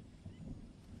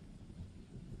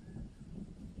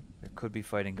 There could be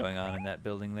fighting going on in that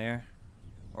building there.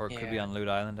 Or it could be Yeah. on Loot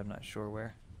Island, I'm not sure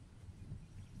where.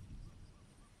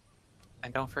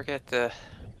 And don't forget to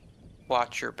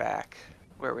watch your back,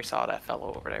 where we saw that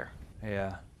fellow over there.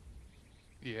 Yeah.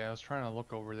 Yeah, I was trying to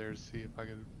look over there to see if I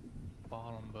could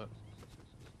spot him, but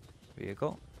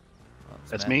Vehicle. Well,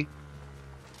 it's That's Matt. me.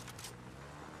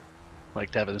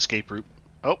 Like to have an escape route.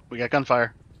 Oh, we got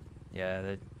gunfire.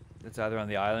 Yeah, it's either on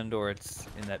the island or it's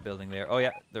in that building there. Oh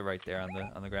yeah, they're right there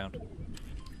on the ground.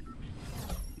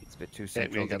 It's a bit too Okay, we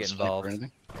central ain't to got a get sniper or involved.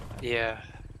 anything. Yeah,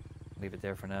 Leave it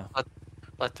there for now.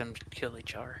 let them kill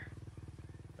each other.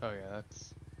 oh yeah,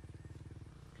 that's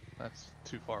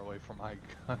too far away from my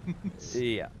guns.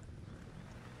 Yeah.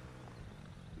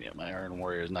 Yeah, my Iron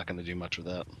Warrior is not going to do much with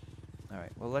that. All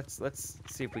right. Well, let's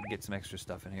see if we can get some extra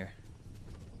stuff in here.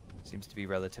 Seems to be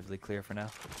relatively clear for now.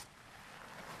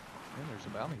 And there's a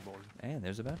bounty board. And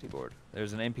there's a bounty board.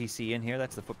 There's an NPC in here.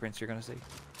 That's the footprints you're gonna see.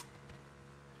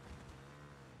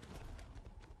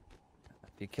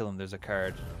 If you kill him, there's a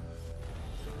card.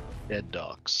 Dead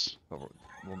dogs. But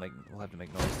we'll have to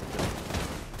make noise to kill him.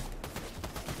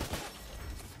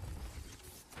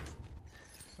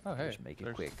 Oh hey, Just make it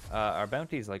there's- quick. Our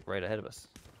bounty is like right ahead of us.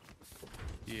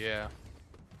 Yeah.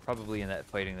 Probably in that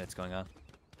fighting that's going on.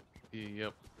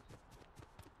 Yep.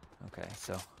 Okay,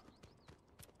 so.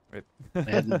 Rip.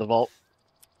 Head into the vault.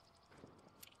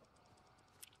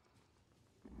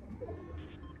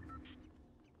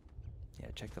 Yeah,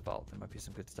 check the vault. There might be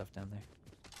some good stuff down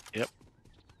there.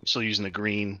 I'm still using the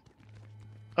green.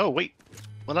 Oh wait,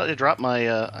 well I dropped my.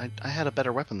 I had a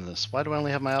better weapon than this. Why do I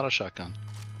only have my auto shotgun?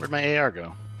 Where'd my AR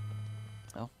go?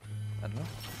 I don't know.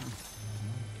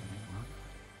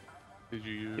 Did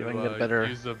you See if I can get a better-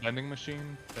 use the vending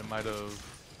machine? It might have.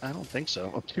 I don't think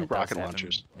so. Oh, two That does rocket happen.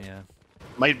 launchers. Yeah.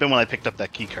 Might have been when I picked up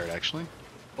that key card actually.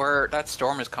 Where that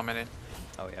storm is coming in.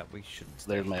 Oh yeah, we shouldn't.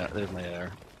 So there's my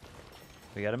AR.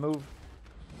 We gotta move.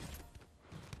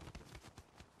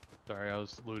 Sorry, I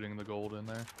was looting the gold in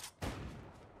there.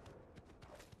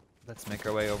 Let's make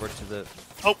our way over to the...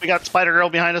 Oh, we got Spider Girl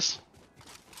behind us.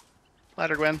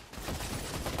 Spider Gwen.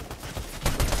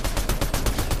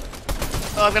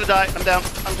 Oh, I'm gonna die. I'm down.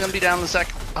 I'm gonna be down in a sec.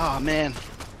 Oh man.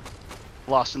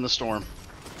 Lost in the storm.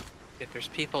 Yeah, there's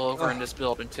people over in this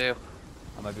building too.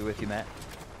 I might be with you, Matt.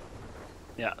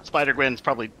 Yeah, Spider Gwen's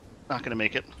probably not gonna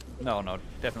make it. No,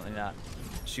 definitely not.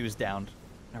 She was downed.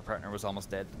 Her partner was almost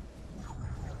dead.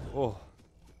 Oh.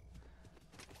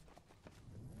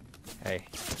 Hey.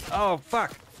 Oh,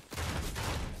 fuck!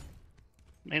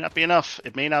 May not be enough.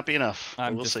 It may not be enough. But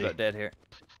I'm we'll just see. about dead here.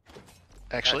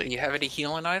 Actually, You have any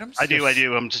healing items? I do.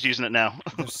 I'm just using it now.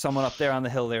 There's someone up there on the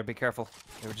hill there. Be careful.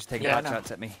 They were just taking Yeah, I pot know.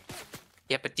 shots at me.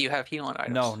 Yeah, but do you have healing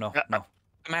items? No.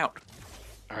 Come out.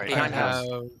 All right. Behind house.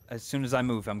 As soon as I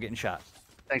move, I'm getting shot.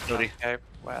 Thanks, Cody. Okay,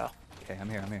 well. Okay, I'm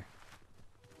here.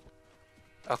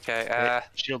 Okay,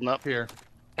 Shielding up. Here.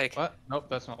 take What? Nope,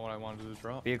 that's not what I wanted to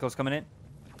drop. Vehicles coming in?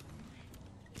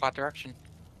 what direction?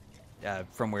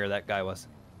 From where that guy was.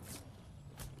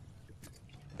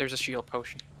 There's a shield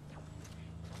potion.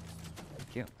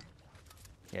 Thank you.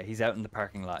 Yeah, he's out in the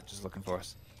parking lot just looking for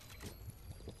us.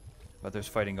 But there's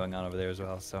fighting going on over there as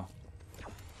well, so...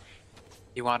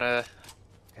 You wanna...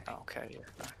 Okay. Okay, you're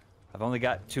fine. I've only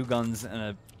got 2 guns and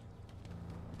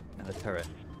a turret.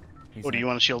 He's Oh, do in. you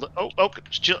want to shield it? Oh,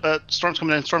 storm's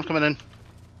coming in. Storm's coming in.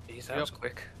 Jeez, that was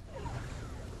quick.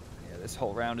 Yeah, this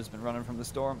whole round has been running from the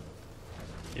storm.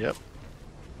 Yep.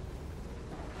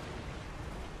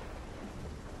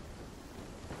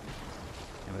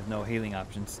 And with no healing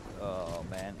options. Oh,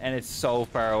 man. And it's so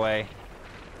far away.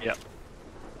 Yep.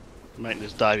 Might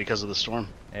just die because of the storm.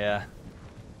 Yeah.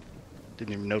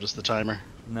 Didn't even notice the timer.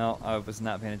 No, I was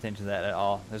not paying attention to that at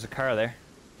all. There's a car there.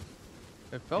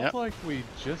 It felt Yep. like we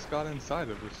just got inside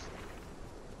of this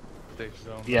safe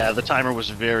zone. Yeah, the timer was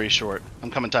very short.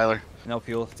 I'm coming, Tyler. No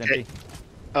fuel. It's Okay. empty.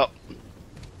 Oh,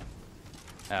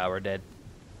 Ah, we're dead.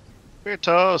 we're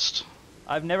toast.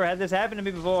 I've never had this happen to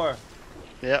me before.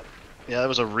 Yep. Yeah, that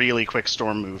was a really quick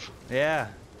storm move. Yeah.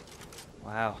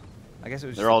 Wow. I guess it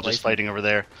was. They're all just fighting over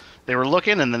there. They were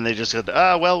looking, and then they just said,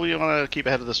 well, we want to keep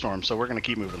ahead of the storm, so we're going to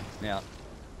keep moving. Yeah.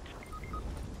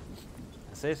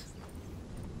 That's it.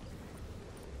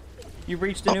 You've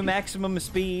reached a new maximum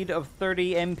speed of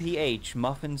 30 mph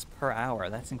muffins per hour.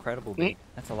 That's incredible, B.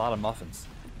 That's a lot of muffins.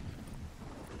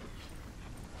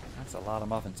 That's a lot of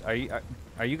muffins. Are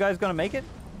you guys gonna make it?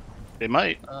 They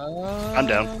might. I'm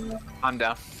down. I'm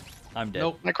down. I'm dead.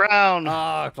 Nope. My crown!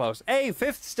 Ah, close. Hey,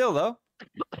 5th still though.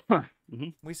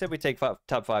 Mhm. We said we'd take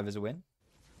top 5 as a win.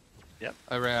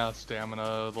 I ran out of stamina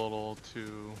a little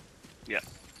too.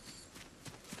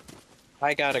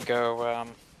 I gotta go,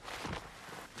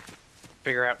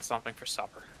 figure out something for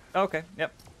supper. Okay.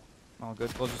 Yep. All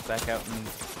good. We'll just back out and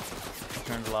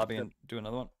return to the lobby and do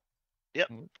another one.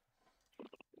 Yep.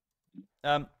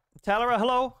 Talara,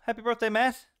 hello. Happy birthday,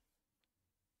 Matt.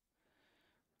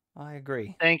 I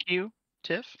agree. Thank you,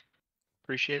 Tiff.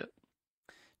 Appreciate it.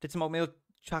 Did some oatmeal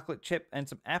chocolate chip and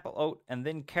some apple oat and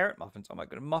then carrot muffins. Oh my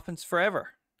god, muffins forever.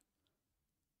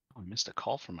 Oh, I missed a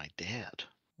call from my dad.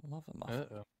 Love a muffin.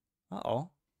 Uh-oh. Uh-oh.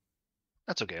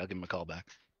 That's okay. I'll give him a call back.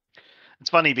 It's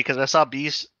funny because I saw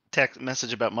B's text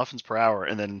message about muffins per hour,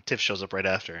 and then Tiff shows up right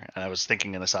after. And I was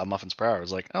thinking, and I saw muffins per hour. I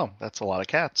was like, oh, that's a lot of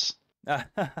cats.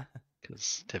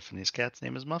 Because Tiffany's cat's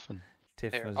name is Muffin.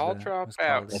 Tiff There, was, I'll was drop called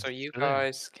out that. so you Good.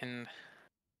 guys can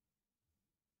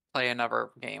play another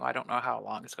game. I don't know how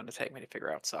long it's going to take me to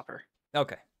figure out supper.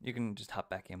 Okay, you can just hop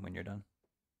back in when you're done.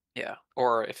 Yeah,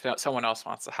 or if someone else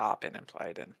wants to hop in and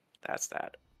play, then that's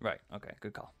that. Right, okay,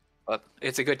 good call. But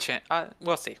it's a good chance.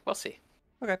 We'll see. We'll see.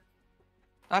 Okay.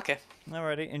 Okay.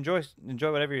 Alrighty, enjoy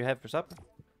whatever you have for supper.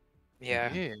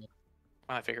 Yeah. Yeah.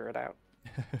 When I figure it out.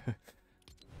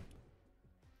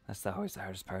 That's always the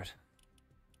hardest part.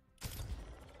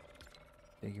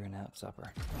 Figuring out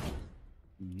supper.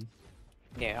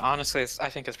 Yeah, honestly, I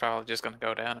think it's probably just going to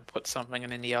go down and put something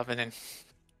in the oven and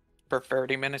for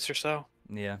 30 minutes or so.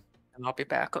 Yeah. And I'll be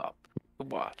back up to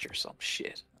watch or some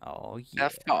shit. Oh yeah.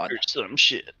 Have fun. Or some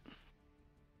shit.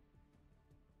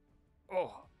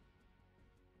 Oh.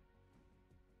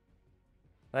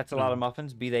 That's a lot of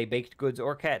muffins, be they baked goods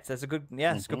or cats. That's a good,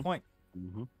 yeah, that's a good point.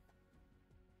 Mm-hmm.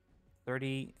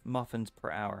 30 muffins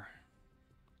per hour.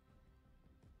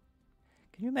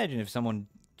 Can you imagine if someone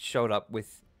showed up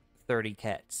with 30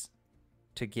 cats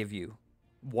to give you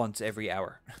once every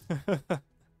hour?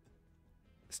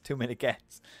 It's too many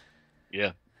cats.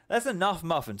 Yeah. That's enough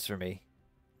muffins for me.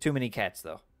 Too many cats,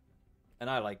 though. And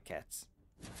I like cats.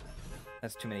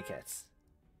 That's too many cats.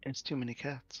 It's too many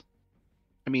cats.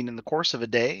 I mean, in the course of a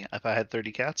day, if I had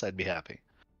 30 cats, I'd be happy.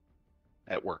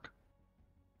 At work.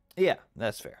 Yeah,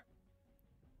 that's fair.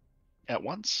 at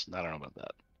once? I don't know about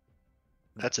that.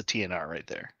 That's a TNR right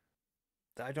there.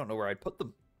 I don't know where I'd put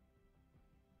them.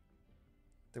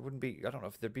 There wouldn't be. I don't know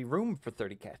if there'd be room for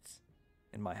 30 cats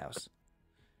in my house.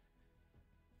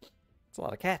 It's a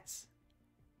lot of cats.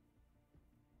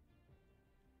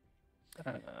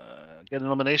 Get an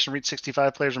elimination, reach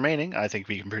 65 players remaining. I think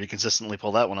we can pretty consistently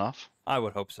pull that one off. I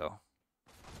would hope so.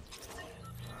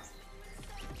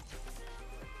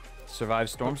 Survive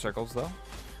storm circles, though.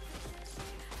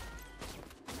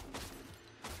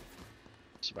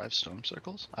 Survive storm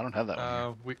circles? I don't have that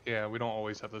one here. We don't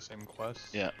always have the same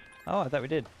quest. Yeah. Oh, I thought we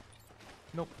did.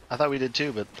 Nope. I thought we did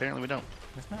too, but apparently we don't.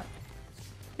 It's not.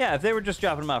 Yeah, if they were just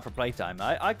dropping them out for playtime,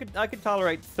 I could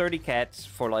tolerate 30 cats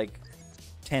for like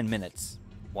 10 minutes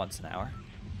once an hour.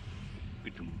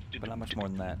 But not much more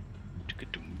than that.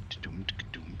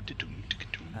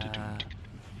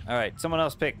 Alright, someone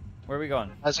else pick. Where are we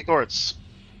going? Classic Quartz.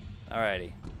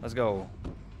 Alrighty, let's go.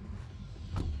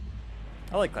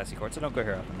 I like classic quartz, so don't go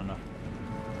here often enough.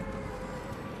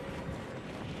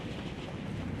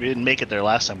 We didn't make it there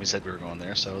last time we said we were going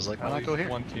there, so I was like, why At not go least here?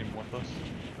 one team with us.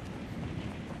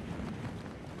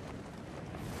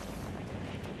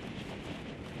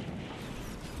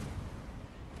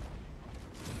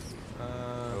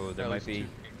 Oh, there at might least be. two.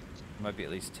 Might be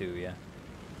at least 2, yeah.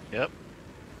 Yep.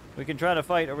 We can try to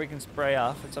fight, or we can spray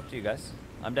off. It's up to you guys.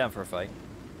 I'm down for a fight.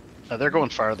 They're going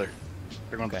farther.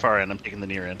 They're going to Okay. the far end. I'm taking the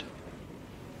near end.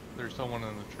 There's someone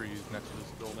in the trees next to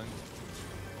this building.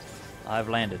 I've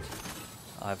landed.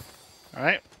 I All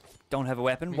right. don't have a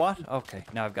weapon. What? Okay,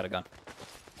 now I've got a gun.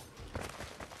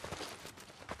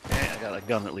 Yeah, I got a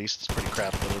gun at least. It's pretty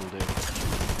crap, but it'll do.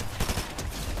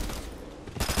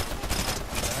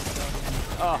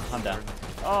 Oh, I'm down.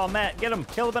 Oh, Matt, get him.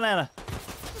 Kill the banana.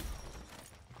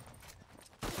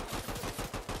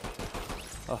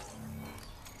 Oh.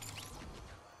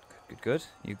 Good, good.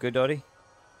 You good, Dodie?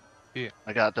 Yeah.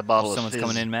 I got the bottle Someone's of fizz.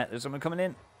 coming in, Matt. There's someone coming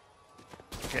in.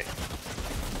 Okay.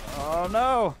 Oh,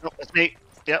 no. Nope, that's me.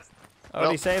 Yep.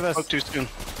 Odie, save us. Spoke too soon.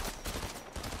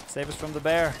 Save us from the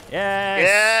bear. Yes.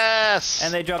 Yes!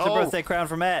 And they dropped a birthday crown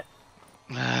for Matt.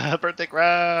 Birthday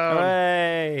crown!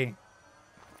 Hooray.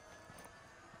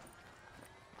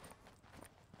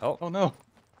 Oh, Oh no!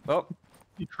 oh.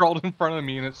 He crawled in front of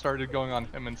me and it started going on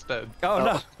him instead.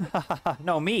 Oh, no.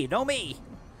 No, me. No, me.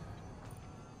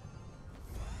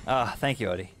 Ah, thank you,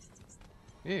 Odie.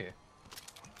 Yeah.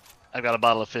 I've got a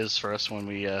bottle of fizz for us when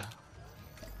we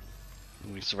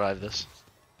survive this.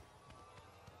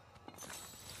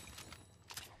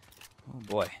 Oh,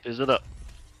 boy. Fizz it up.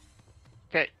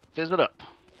 Okay, fizz it up.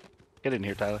 Get in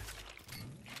here, Tyler.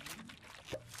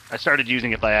 I started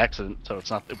using it by accident, so it's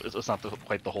not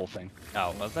quite the whole thing.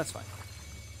 Oh, well, that's fine.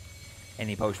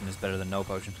 Any potion is better than no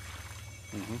potion.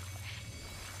 Mm-hmm.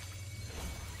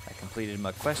 That completed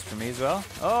my quest for me as well.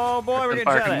 Oh, boy, we're getting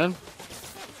shot at.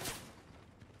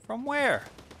 From where?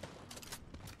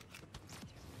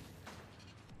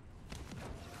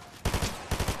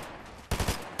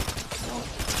 Don't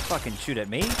fucking shoot at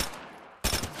me.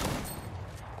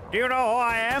 Do you know who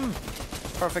I am?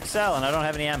 Perfect cell, and I don't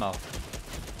have any ammo.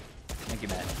 Thank you,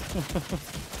 Matt.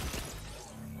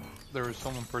 There was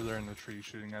someone further in the tree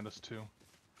shooting at us too.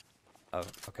 Oh,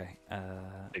 okay.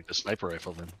 Take the sniper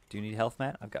rifle then. Do you need health,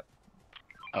 Matt? I've got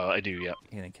Oh, I do, yep.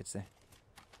 healing kits there.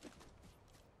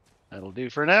 That'll do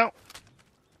for now.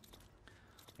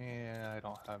 Yeah, I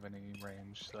don't have any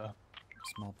range, so.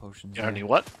 Small potions. You there. already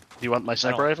what? Do you want my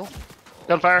sniper don't- rifle?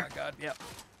 Gunfire! Oh, God, yep.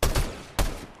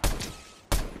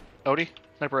 Odie,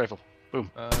 sniper rifle.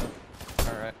 Boom.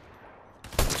 Alright.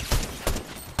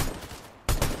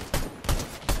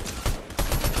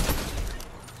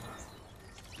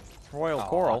 Royal Aw.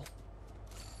 Coral.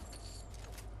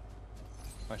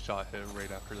 My shot hit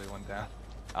right after they went down.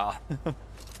 Ah.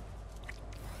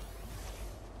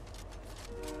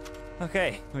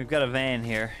 Okay, we've got a van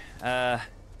here.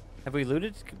 Have we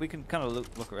looted? We can kind of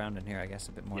look around in here, I guess,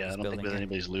 a bit more. Yeah, in I this don't think building that here.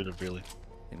 anybody's looted really.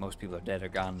 I think most people are dead or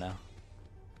gone now.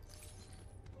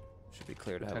 Should be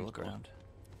clear to have a look Potentially. around.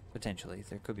 Potentially,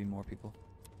 there could be more people.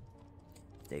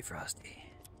 Stay frosty.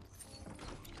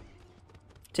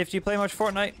 Tiff, do you play much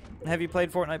Fortnite? Have you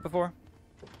played Fortnite before?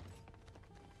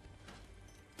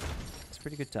 It's a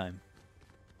pretty good time.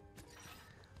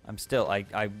 I'm still,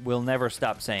 I will never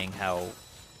stop saying how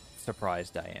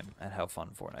surprised I am at how fun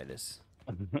Fortnite is.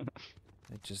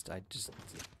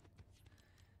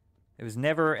 It was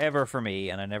never ever for me,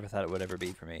 and I never thought it would ever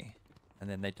be for me. And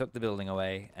then they took the building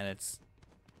away, and it's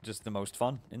just the most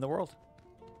fun in the world.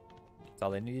 That's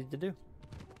all they needed to do.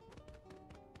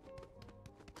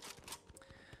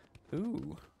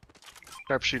 Ooh.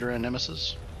 Sharpshooter and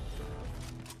nemesis.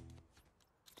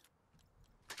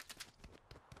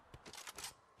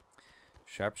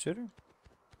 Sharpshooter?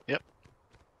 Yep.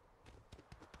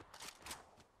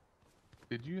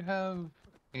 Did you have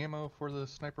ammo for the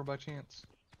sniper by chance?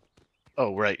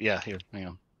 Oh, right. Yeah, here.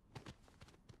 Hang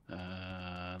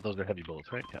on. Those are heavy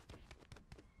bullets, right? Yep.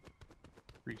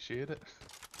 Appreciate it.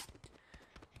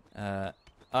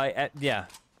 Yeah,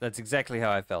 that's exactly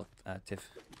how I felt, Tiff.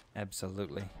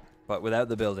 Absolutely. But without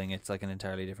the building, it's like an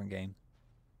entirely different game.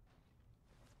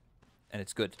 And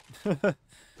it's good. And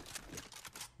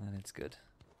it's good.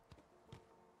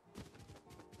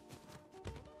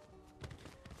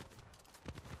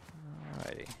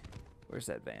 Alrighty. Where's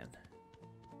that van?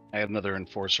 I have another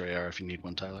enforcer AR if you need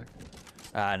one, Tyler.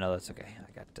 No, that's okay.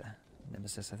 I got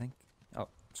Nemesis, I think. Oh,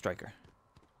 Striker.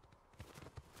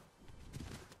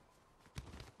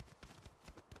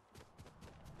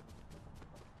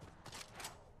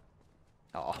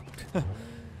 Oh.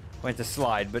 Went to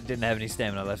slide, but didn't have any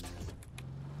stamina left.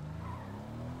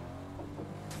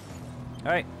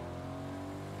 Alright.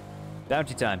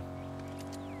 Bounty time.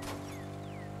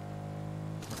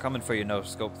 We're coming for you, No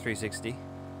Scope 360.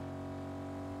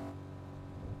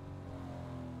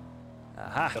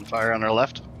 Aha! Gunfire on our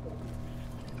left.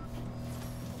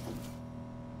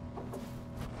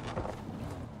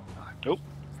 Nope.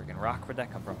 Freaking rock, where'd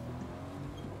that come from?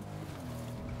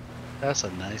 That's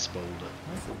a nice boulder.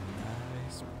 That's a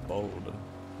nice boulder.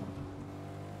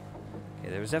 Okay,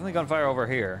 there was definitely gunfire over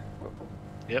here.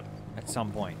 Yep. At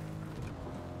some point.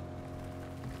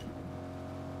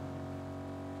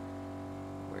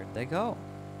 Where'd they go?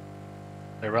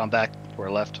 They're around back to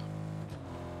our left.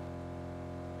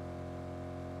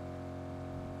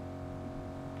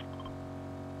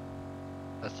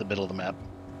 That's the middle of the map.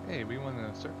 Hey, we went in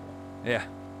a circle. Yeah.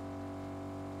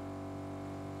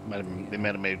 They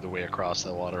might have made their way across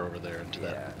the water over there into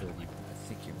Yeah. that building. I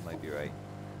think you might be right.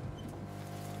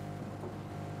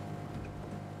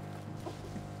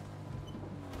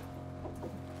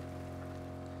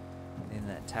 In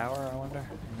that tower, I wonder?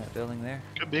 In that building there?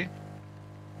 Could be.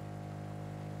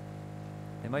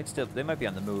 They might be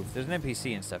on the move. There's an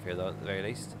NPC and stuff here though, at the very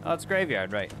least. Oh, it's a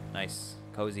graveyard, right. Nice.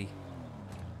 Cozy.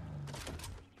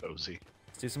 Cozy.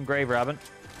 Let's do some grave robbing.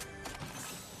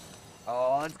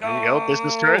 Oh, let's go! There you go,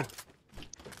 business turret.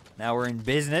 Now we're in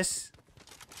business.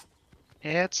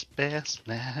 It's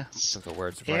business. Took the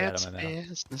words right out It's of my mouth.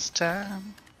 business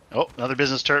time. Oh, another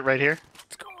business turret right here.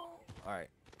 Let's go! Alright.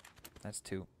 That's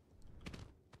 2.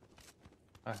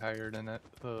 I hired an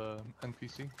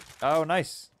NPC. Oh,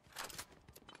 nice.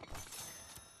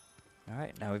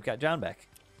 Alright, now we've got John back.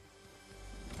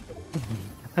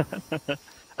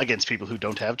 Against people who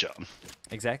don't have John.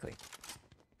 Exactly.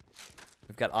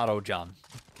 We've got Auto John.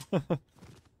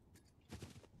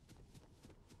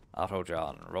 Auto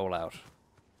John, roll out.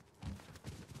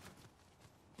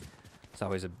 It's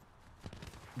always a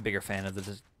bigger fan of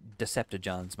the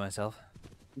Decepticons myself.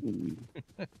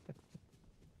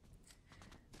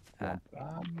 I'm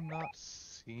not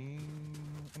seeing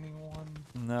anyone.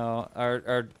 No,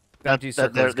 our bounty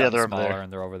circle's they're gotten over smaller there.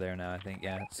 and they're over there now, I think.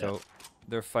 Yeah, so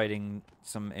they're fighting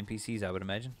some NPCs, I would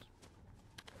imagine.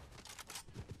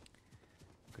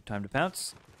 Good time to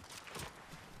pounce.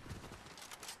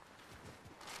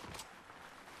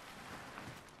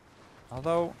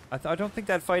 Although, I don't think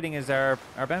that fighting is our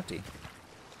bounty.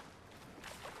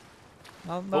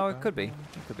 Well, no, it could be.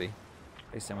 It could be.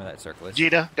 Based on where that circle is.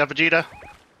 Vegeta, got Vegeta.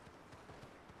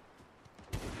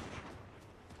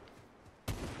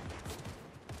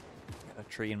 Got a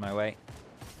tree in my way.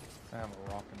 I have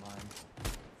a rock in mine.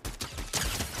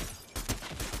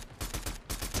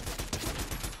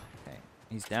 Okay,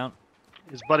 he's down.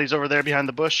 His buddy's over there behind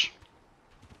the bush.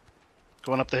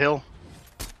 Going up the hill.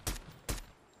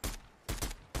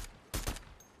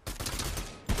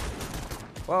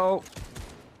 Whoa!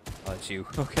 Oh, it's you.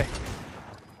 Okay.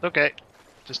 Okay.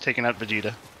 Just taking out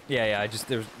Vegeta. Yeah,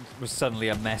 there was suddenly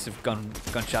a massive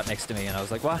gunshot next to me, and I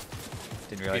was like, what?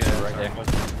 Didn't realize they were right there.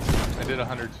 I did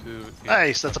 102.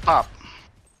 Nice, that's a pop.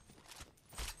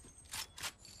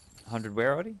 100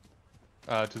 where already?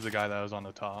 To the guy that was on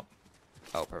the top.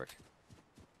 Oh, perfect.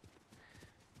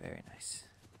 Very nice.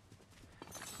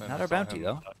 Then Not I our saw bounty, him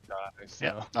though. die,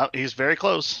 so- Yeah, he's very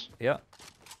close. Yeah. Oh,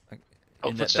 In that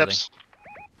building. footsteps.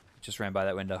 Just ran by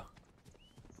that window.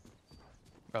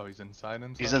 Oh, he's inside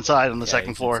himself? He's inside on the Yeah, second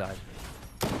he's floor. inside.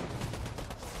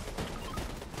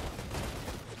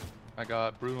 I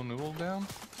got Brutal Newell down.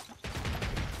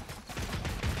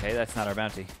 Okay, that's not our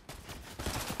bounty.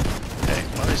 Okay,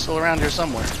 well, he's still around here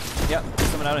somewhere. Yep,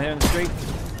 someone out here in the street.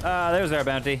 Ah, there's our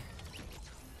bounty.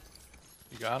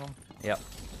 You got him? Yep,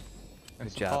 And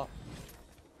Good some job. pop,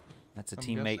 that's a I'm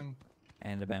teammate guessing.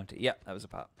 and a bounty. Yep, that was a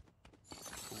pop.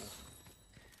 Cool.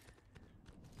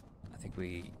 I think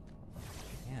we...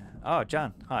 Yeah. Oh,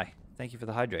 John, hi. Thank you for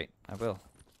the hydrate. I will.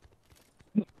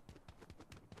 Go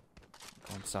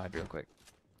inside real quick.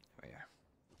 There we are.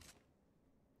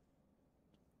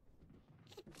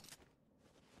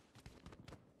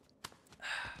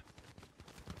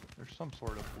 There's some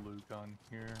sort of blue gun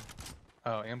here.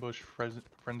 Oh, ambush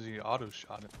frenzy auto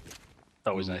shot.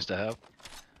 Always nice to have.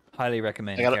 Highly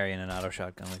recommend I got a- carrying an auto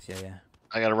shotgun with you, yeah.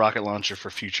 I got a rocket launcher for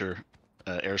future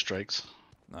airstrikes.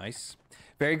 Nice.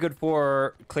 Very good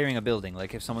for clearing a building.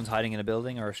 Like if someone's hiding in a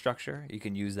building or a structure, you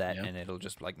can use that Yeah. and it'll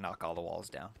just like knock all the walls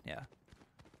down. Yeah.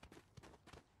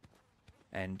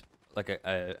 And like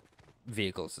a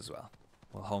vehicles as well.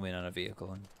 We'll home in on a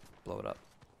vehicle and blow it up.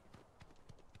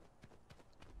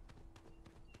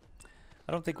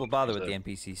 I don't think we'll bother with the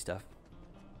NPC stuff.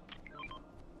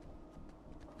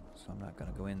 So I'm not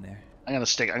gonna go in there. I'm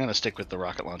gonna stick with the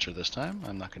rocket launcher this time.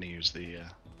 I'm not gonna use the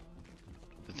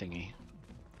thingy.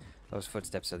 Those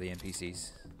footsteps are the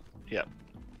NPCs. Yep.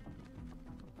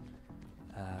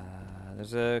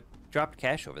 There's a dropped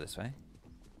cache over this way.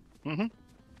 Mm-hmm.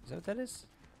 Is that what that is?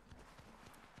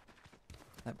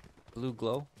 That blue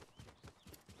glow?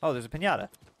 Oh, there's a pinata.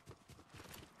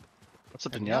 What's a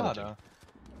pinata? do?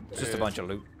 It's just a bunch of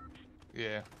loot.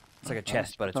 Yeah. It's like a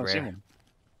chest, but it's I've seen rare. one.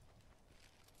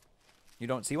 You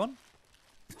don't see one?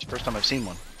 It's the first time I've seen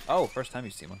one. Oh, first time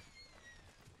you've seen one.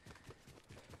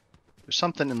 There's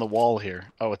something in the wall here.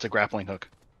 Oh, it's a grappling hook.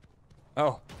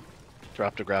 Oh.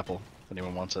 Dropped a grapple. If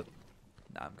anyone wants it.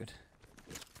 Nah, I'm good.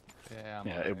 Yeah.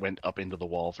 Yeah, it went up into the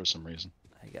wall for some reason.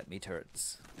 I got me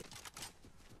turrets.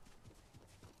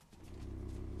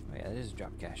 Oh yeah, that is a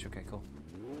drop cache. Okay, cool.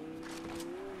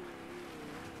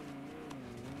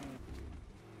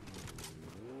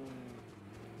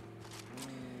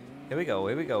 Here we go,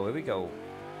 here we go, here we go.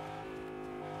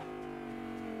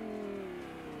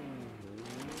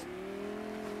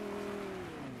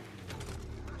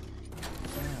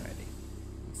 Alrighty.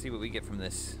 Let's see what we get from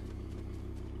this.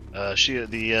 The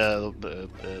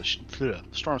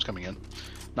storm's coming in.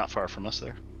 Not far from us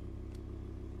there.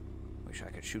 Wish I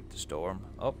could shoot the storm.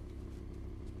 Oh,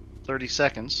 30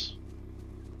 seconds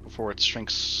before it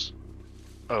shrinks.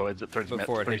 Oh, it's 30,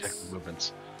 Before it 30 hits- second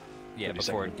movements. yeah, 30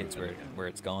 before second it gets where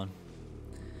it's going.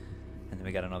 And then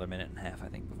we got another minute and a half, I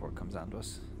think, before it comes on to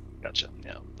us. Gotcha.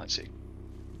 Yeah, I see.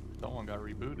 Someone got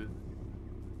rebooted.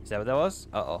 Is that what that was?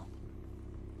 Uh-oh.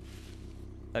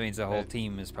 That means the whole Hey.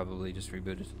 team is probably just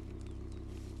rebooted.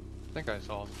 I think I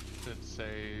saw it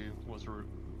say was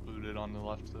rebooted on the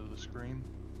left of the screen.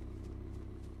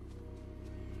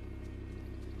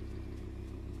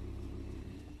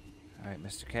 Alright,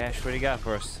 Mr. Cash, what do you got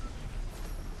for us?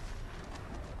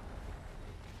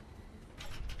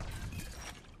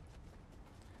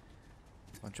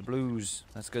 Bunch of blues.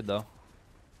 That's good, though.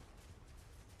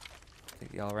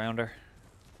 Take the all-rounder.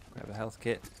 Grab a health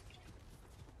kit.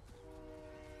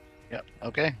 Yep.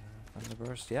 Okay.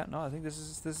 Thunderburst. Yeah, no, I think this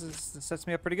sets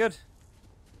me up pretty good.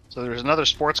 So there's another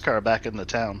sports car back in the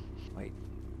town. Wait.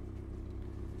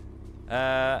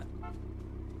 Yeah,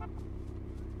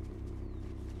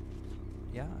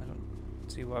 I don't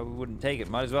see why we wouldn't take it.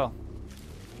 Might as well.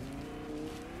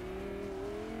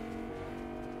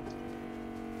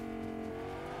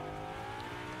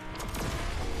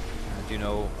 Do you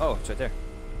know? Oh, it's right there.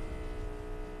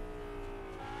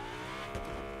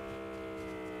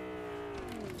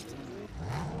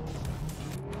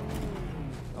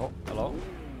 Oh, hello.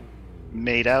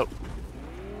 Made out.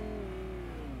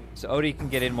 So Odie can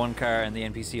get in one car and the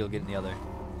NPC will get in the other.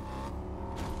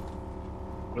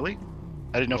 Really?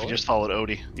 I didn't know if he Really? just followed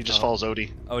Odie. He just Oh. follows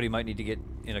Odie. Odie might need to get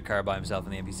in a car by himself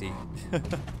and the NPC.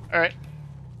 All right.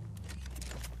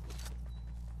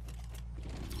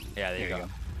 Yeah, there you There go.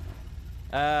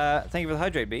 you Thank you for the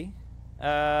hydrate, B.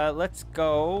 Let's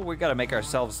go. We gotta make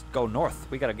ourselves go north.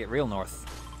 We gotta get real north.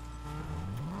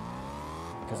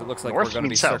 Because it looks like North? we're You gonna mean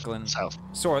be south. circling.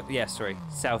 South. Yeah, sorry.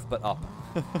 South, but up.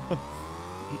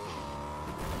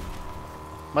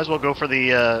 Might as well go for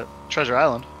the Treasure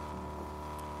Island.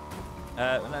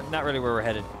 Not really where we're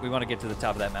headed. We want to get to the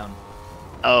top of that mountain.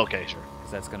 Oh, okay, sure.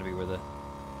 Because that's gonna be where the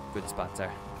good spots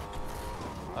are.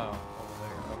 Oh, over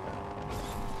there. Okay.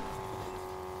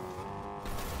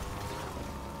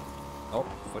 Oh,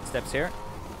 footsteps here.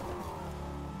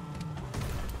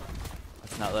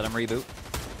 Let's not let him reboot.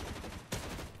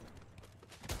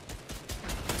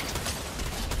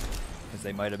 Because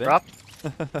they might have been. Drop.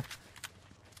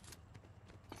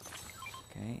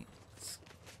 Okay.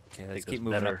 Okay, let's Take keep this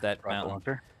moving better up that rocket mountain.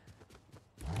 launcher.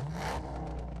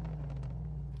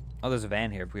 Oh, there's a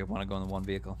van here if we want to go in the one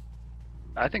vehicle.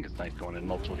 I think it's nice going in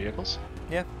multiple vehicles.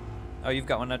 Yeah. Oh, you've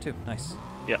got one now too. Nice.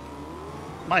 Yep.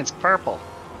 Mine's purple.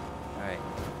 Alright.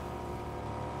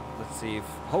 Let's see if...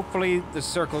 Hopefully the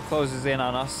circle closes in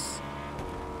on us.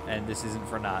 And this isn't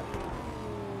for naught.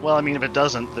 Well, I mean, if it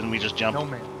doesn't, then we just jump. No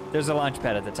man. There's a launch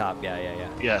pad at the top. Yeah.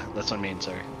 Yeah, that's what I mean,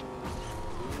 sorry.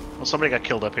 Well, somebody got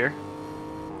killed up here.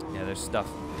 Yeah, there's stuff.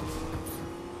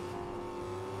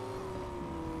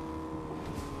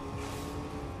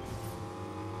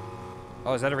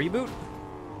 Oh, is that a reboot?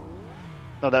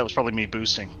 No, that was probably me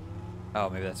boosting. Oh,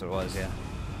 maybe that's what it was, yeah.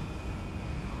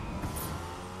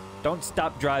 Don't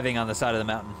stop driving on the side of the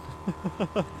mountain.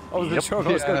 Oh, the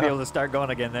turtle's going to be able to start going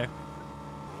again there.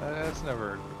 That's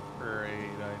never a great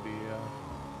idea.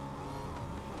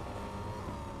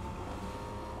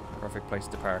 Perfect place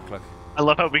to park, look. I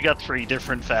love how we got 3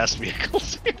 different fast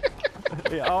vehicles here.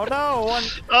 Yeah, oh no, one.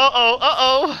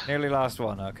 Uh-oh. Nearly lost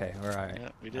one. Okay, we're all right. Yeah,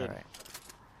 we did. All right.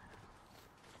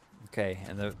 Okay,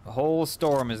 and the whole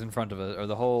storm is in front of us, or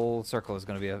the whole circle is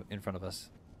going to be in front of us.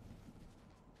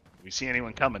 If you see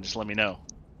anyone coming, just let me know.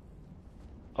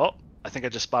 Oh, I think I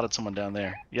just spotted someone down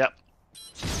there. Yep.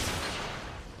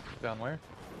 Down where?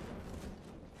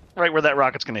 Right where that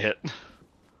rocket's gonna hit.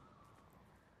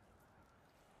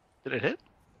 Did it hit?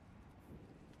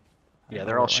 Yeah,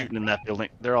 they're all shooting in that building.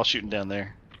 They're all shooting down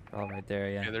there. All right there,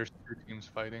 yeah. Yeah, there's 2 teams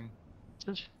fighting.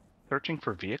 Searching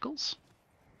for vehicles?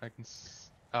 I can.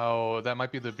 Oh, that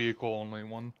might be the vehicle only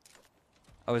one.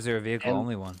 Oh, is there a vehicle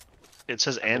only one? It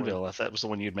says Anvil. I thought that was the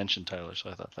one you'd mentioned, Tyler.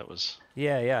 So I thought that was.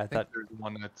 Yeah, I I think thought there's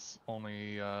one that's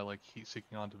only like heat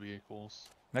seeking onto vehicles.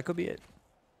 that could be it.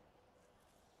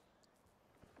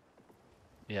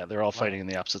 Yeah, they're all fighting in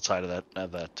the opposite side of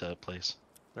that place.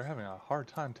 They're having a hard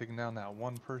time taking down that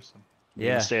one person. You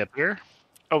gonna stay up here?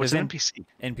 Oh, it's There's an NPC.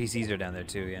 NPCs are down there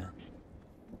too,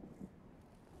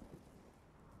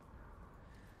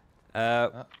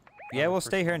 yeah. Yeah, we'll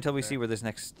stay here until we see where this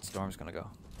next storm's gonna go.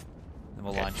 Then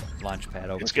we'll launch pad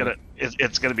over.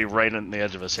 It's gonna be right on the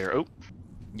edge of us here. Oh.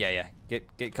 Yeah.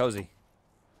 Get cozy.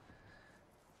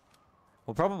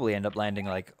 We'll probably end up landing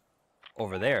like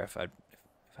over there if I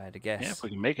had to guess. Yeah, if we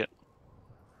can make it.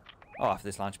 Oh, off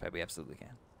this launch pad we absolutely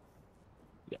can.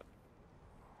 Yeah.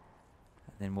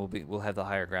 And then we'll have the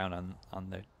higher ground on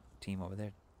the team over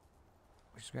there,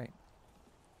 which is great.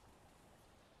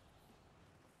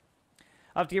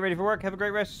 I'll have to get ready for work. Have a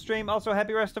great rest of the stream. Also,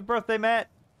 happy rest of birthday, Matt.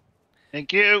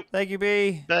 Thank you. Thank you,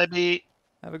 B. Bye, B.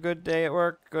 Have a good day at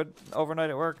work. Good overnight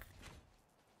at work.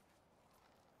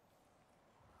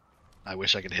 I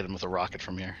wish I could hit him with a rocket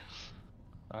from here.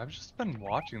 I've just been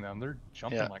watching them. They're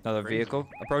jumping like Another crazy. vehicle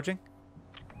approaching.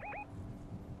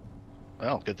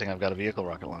 Well, good thing I've got a vehicle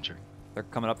rocket launcher. They're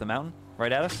coming up the mountain,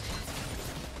 right at us.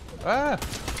 Ah!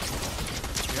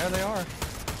 Yeah, they are.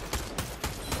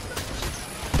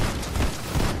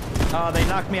 Oh, they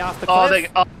knocked me off the cliff.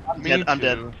 I'm dead. I'm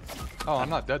dead. Oh, I'm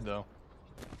not dead though.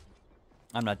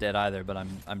 I'm not dead either, but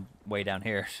I'm way down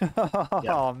here.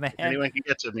 Oh man! Anyone can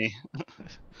get to me.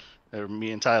 Or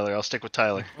me and Tyler. I'll stick with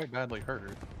Tyler. Quite badly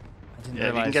hurt. I didn't Yeah, if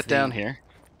you realize can get down here.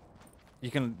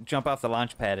 You can jump off the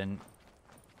launch pad and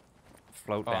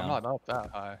float Oh, down. I'm not up that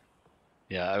high.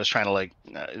 Yeah, I was trying to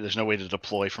there's no way to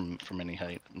deploy from any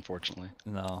height, unfortunately.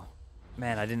 No,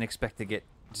 man, I didn't expect to get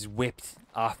just whipped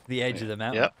off the edge of the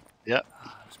mountain. Yep.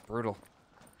 Oh, it was brutal.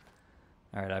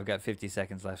 All right, I've got 50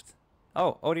 seconds left.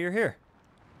 Oh, Odie, you're here.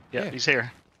 Yeah, he's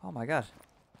here. Oh my god.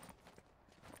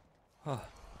 Oh.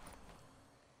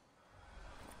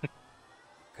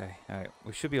 Okay, all right.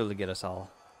 We should be able to get us all.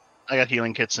 I got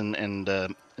healing kits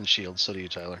and shields. So do you,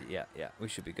 Tyler. Yeah. We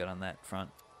should be good on that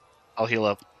front. I'll heal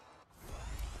up.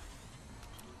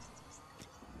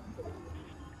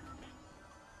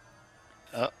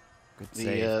 Good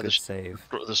save. Good save.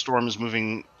 The storm is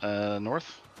moving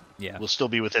north. Yeah. We'll still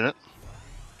be within it.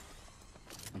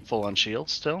 I'm full on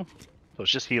shields still, so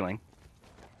it's just healing.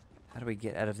 How do we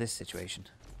get out of this situation?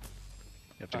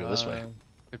 You have to go this way.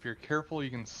 If you're careful,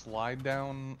 you can slide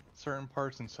down certain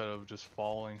parts instead of just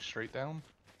falling straight down.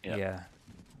 Yeah.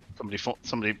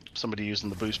 Somebody using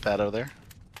the boost pad over there.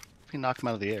 If you knock him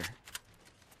out of the air.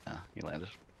 Ah, he landed.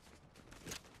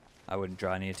 I wouldn't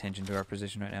draw any attention to our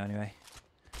position right now anyway.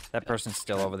 That person's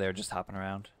still over there just hopping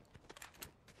around.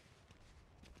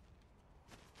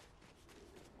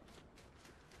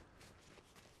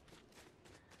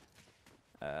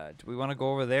 Do we want to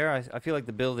go over there? I feel like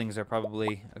the buildings are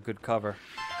probably a good cover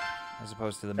as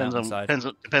opposed to the mountainside.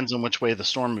 Depends on which way the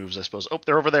storm moves, I suppose. Oh,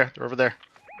 they're over there. They're over there.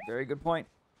 Very good point.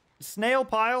 Snail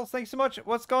Piles, thanks so much.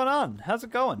 What's going on? How's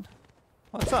it going?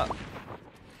 What's up?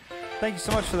 Thank you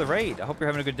so much for the raid. I hope you're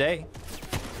having a good day.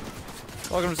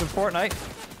 Welcome to some Fortnite.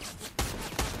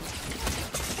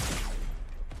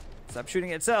 Stop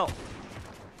shooting at Cell.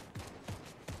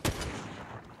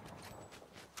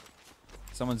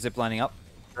 Someone's ziplining up.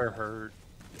 They're hurt.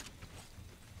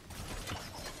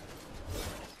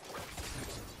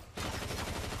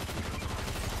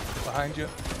 Behind you.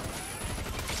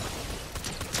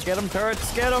 Get him,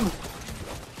 turrets, get him!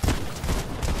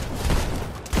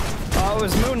 Oh, it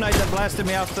was Moon Knight that blasted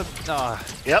me off the... Ah,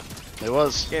 Yep, it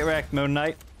was. get wrecked, Moon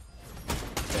Knight.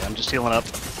 Okay, I'm just healing up.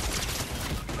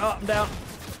 Oh, I'm down.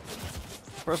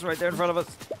 Person right there in front of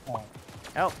us. Oh,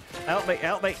 Help, help me,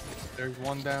 help me. there's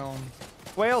one down.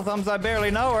 Whale thumbs, I barely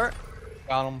know her.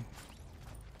 Got him.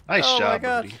 Nice Oh my job,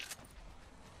 God. buddy.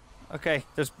 Okay,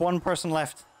 there's one person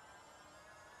left.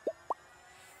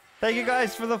 Thank you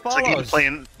guys for the It's like follows.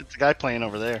 it's a guy playing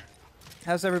over there.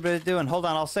 How's everybody doing? Hold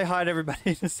on, I'll say hi to everybody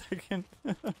in a second.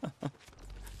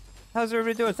 How's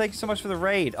everybody doing? Thank you so much for the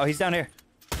raid. Oh, he's down here.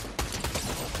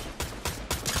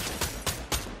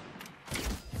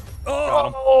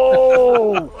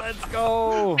 Oh, let's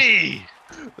go. Me!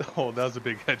 Oh, that was a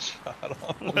big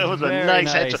headshot. That was a Very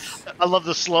nice nice. headshot. I love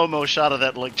the slow-mo shot of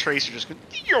that like tracer just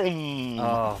going.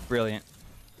 Oh, brilliant.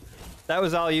 That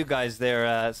was all you guys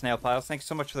there, Snail Piles. Thank you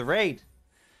so much for the raid.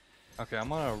 Okay, I'm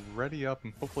gonna ready up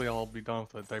and hopefully I'll be done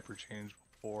with the diaper change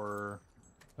before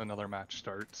another match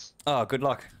starts. Oh, good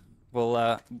luck.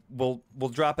 We'll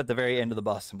drop at the very end of the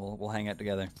bus and we'll hang out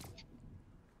together.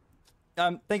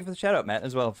 Thank you for the shout out, Matt,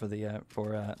 as well for the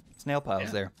Snail Piles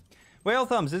Yeah. there. Whale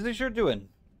Thumbs, is this you're doing?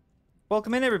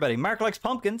 Welcome in, everybody. Mark likes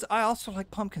pumpkins. I also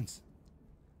like pumpkins.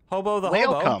 Hobo the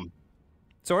Hobo. Welcome.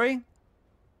 Sorry?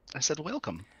 I said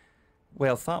welcome.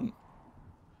 Whale Thumb.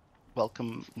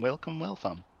 Welcome, welcome,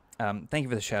 welcome. Thank you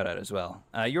for the shout out as well.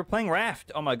 You were playing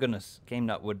Raft. Oh my goodness. Game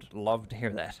Nut would love to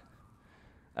hear that.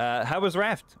 How was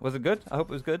Raft? Was it good? I hope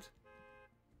it was good.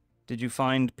 Did you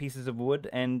find pieces of wood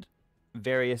and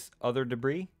various other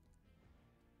debris?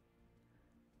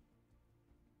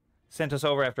 Sent us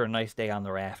over after a nice day on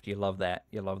the raft. You love that.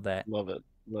 You love that. Love it.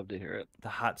 Love to hear it. The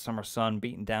hot summer sun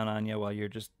beating down on you while you're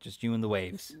just you and the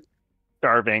waves.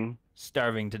 Starving.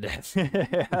 Starving to death.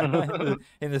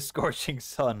 In the scorching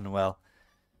sun. Well,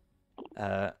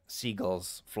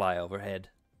 seagulls fly overhead.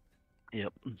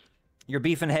 Yep. You're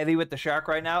beefing heavy with the shark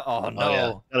right now? Oh, no.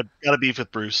 Oh, yeah. Gotta beef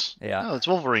with Bruce. Yeah. Oh, it's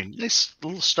Wolverine. Nice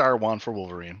little star one for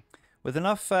Wolverine. With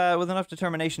enough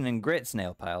determination and grit,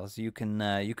 Snail Piles, you can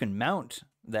mount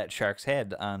that shark's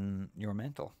head on your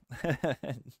mantle.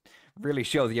 Really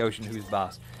show the ocean who's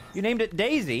boss. You named it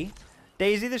Daisy.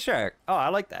 Daisy the shark. Oh, I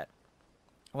like that.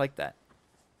 I like that.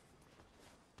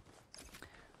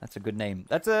 That's a good name.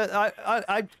 That's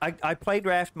I played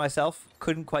Raft myself.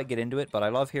 Couldn't quite get into it, but I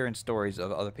love hearing stories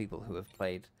of other people who have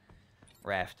played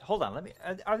Raft. Hold on, let me.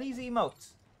 Are these emotes?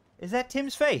 Is that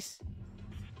Tim's face?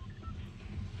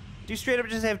 Do you straight up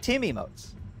just have Tim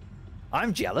emotes?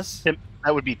 I'm jealous.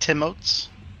 That would be Tim Oates.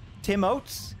 Tim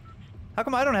Oates? How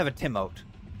come I don't have a Tim Oat?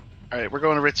 All right, we're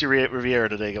going to Ritzy Riviera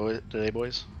today,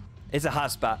 boys. It's a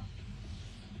hot spot.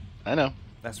 I know.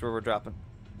 That's where we're dropping.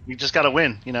 You just gotta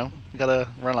win, you know. You gotta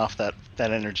run off that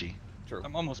energy. True.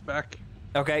 I'm almost back.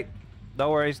 Okay. No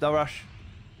worries. No rush.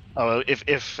 Oh, if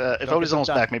Odie's almost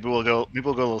done. back, maybe we'll go a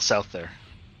little south there.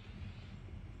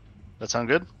 That sound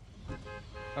good?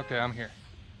 Okay, I'm here.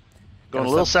 Going Got a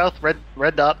a little sub- south,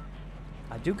 red dot.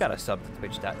 I do got a sub to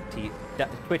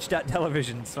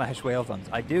twitch.tv/whale thumbs.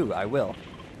 I do. I will.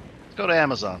 Let's go to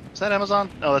Amazon. Is that Amazon?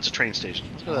 No, that's a train station.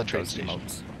 Let's go to that train Those station.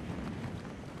 emotes.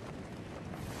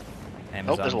 Oh, there's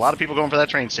Amazon's- a lot of people going for that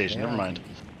train station. Yeah. Never mind.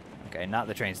 Okay, not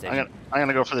the train station. I'm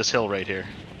gonna go for this hill right here.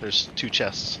 There's 2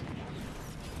 chests.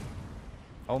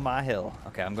 Oh my hill.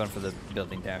 Okay, I'm going for the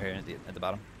building down here at the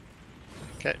bottom.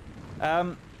 Okay.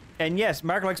 And yes,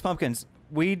 Mark likes pumpkins.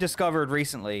 We discovered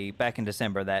recently, back in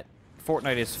December, that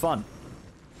Fortnite is fun.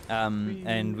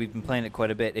 And we've been playing it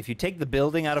quite a bit. If you take the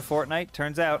building out of Fortnite,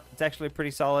 turns out it's actually a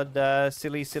pretty solid,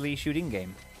 silly shooting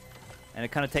game. And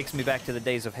it kind of takes me back to the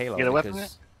days of Halo. You get a weapon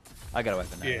because I got a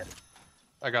weapon now. Yeah.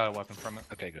 I got a weapon from it.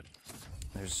 Okay, good.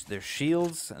 There's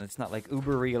shields, and it's not like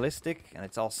uber realistic, and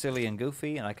it's all silly and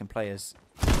goofy, and I can play as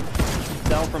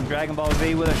Cell from Dragon Ball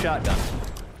Z with a shotgun.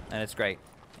 And it's great.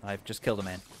 I've just killed a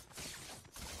man.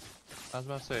 I was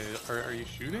about to say, are you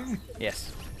shooting?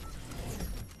 Yes.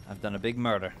 I've done a big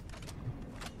murder.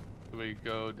 Do we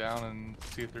go down and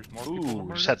see if there's more people? to Ooh, we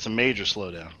murder? just had some major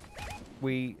slowdown.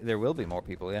 There will be more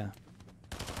people, yeah.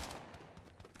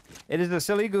 It is a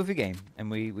silly, goofy game, and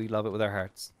we love it with our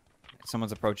hearts.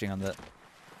 Someone's approaching on the...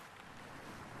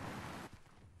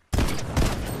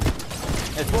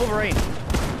 It's Wolverine!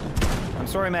 I'm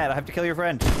sorry, Matt, I have to kill your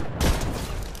friend.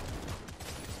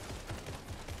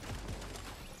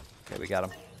 Okay, we got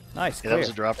him. Nice, Yeah, that was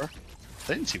a clear. dropper.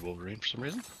 I didn't see Wolverine for some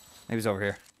reason. He was over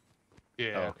here.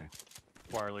 Yeah. Oh, okay.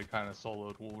 Wiley kind of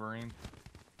soloed Wolverine.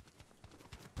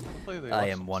 I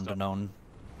am one to known.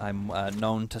 I'm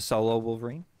known to solo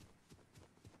Wolverine.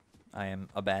 I am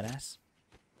a badass.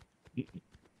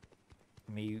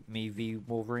 Me v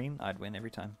Wolverine, I'd win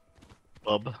every time.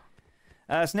 Bub.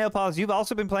 Snail Paws, you've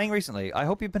also been playing recently. I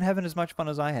hope you've been having as much fun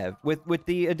as I have. With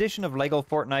the addition of Lego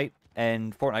Fortnite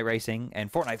and Fortnite Racing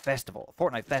and Fortnite Festival.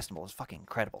 Fortnite Festival is fucking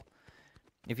incredible.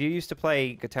 If you used to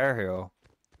play Guitar Hero,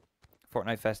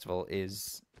 Fortnite Festival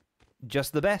is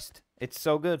just the best. It's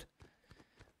so good.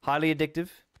 Highly addictive.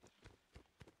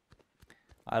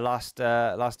 I lost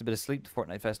a bit of sleep to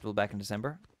Fortnite Festival back in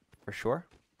December, for sure.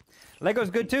 Lego's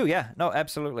good too, yeah. No,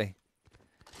 absolutely.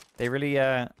 They really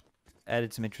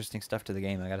added some interesting stuff to the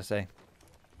game, I gotta say.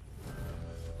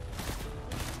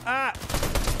 Ah!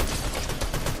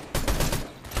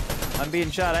 I'm being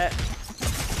shot at.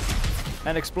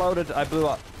 And exploded. I blew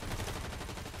up.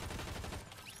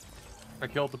 I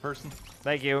killed the person.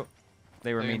 Thank you.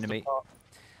 They were mean to me.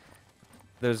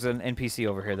 There's an NPC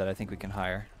over here that I think we can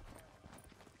hire.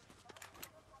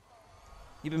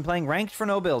 You've been playing ranked for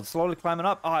no build, slowly climbing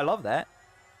up. Oh, I love that.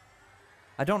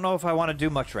 I don't know if I want to do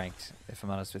much ranked, if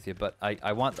I'm honest with you, but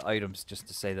I want the items just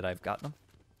to say that I've got them.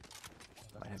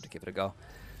 Might have to give it a go.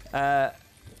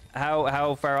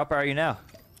 How far up are you now?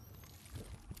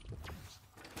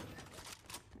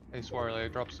 Hey, Swarley, I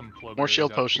dropped some flow. More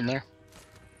shield potion there.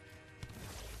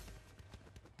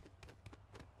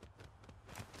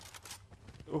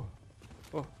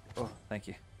 Oh, thank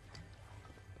you.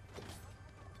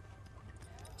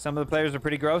 Some of the players are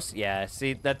pretty gross. Yeah,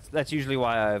 see, that's usually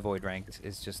why I avoid ranked.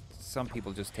 Is just some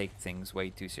people just take things way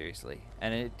too seriously,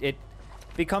 and it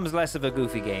becomes less of a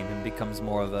goofy game and becomes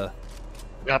more of a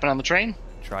Hopping on the train?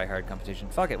 try hard competition.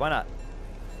 Fuck it, why not?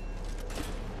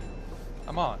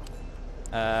 I'm on.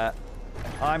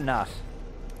 I'm not,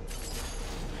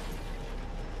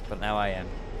 but now I am,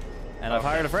 and I've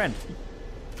hired a friend.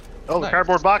 Oh, the Nice.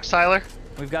 cardboard box, Tyler.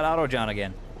 We've got Auto John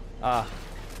again.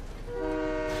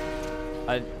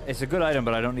 It's a good item,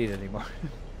 but I don't need it anymore.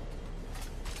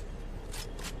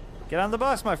 Get on the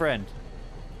bus, my friend.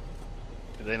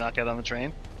 Did they not get on the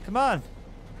train? Come on.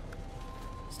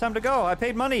 It's time to go. I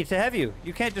paid money to have you.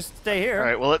 You can't just stay here. All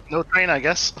right, well, no train, I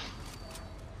guess.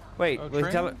 Wait, No will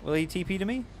he, train? will he TP to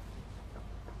me?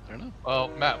 I don't know. Well,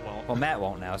 Matt won't. Well, Matt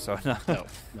won't now, so no.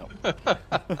 No.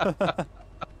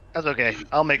 That's okay.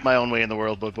 I'll make my own way in the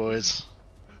world, boys.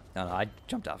 No, I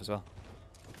jumped off as well.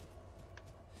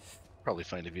 Probably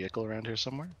find a vehicle around here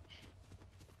somewhere.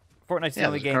 Fortnite's the Yeah,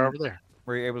 only there's a car game over there.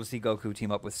 where you're able to see Goku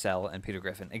team up with Cell and Peter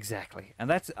Griffin. Exactly. And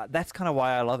that's kind of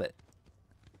why I love it.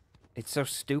 It's so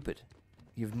stupid.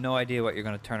 You have no idea what you're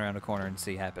going to turn around a corner and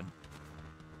see happen.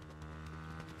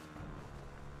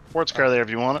 Sports car there if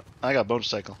you want it. I got a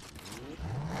motorcycle.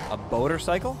 A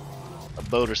motorcycle? A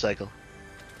motorcycle.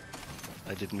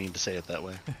 I didn't mean to say it that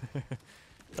way. It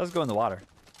does go in the water.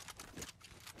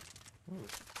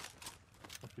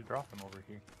 Must be dropping over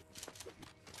here.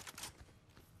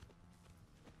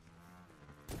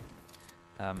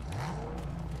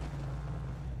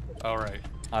 All right.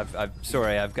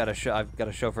 Sorry, I've got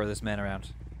to chauffeur this man around.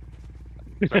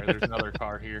 Sorry, there's another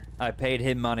car here. I paid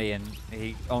him money and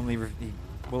he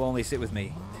will only sit with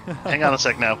me. Hang on a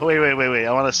sec now. Wait.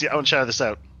 I want to try this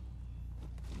out.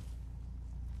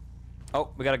 Oh,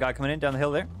 we got a guy coming in down the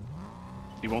hill there.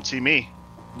 You won't see me.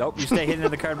 Nope, you stay hidden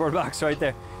in the cardboard box right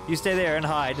there. You stay there and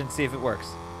hide and see if it works.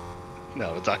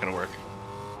 No, it's not gonna work.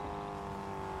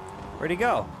 Where'd he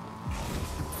go?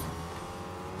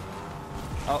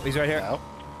 Oh, he's right here. No.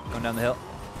 Going down the hill.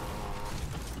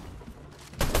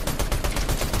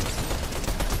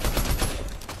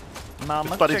 Mama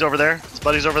His buddy's chick- over there. His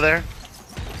buddy's over there.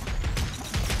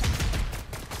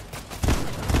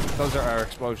 Those are our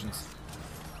explosions.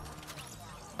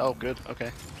 Oh, good.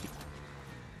 Okay.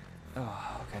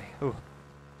 Oh, okay. Ooh.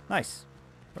 Nice.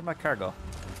 Where'd my car go?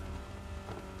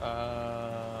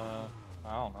 I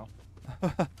don't know.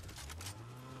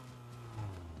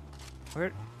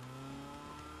 Where?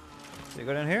 Did it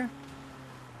go down here?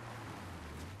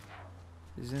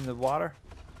 Is it in the water?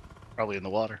 Probably in the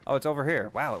water. Oh, it's over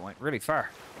here. Wow, it went really far.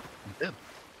 It did.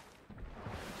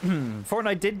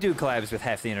 Fortnite did do collabs with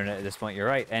half the internet at this point, you're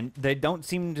right. And they don't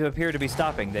seem to appear to be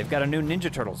stopping. They've got a new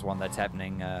Ninja Turtles one that's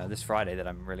happening this Friday that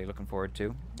I'm really looking forward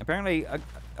to. Apparently,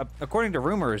 according to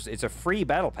rumors, it's a free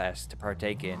battle pass to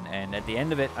partake in. And at the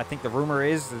end of it, I think the rumor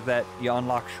is that you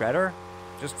unlock Shredder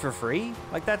just for free.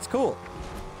 Like, that's cool.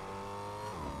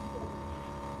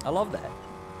 I love that.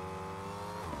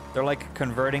 They're like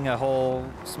converting a whole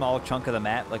small chunk of the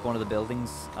map, like one of the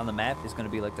buildings on the map is going to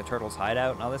be like the Turtles'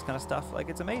 hideout and all this kind of stuff. Like,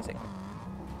 it's amazing.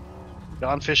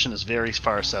 Gone Fishing is very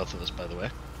far south of us, by the way.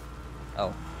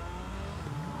 Oh.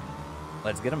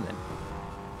 Let's get them then.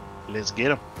 Let's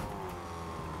get him.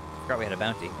 Forgot we had a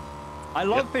bounty. I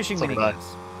love Yep, fishing so did I.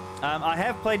 minigames. I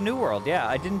have played New World. Yeah,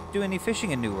 I didn't do any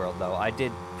fishing in New World though. I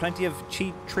did plenty of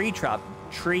cheap tree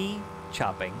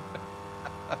chopping.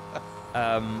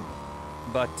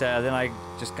 But then I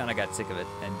just kind of got sick of it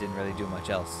and didn't really do much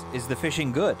else. Is the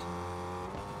fishing good?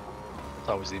 That's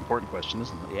always the important question,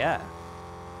 isn't it? Yeah.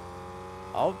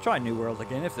 I'll try New World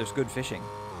again if there's good fishing.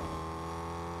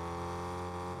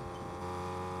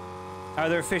 Are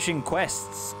there fishing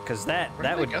quests? Because that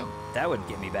Where did they go? would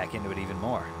get me back into it even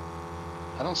more.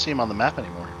 I don't see him on the map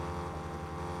anymore.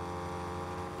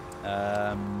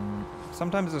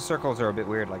 Sometimes the circles are a bit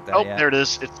weird like that. Oh, yeah. there it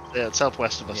is. It's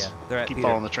southwest of us. Yeah, they're at Keep Peter.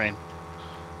 following the train.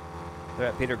 They're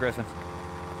at Peter Griffin.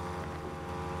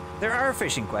 There are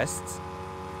fishing quests.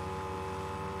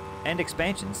 And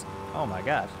expansions. Oh my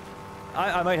god.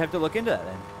 I might have to look into that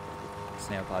then.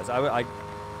 Snail claws. I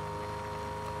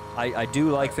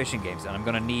do like fishing games, and I'm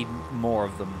going to need more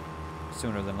of them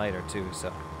sooner than later, too,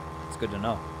 so it's good to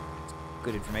know. It's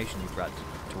good information you brought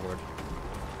toward.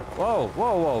 Whoa,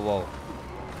 whoa, whoa, whoa.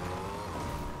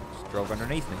 Just drove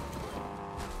underneath me.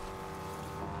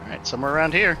 Alright, somewhere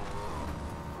around here.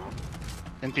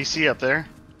 NPC up there.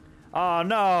 Oh,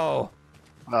 no!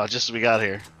 Oh, just as we got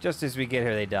here. Just as we get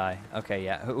here, they die. Okay,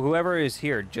 yeah. Whoever is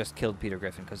here just killed Peter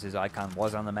Griffin, because his icon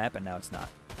was on the map, and now it's not.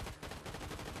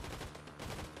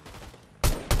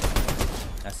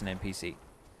 That's an NPC.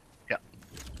 Yeah.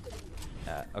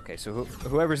 Okay, so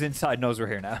whoever's inside knows we're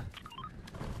here now.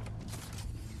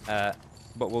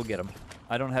 But we'll get him.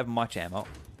 I don't have much ammo.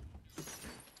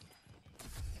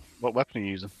 What weapon are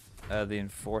you using? The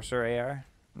Enforcer AR?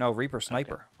 No, Reaper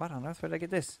Sniper. Okay. What on earth would I get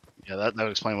this? Yeah, that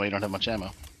would explain why you don't have much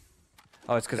ammo.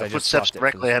 Oh, it's because Yeah, I just footsteps swapped it for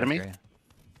directly the ahead of me. area.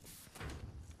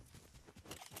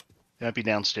 It might be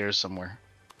downstairs somewhere.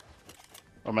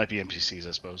 Or it might be NPCs,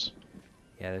 I suppose.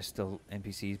 Yeah, there's still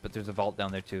NPCs, but there's a vault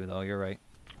down there too, though. You're right.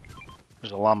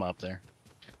 There's a llama up there.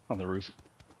 On the roof.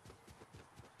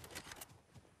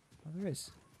 Oh, there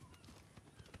is.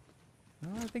 No,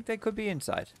 I think they could be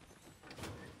inside.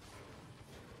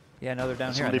 Yeah, no, they're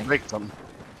down here. I Somebody think. break something.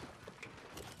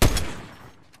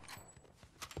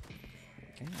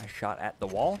 Okay, I shot at the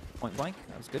wall, point blank.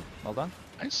 That was good. Well done.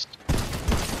 Nice.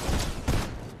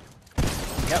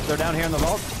 Yep, they're down here in the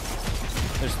vault.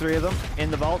 There's 3 of them in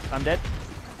the vault. I'm dead.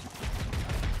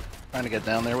 Trying to get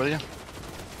down there with you.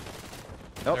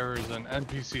 Nope. There is an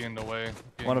NPC in the way.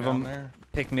 One of getting them down there.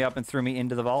 picked me up and threw me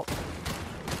into the vault.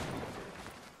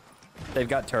 They've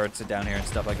got turrets down here and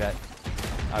stuff like that.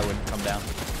 I wouldn't come down.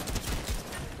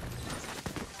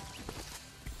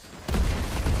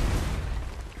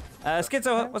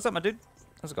 Schizo, what's up, my dude?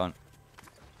 How's it going?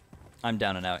 I'm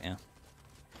down and out, yeah.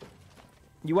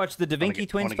 You watched the Da Vinci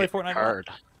twins play Fortnite? Card.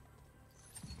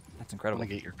 That's I incredible. want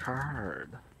to get your card.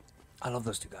 I love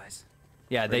those 2 guys.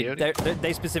 Yeah, Coyote?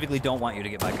 they specifically don't want you to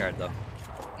get my card, though.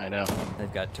 I know.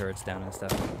 They've got turrets down and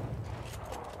stuff.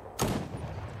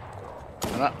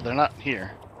 They're not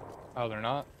here. Oh, they're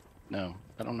not? No.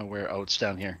 I don't know where. Oh, it's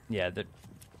down here. Yeah, they're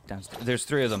downstairs. There's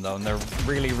 3 of them, though, and they're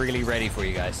really, really ready for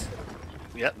you guys.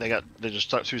 Yeah, they just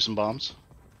stuck through some bombs.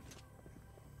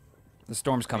 The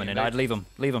storm's coming in. they- I'd leave them.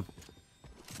 Leave them.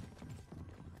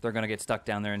 They're gonna get stuck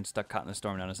down there and stuck caught in the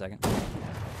storm now in a second.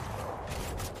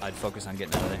 I'd focus on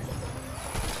getting out of there.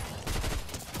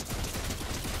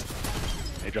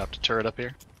 They dropped a turret up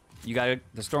here. You gotta.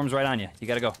 The storm's right on you. You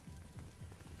gotta go.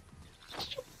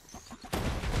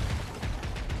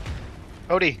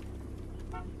 Odie!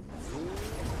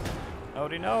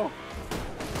 Odie, no.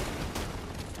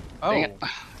 Oh. Dang it.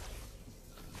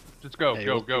 Just go, Hey,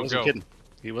 go, he go, wasn't go. kidding.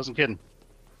 He wasn't kidding.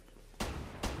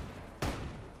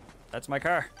 That's my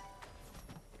car.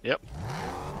 Yep.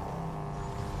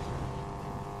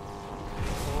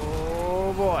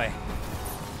 Oh boy.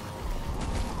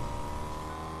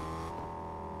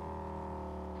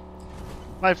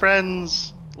 My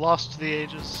friends, lost to the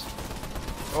ages.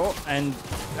 Oh, and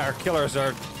our killers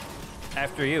are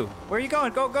after you. Where are you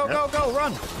going? Go, go, go, go,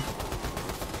 run!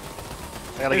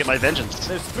 I gotta get my vengeance.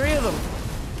 There's 3 of them.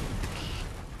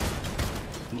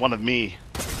 One of me.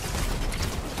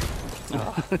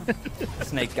 Oh.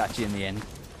 Snake got you in the end.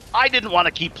 I didn't want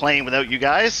to keep playing without you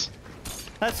guys.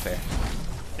 That's fair.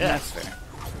 Yeah. That's fair.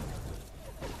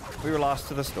 We were lost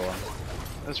to the storm.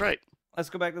 That's right. Let's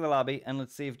go back to the lobby and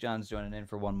let's see if John's joining in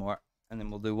for one more. And then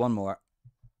we'll do one more.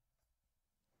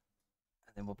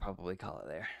 And then we'll probably call it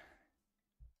there.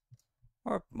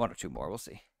 Or 1 or 2 more, we'll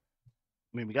see.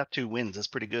 I mean, we got 2 wins. That's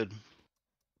pretty good.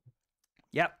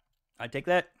 Yep, I'd take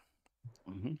that.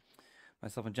 Mm-hmm.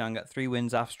 Myself and John got 3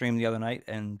 wins off stream the other night,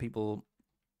 and people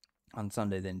on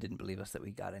Sunday then didn't believe us that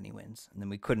we got any wins. And then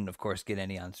we couldn't, of course, get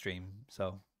any on stream.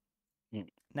 So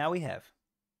Now we have.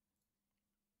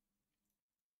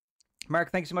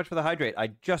 Mark, thanks so much for the hydrate. I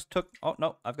just took... Oh,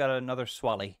 no, I've got another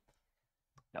swally.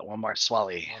 Got one more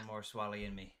swally. One more swally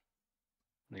in me.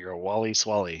 You're a Wally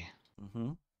Swally.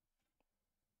 Mm-hmm.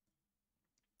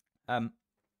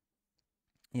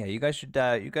 Yeah, you guys should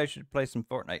play some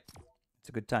Fortnite. It's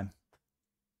a good time.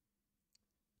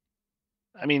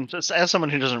 I mean, just as someone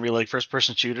who doesn't really like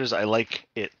first-person shooters, I like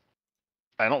it.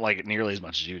 I don't like it nearly as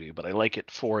much as you do, but I like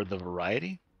it for the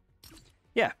variety.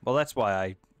 Yeah, well, that's why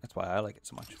I like it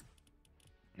so much.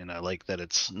 And I like that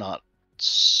it's not.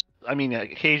 I mean,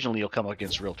 occasionally you'll come up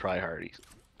against real try-hardy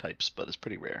types, but it's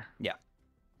pretty rare. Yeah.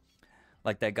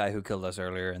 Like that guy who killed us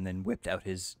earlier and then whipped out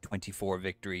his 24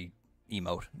 victory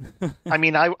emote. I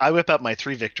mean, I whip out my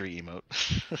 3 victory emote.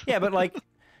 Yeah, but like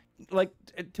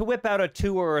to whip out a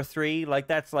 2 or a 3, like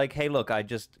that's like, hey, look, I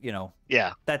just,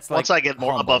 Yeah. That's like once I get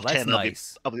more humble. above 10,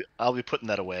 nice. I'll be putting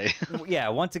that away. Yeah,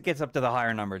 once it gets up to the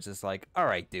higher numbers, it's like, all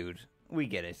right, dude, we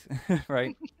get it,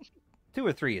 right? 2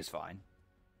 or 3 is fine.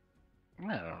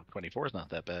 I don't know, 24 is not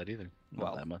that bad either.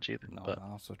 Not that much either. No, but...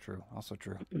 also true. Also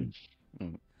true.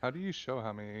 How do you show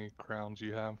how many crowns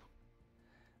you have?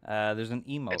 There's an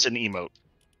emote. It's an emote.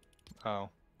 Oh.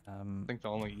 I think the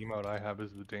only emote I have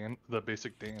is the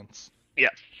basic dance. Yeah,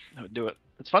 I would do it.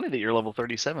 It's funny that you're level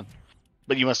 37.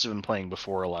 But you must have been playing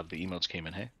before a lot of the emotes came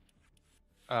in, hey?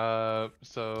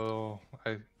 So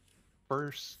I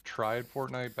first tried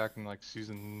Fortnite back in like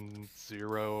season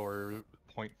 0 or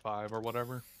 0.5 or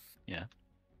whatever. Yeah.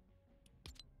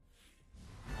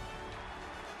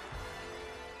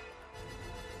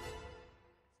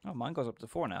 Oh, mine goes up to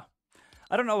 4 now.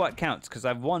 I don't know what counts because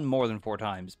I've won more than 4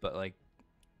 times, but like.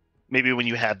 Maybe when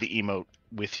you had the emote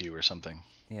with you or something.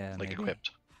 Yeah. Like maybe.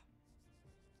 equipped.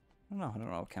 I don't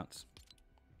know what counts.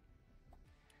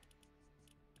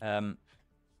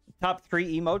 Top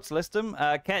 3 emotes, list them.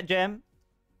 Cat Jam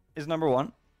is number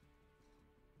 1.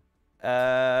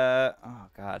 Oh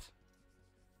god.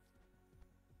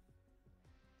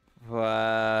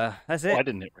 That's it. Oh, I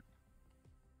didn't hit.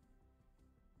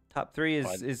 Top 3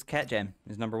 is Cat Jam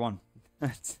is number 1.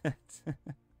 That's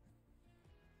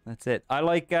it. I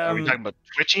like. Are we talking about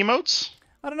Twitch emotes?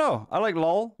 I don't know. I like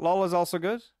LOL. LOL is also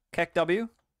good. Keck W.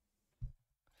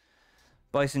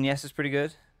 Bison Yes is pretty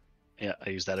good. Yeah, I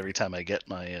use that every time I get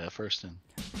my first in.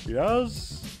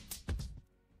 Yes.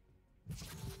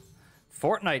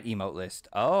 Fortnite emote list.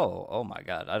 Oh my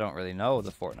god. I don't really know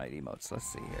the Fortnite emotes.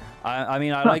 Let's see here. I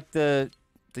mean, I like the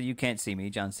You Can't See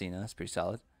Me, John Cena. That's pretty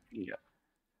solid. Yeah.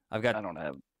 I don't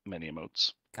have many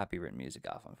emotes. Copywritten music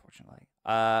off, unfortunately.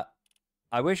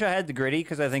 I wish I had the Gritty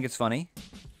because I think it's funny.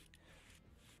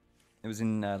 It was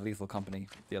in Lethal Company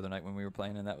the other night when we were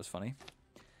playing, and that was funny.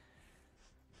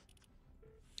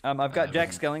 I've got Jack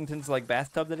Skellington's like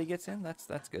bathtub that he gets in. That's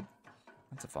good.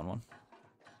 That's a fun one.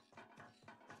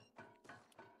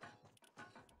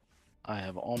 I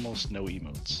have almost no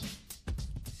emotes.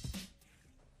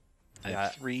 I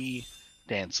have 3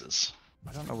 dances.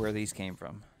 I don't know where these came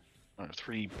from.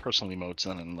 3 personal emotes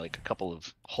and then like a couple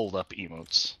of hold up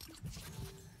emotes.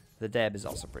 The dab is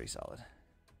also pretty solid.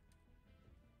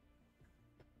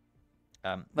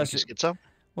 Let's just get some.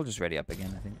 We'll just ready up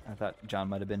again. I thought John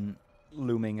might have been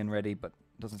looming and ready, but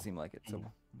doesn't seem like it. So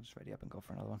we'll just ready up and go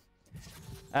for another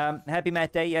one. Happy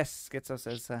Matt Day. Yes, Schizo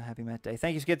says happy Matt Day.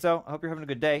 Thank you, Schizo. I hope you're having a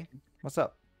good day. What's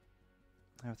up?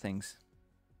 How are things?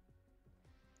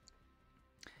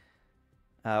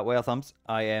 Whale Thumbs,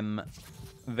 I am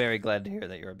very glad to hear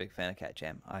that you're a big fan of Cat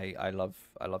Jam. I love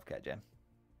Cat Jam.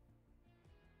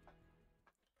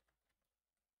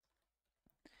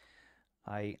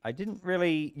 I didn't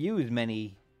really use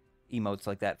many emotes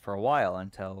like that for a while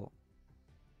until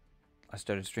I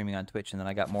started streaming on Twitch, and then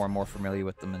I got more and more familiar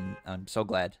with them, and I'm so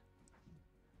glad.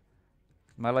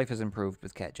 My life has improved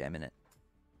with Cat Jam in it.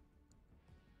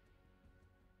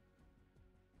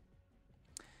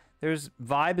 There's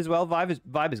Vibe as well.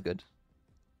 Vibe is good.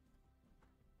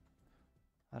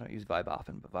 I don't use Vibe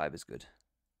often, but Vibe is good.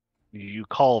 You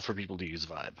call for people to use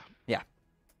Vibe. Yeah.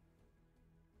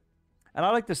 And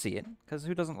I like to see it, because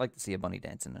who doesn't like to see a bunny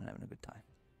dancing and having a good time?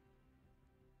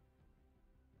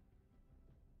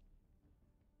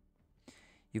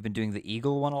 You've been doing the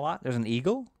eagle one a lot? There's an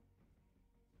eagle?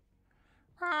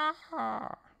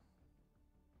 Homer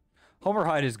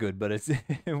Hyde is good, but it's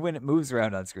when it moves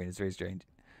around on screen, it's very strange.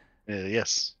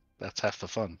 Yes, that's half the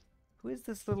fun. Who is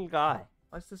this little guy?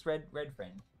 What's this red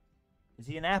friend? Is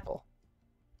he an apple?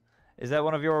 Is that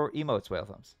one of your emotes, Whale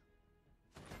Thumbs?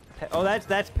 Oh, that's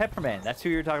Pepperman. That's who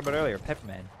you were talking about earlier,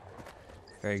 Pepperman.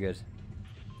 Very good.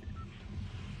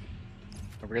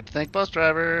 Don't forget to thank bus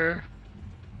driver.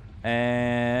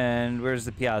 And where's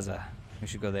the Piazza? We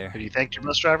should go there. Have you thanked your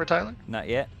bus driver, Tyler? Not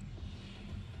yet.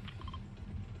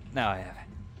 No, I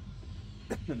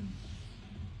haven't.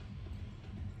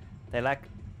 They lack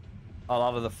a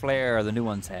lot of the flair the new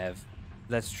ones have.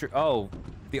 That's true. Oh,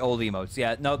 the old emotes.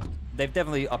 Yeah, no, they've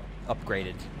definitely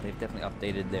upgraded. They've definitely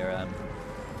updated their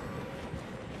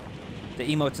the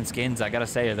emotes and skins. I gotta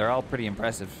say, they're all pretty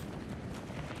impressive.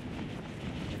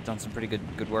 They've done some pretty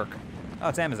good work. Oh,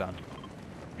 it's Amazon.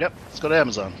 Yep, let's go to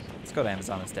Amazon. Let's go to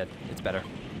Amazon instead. It's better.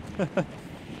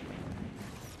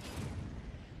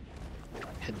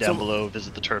 Head down below,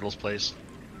 visit the turtle's place.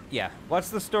 Yeah. What's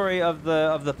the story of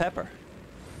the pepper?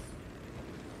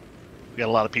 We got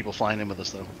a lot of people flying in with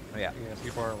us, though. Oh, yeah. Yeah,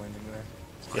 people are landing there.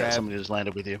 Yeah, Grab. somebody just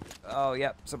landed with you. Oh,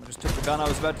 yep. Someone just took the gun I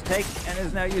was about to take and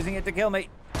is now using it to kill me.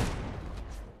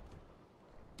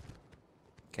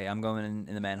 Okay, I'm going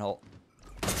in the manhole.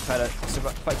 Try to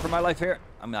fight for my life here.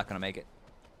 I'm not gonna make it.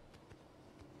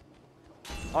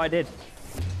 Oh, I did.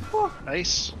 Whew.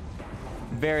 Nice.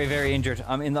 Very, very injured.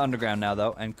 I'm in the underground now,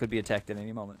 though, and could be attacked at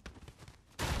any moment.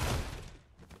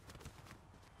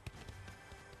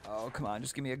 Oh, come on.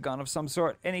 Just give me a gun of some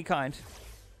sort. Any kind.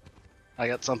 I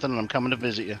got something, and I'm coming to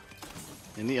visit you.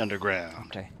 In the underground.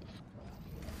 Okay.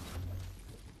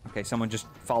 Okay, someone just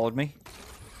followed me.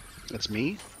 That's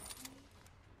me?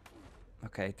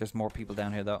 Okay, there's more people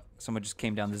down here, though. Someone just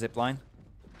came down the zip line.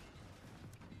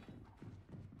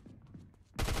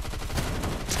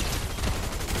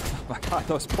 Oh my god,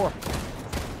 those poor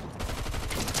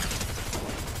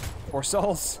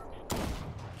souls.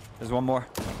 There's one more.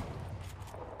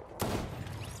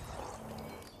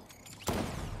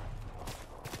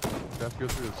 Do I have to go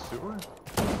through the sewer?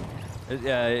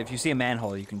 If you see a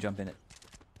manhole, you can jump in it.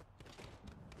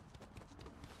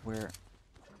 Where?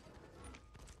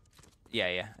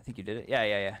 Yeah, I think you did it.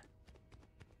 Yeah.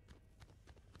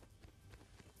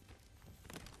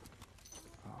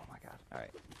 Oh my god.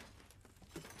 Alright.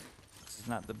 This is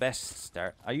not the best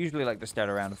start. I usually like to start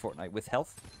a round of Fortnite with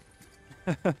health.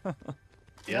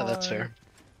 Yeah, that's fair.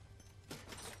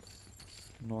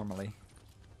 Normally.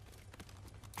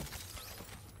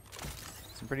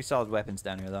 Some pretty solid weapons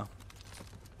down here, though.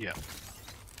 Yeah.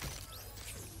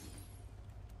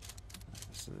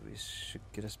 So we should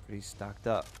get us pretty stocked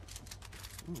up.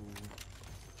 Ooh.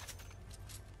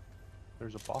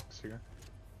 There's a box here.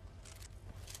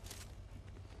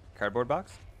 Cardboard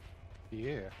box?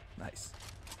 Yeah. Nice.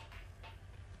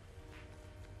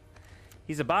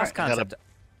 He's a boss Alright, I got a- concept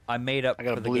I made up I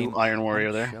got for a the blue game Iron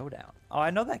Warrior there. Showdown. Oh,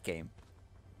 I know that game.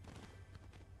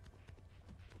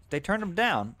 They turned him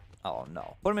down. Oh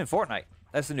no. Put him in Fortnite.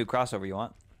 That's the new crossover you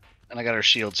want. And I got our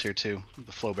shields here, too.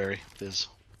 The Flowberry Fizz.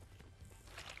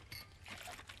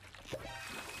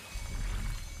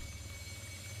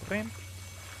 Bam.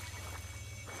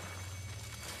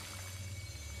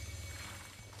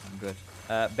 I'm good.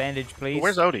 Bandage, please.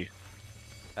 Where's Odie?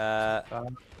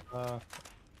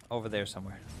 Over there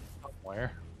somewhere.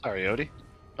 Where? Sorry, Odie.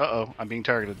 Uh-oh, I'm being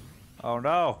targeted. Oh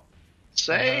no.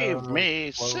 Save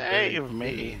me! Flowberry Save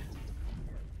me!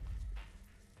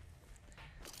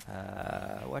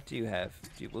 What do you have?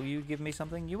 Will you give me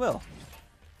something? You will.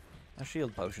 A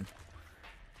shield potion.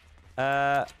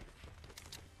 Sure.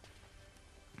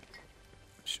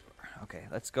 Okay,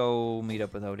 let's go meet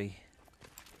up with Odie.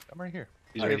 I'm right here.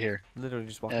 He's right here. Literally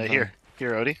just walking. Here,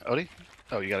 Odie. Odie.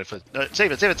 Oh, you got it.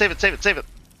 Save it! Save it! Save it! Save it! Save it!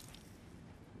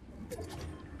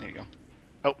 There you go.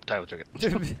 Oh, Tyler took it.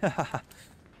 And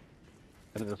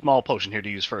there's a small potion here to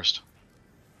use first.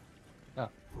 Oh.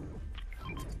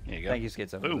 There you go. Thank you,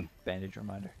 Schizo. Boom. Bandage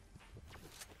reminder.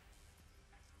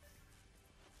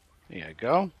 There you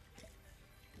go.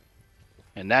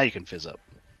 And now you can fizz up.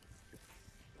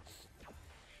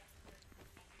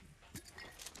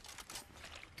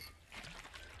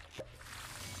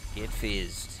 Get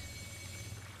fizzed.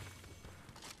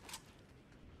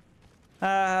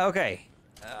 Okay.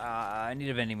 I need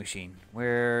a vending machine.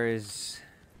 Where is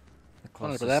the One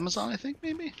closest? at Amazon, I think,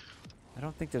 maybe? I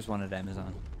don't think there's one at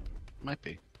Amazon. Might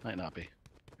be. Might not be.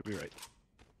 You'll be right.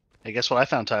 Hey, guess what I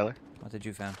found, Tyler? What did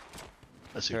you find?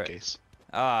 A suitcase.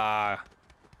 Ah.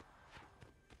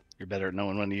 You're better at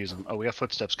knowing when to use them. Oh, we got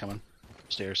footsteps coming.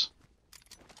 Upstairs.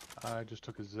 I just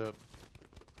took a zip.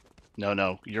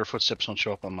 No. Your footsteps don't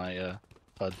show up on my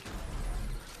HUD.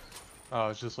 Oh, I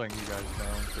was just letting you guys know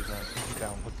because I'm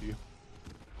down with you.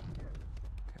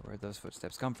 Okay, where'd those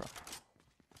footsteps come from?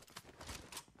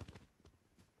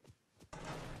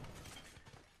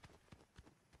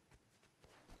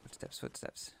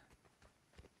 Footsteps.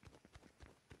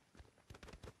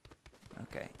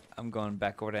 Okay, I'm going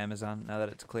back over to Amazon now that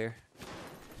it's clear.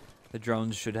 The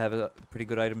drones should have pretty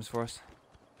good items for us.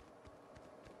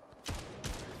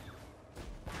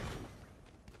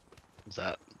 Is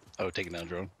that? Oh, taking down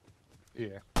drone.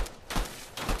 Yeah.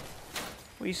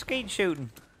 We skeet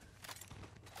shooting.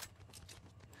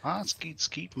 Ah, skeet,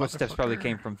 Footsteps probably motherfucker.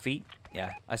 came from feet.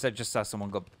 Yeah, I just saw someone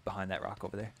go behind that rock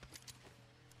over there.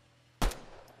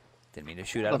 Didn't mean to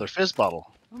shoot at him. Another fizz bottle.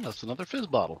 Oh, that's another fizz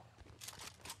bottle.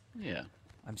 Yeah.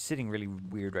 I'm sitting really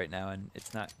weird right now, and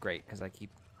it's not great because I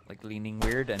keep like leaning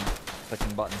weird and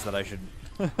clicking buttons that I shouldn't.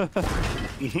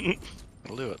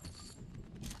 I'll do it.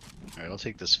 All right, I'll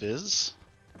take this fizz.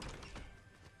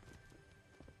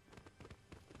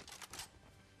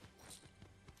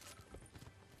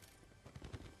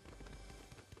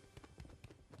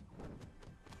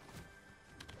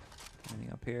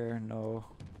 Anything up here? No.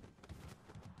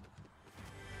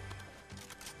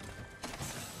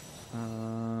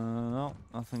 No,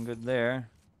 nothing good there.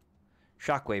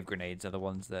 Shockwave grenades are the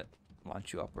ones that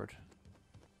launch you upward.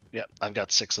 Yep, I've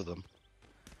got 6 of them.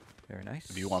 Very nice.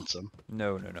 If you want some.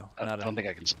 No, no, no. I don't think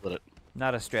I can split it.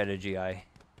 Not a strategy I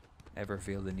ever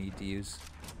feel the need to use.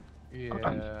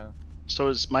 Yeah. So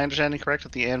is my understanding correct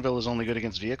that the anvil is only good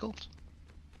against vehicles?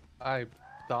 I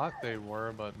thought they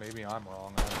were, but maybe I'm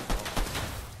wrong.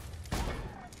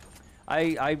 I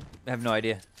don't know. I have no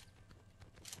idea.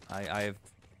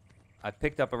 I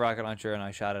picked up a rocket launcher and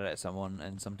I shot it at someone,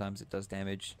 and sometimes it does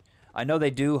damage. I know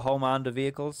they do home onto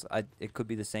vehicles. It could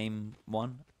be the same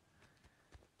one.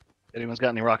 Anyone's got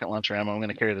any rocket launcher ammo? I'm going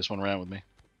to carry this one around with me.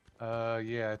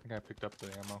 Yeah, I think I picked up the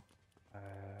ammo.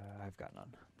 I've got none.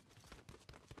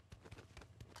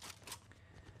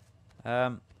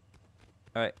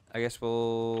 All right. I guess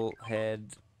we'll head.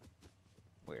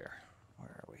 Where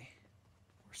are we?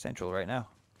 We're central right now.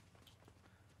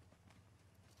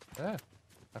 Yeah,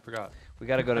 I forgot. We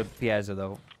gotta go to Piazza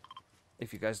though.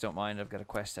 If you guys don't mind, I've got a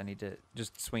quest. I need to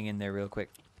just swing in there real quick.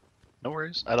 No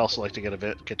worries. I'd also like to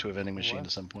get to a vending machine What?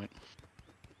 at some point.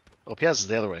 Oh, Piazza's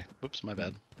the other way. Oops, my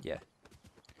bad. Yeah.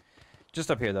 Just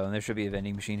up here though, and there should be a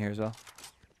vending machine here as well.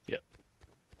 Yep.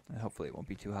 And hopefully it won't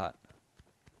be too hot.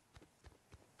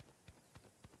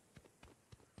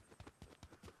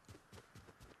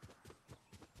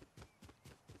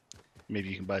 Maybe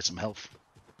you can buy some health.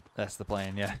 That's the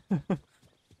plan, yeah.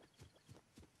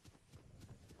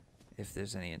 If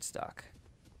there's any in stock.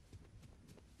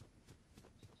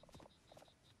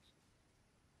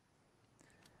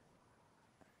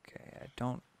 Okay, I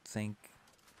don't think...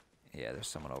 Yeah, there's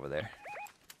someone over there.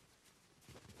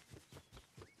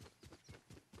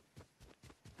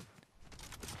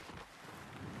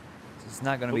 It's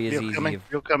not going to be as easy.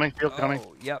 Feel coming.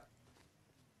 Oh, yep.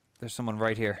 There's someone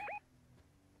right here.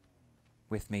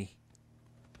 With me.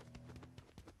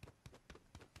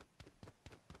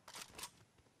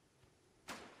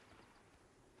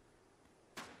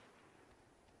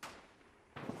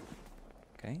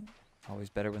 Okay. Always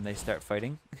better when they start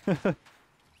fighting. Yep.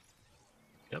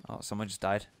 Oh, someone just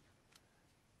died.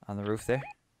 On the roof there.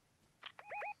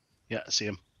 Yeah, I see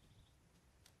him.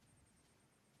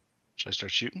 Should I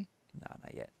start shooting? No,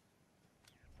 not yet.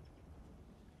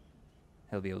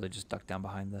 He'll be able to just duck down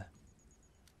behind the...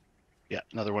 Yeah,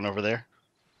 another one over there.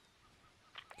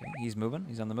 Okay, he's moving.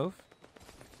 He's on the move.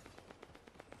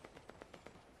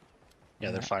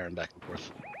 Yeah, they're firing back and forth.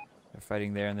 They're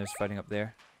fighting there and there's fighting up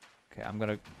there. Okay, I'm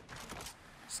gonna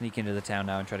sneak into the town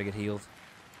now and try to get healed.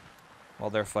 While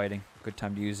they're fighting. Good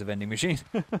time to use the vending machine.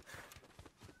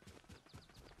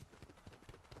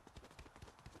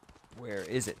 Where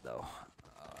is it though?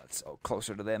 It's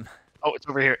closer to them. Oh, it's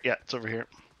over here. Yeah, it's over here.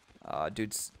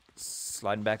 Dude's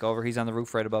sliding back over. He's on the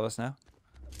roof right above us now.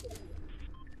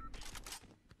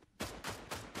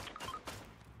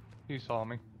 He saw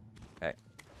me. Okay.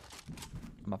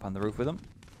 I'm up on the roof with him.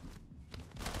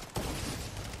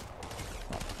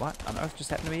 Oh, what on earth just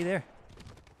happened to me there?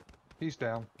 He's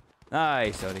down.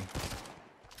 Nice, Odie.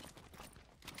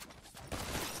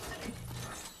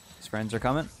 His friends are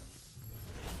coming.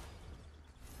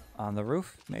 On the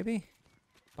roof, maybe?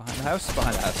 Behind the house?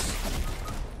 Behind the house.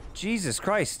 Jesus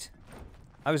Christ.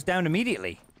 I was down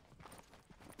immediately.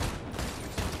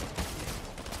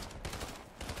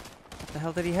 What the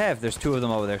hell did he have? There's 2 of them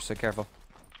over there, so careful.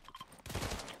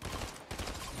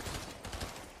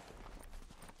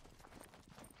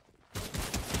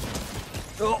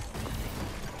 Oh!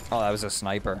 Oh, that was a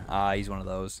sniper. Ah, he's one of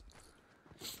those.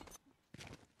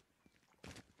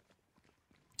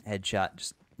 Headshot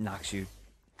just knocks you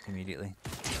immediately.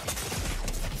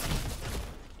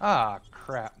 Ah,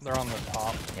 crap. They're on the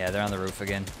top. Yeah, they're on the roof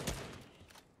again.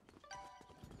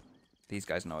 These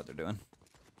guys know what they're doing.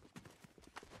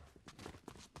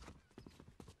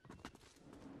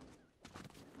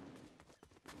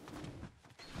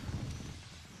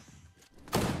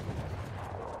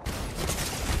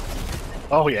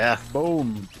 Oh yeah,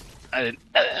 boom. I didn't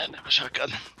have a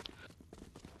shotgun.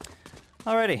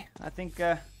 Alrighty, I think.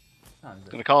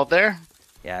 Gonna call it there.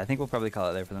 Yeah, I think we'll probably call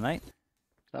it there for the night.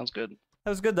 Sounds good.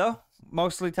 That was good though.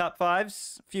 Mostly top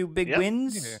fives, a few big Yep.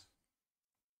 wins. Yeah.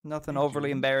 Nothing Thank overly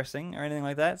you. embarrassing or anything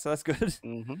like that, so that's good.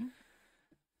 Mm-hmm.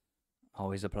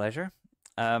 Always a pleasure.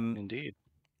 Indeed.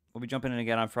 We'll be jumping in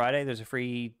again on Friday. There's a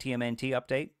free TMNT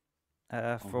update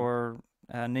for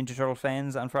Ninja Turtle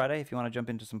fans on Friday. If you want to jump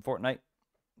into some Fortnite,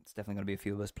 it's definitely going to be a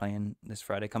few of us playing this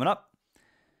Friday coming up.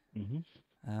 Mm-hmm.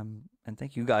 And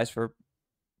thank you guys for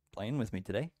playing with me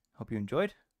today. Hope you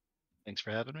enjoyed. Thanks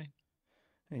for having me.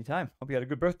 Anytime. Hope you had a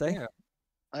good birthday. Yeah.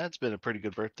 That's been a pretty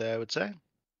good birthday, I would say.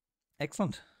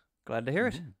 Excellent. Glad to hear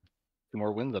it. 2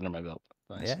 more wins under my belt.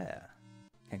 Nice. Yeah.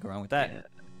 Can't go wrong with that.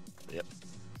 Yeah. Yep.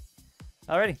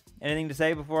 Alrighty. Anything to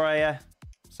say before I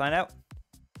sign out?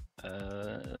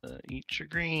 Eat your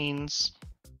greens.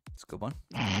 It's a good one.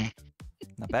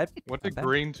 Not bad. What Not did bad.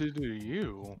 green do to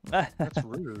you? That's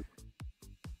rude.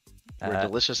 We're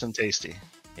delicious and tasty.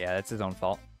 Yeah, that's his own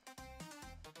fault.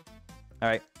 All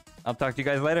right. I'll talk to you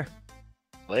guys later.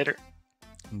 Later.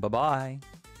 Bye-bye.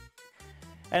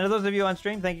 And to those of you on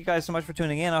stream, thank you guys so much for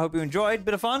tuning in. I hope you enjoyed.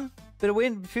 Bit of fun, bit of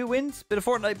win, few wins, bit of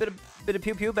Fortnite, bit of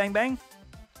pew pew, bang bang.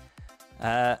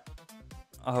 I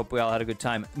hope we all had a good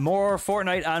time. More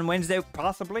Fortnite on Wednesday,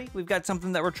 possibly. We've got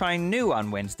something that we're trying new on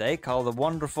Wednesday called the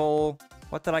wonderful,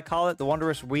 what did I call it? The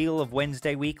Wondrous Wheel of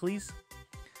Wednesday Weeklies,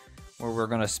 where we're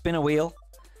going to spin a wheel,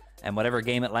 and whatever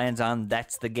game it lands on,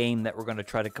 that's the game that we're going to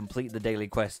try to complete the daily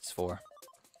quests for.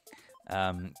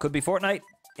 Could be Fortnite.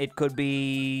 It could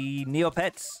be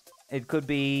Neopets. It could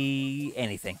be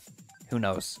anything. Who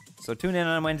knows? So tune in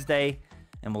on Wednesday,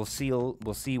 and we'll see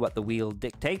what the wheel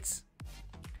dictates.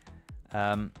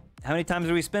 How many times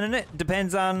are we spinning it?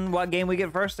 Depends on what game we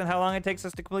get first and how long it takes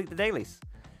us to complete the dailies.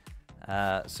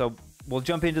 So we'll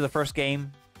jump into the first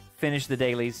game, finish the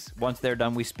dailies. Once they're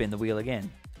done, we spin the wheel again.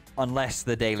 Unless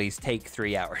the dailies take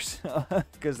 3 hours.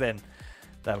 Because then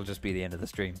that'll just be the end of the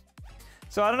stream.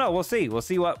 So I don't know. We'll see. We'll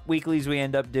see what weeklies we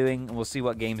end up doing, and we'll see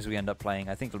what games we end up playing.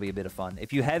 I think it'll be a bit of fun.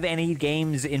 If you have any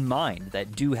games in mind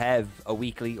that do have a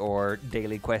weekly or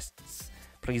daily quests,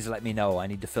 please let me know. I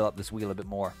need to fill up this wheel a bit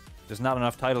more. There's not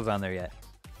enough titles on there yet.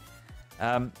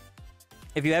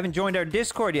 If you haven't joined our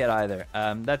Discord yet either,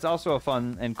 that's also a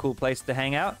fun and cool place to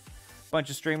hang out. A bunch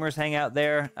of streamers hang out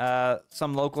there.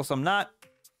 Some local, some not.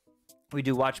 We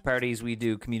do watch parties. We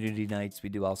do community nights. We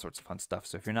do all sorts of fun stuff.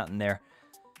 So if you're not in there,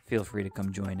 feel free to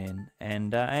come join in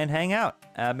and hang out.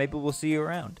 Maybe we'll see you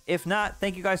around. If not,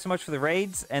 thank you guys so much for the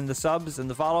raids and the subs and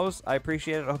the follows. I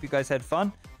appreciate it. I hope you guys had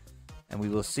fun. And we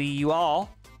will see you all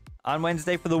on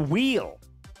Wednesday for the wheel.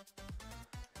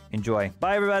 Enjoy.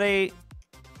 Bye, everybody.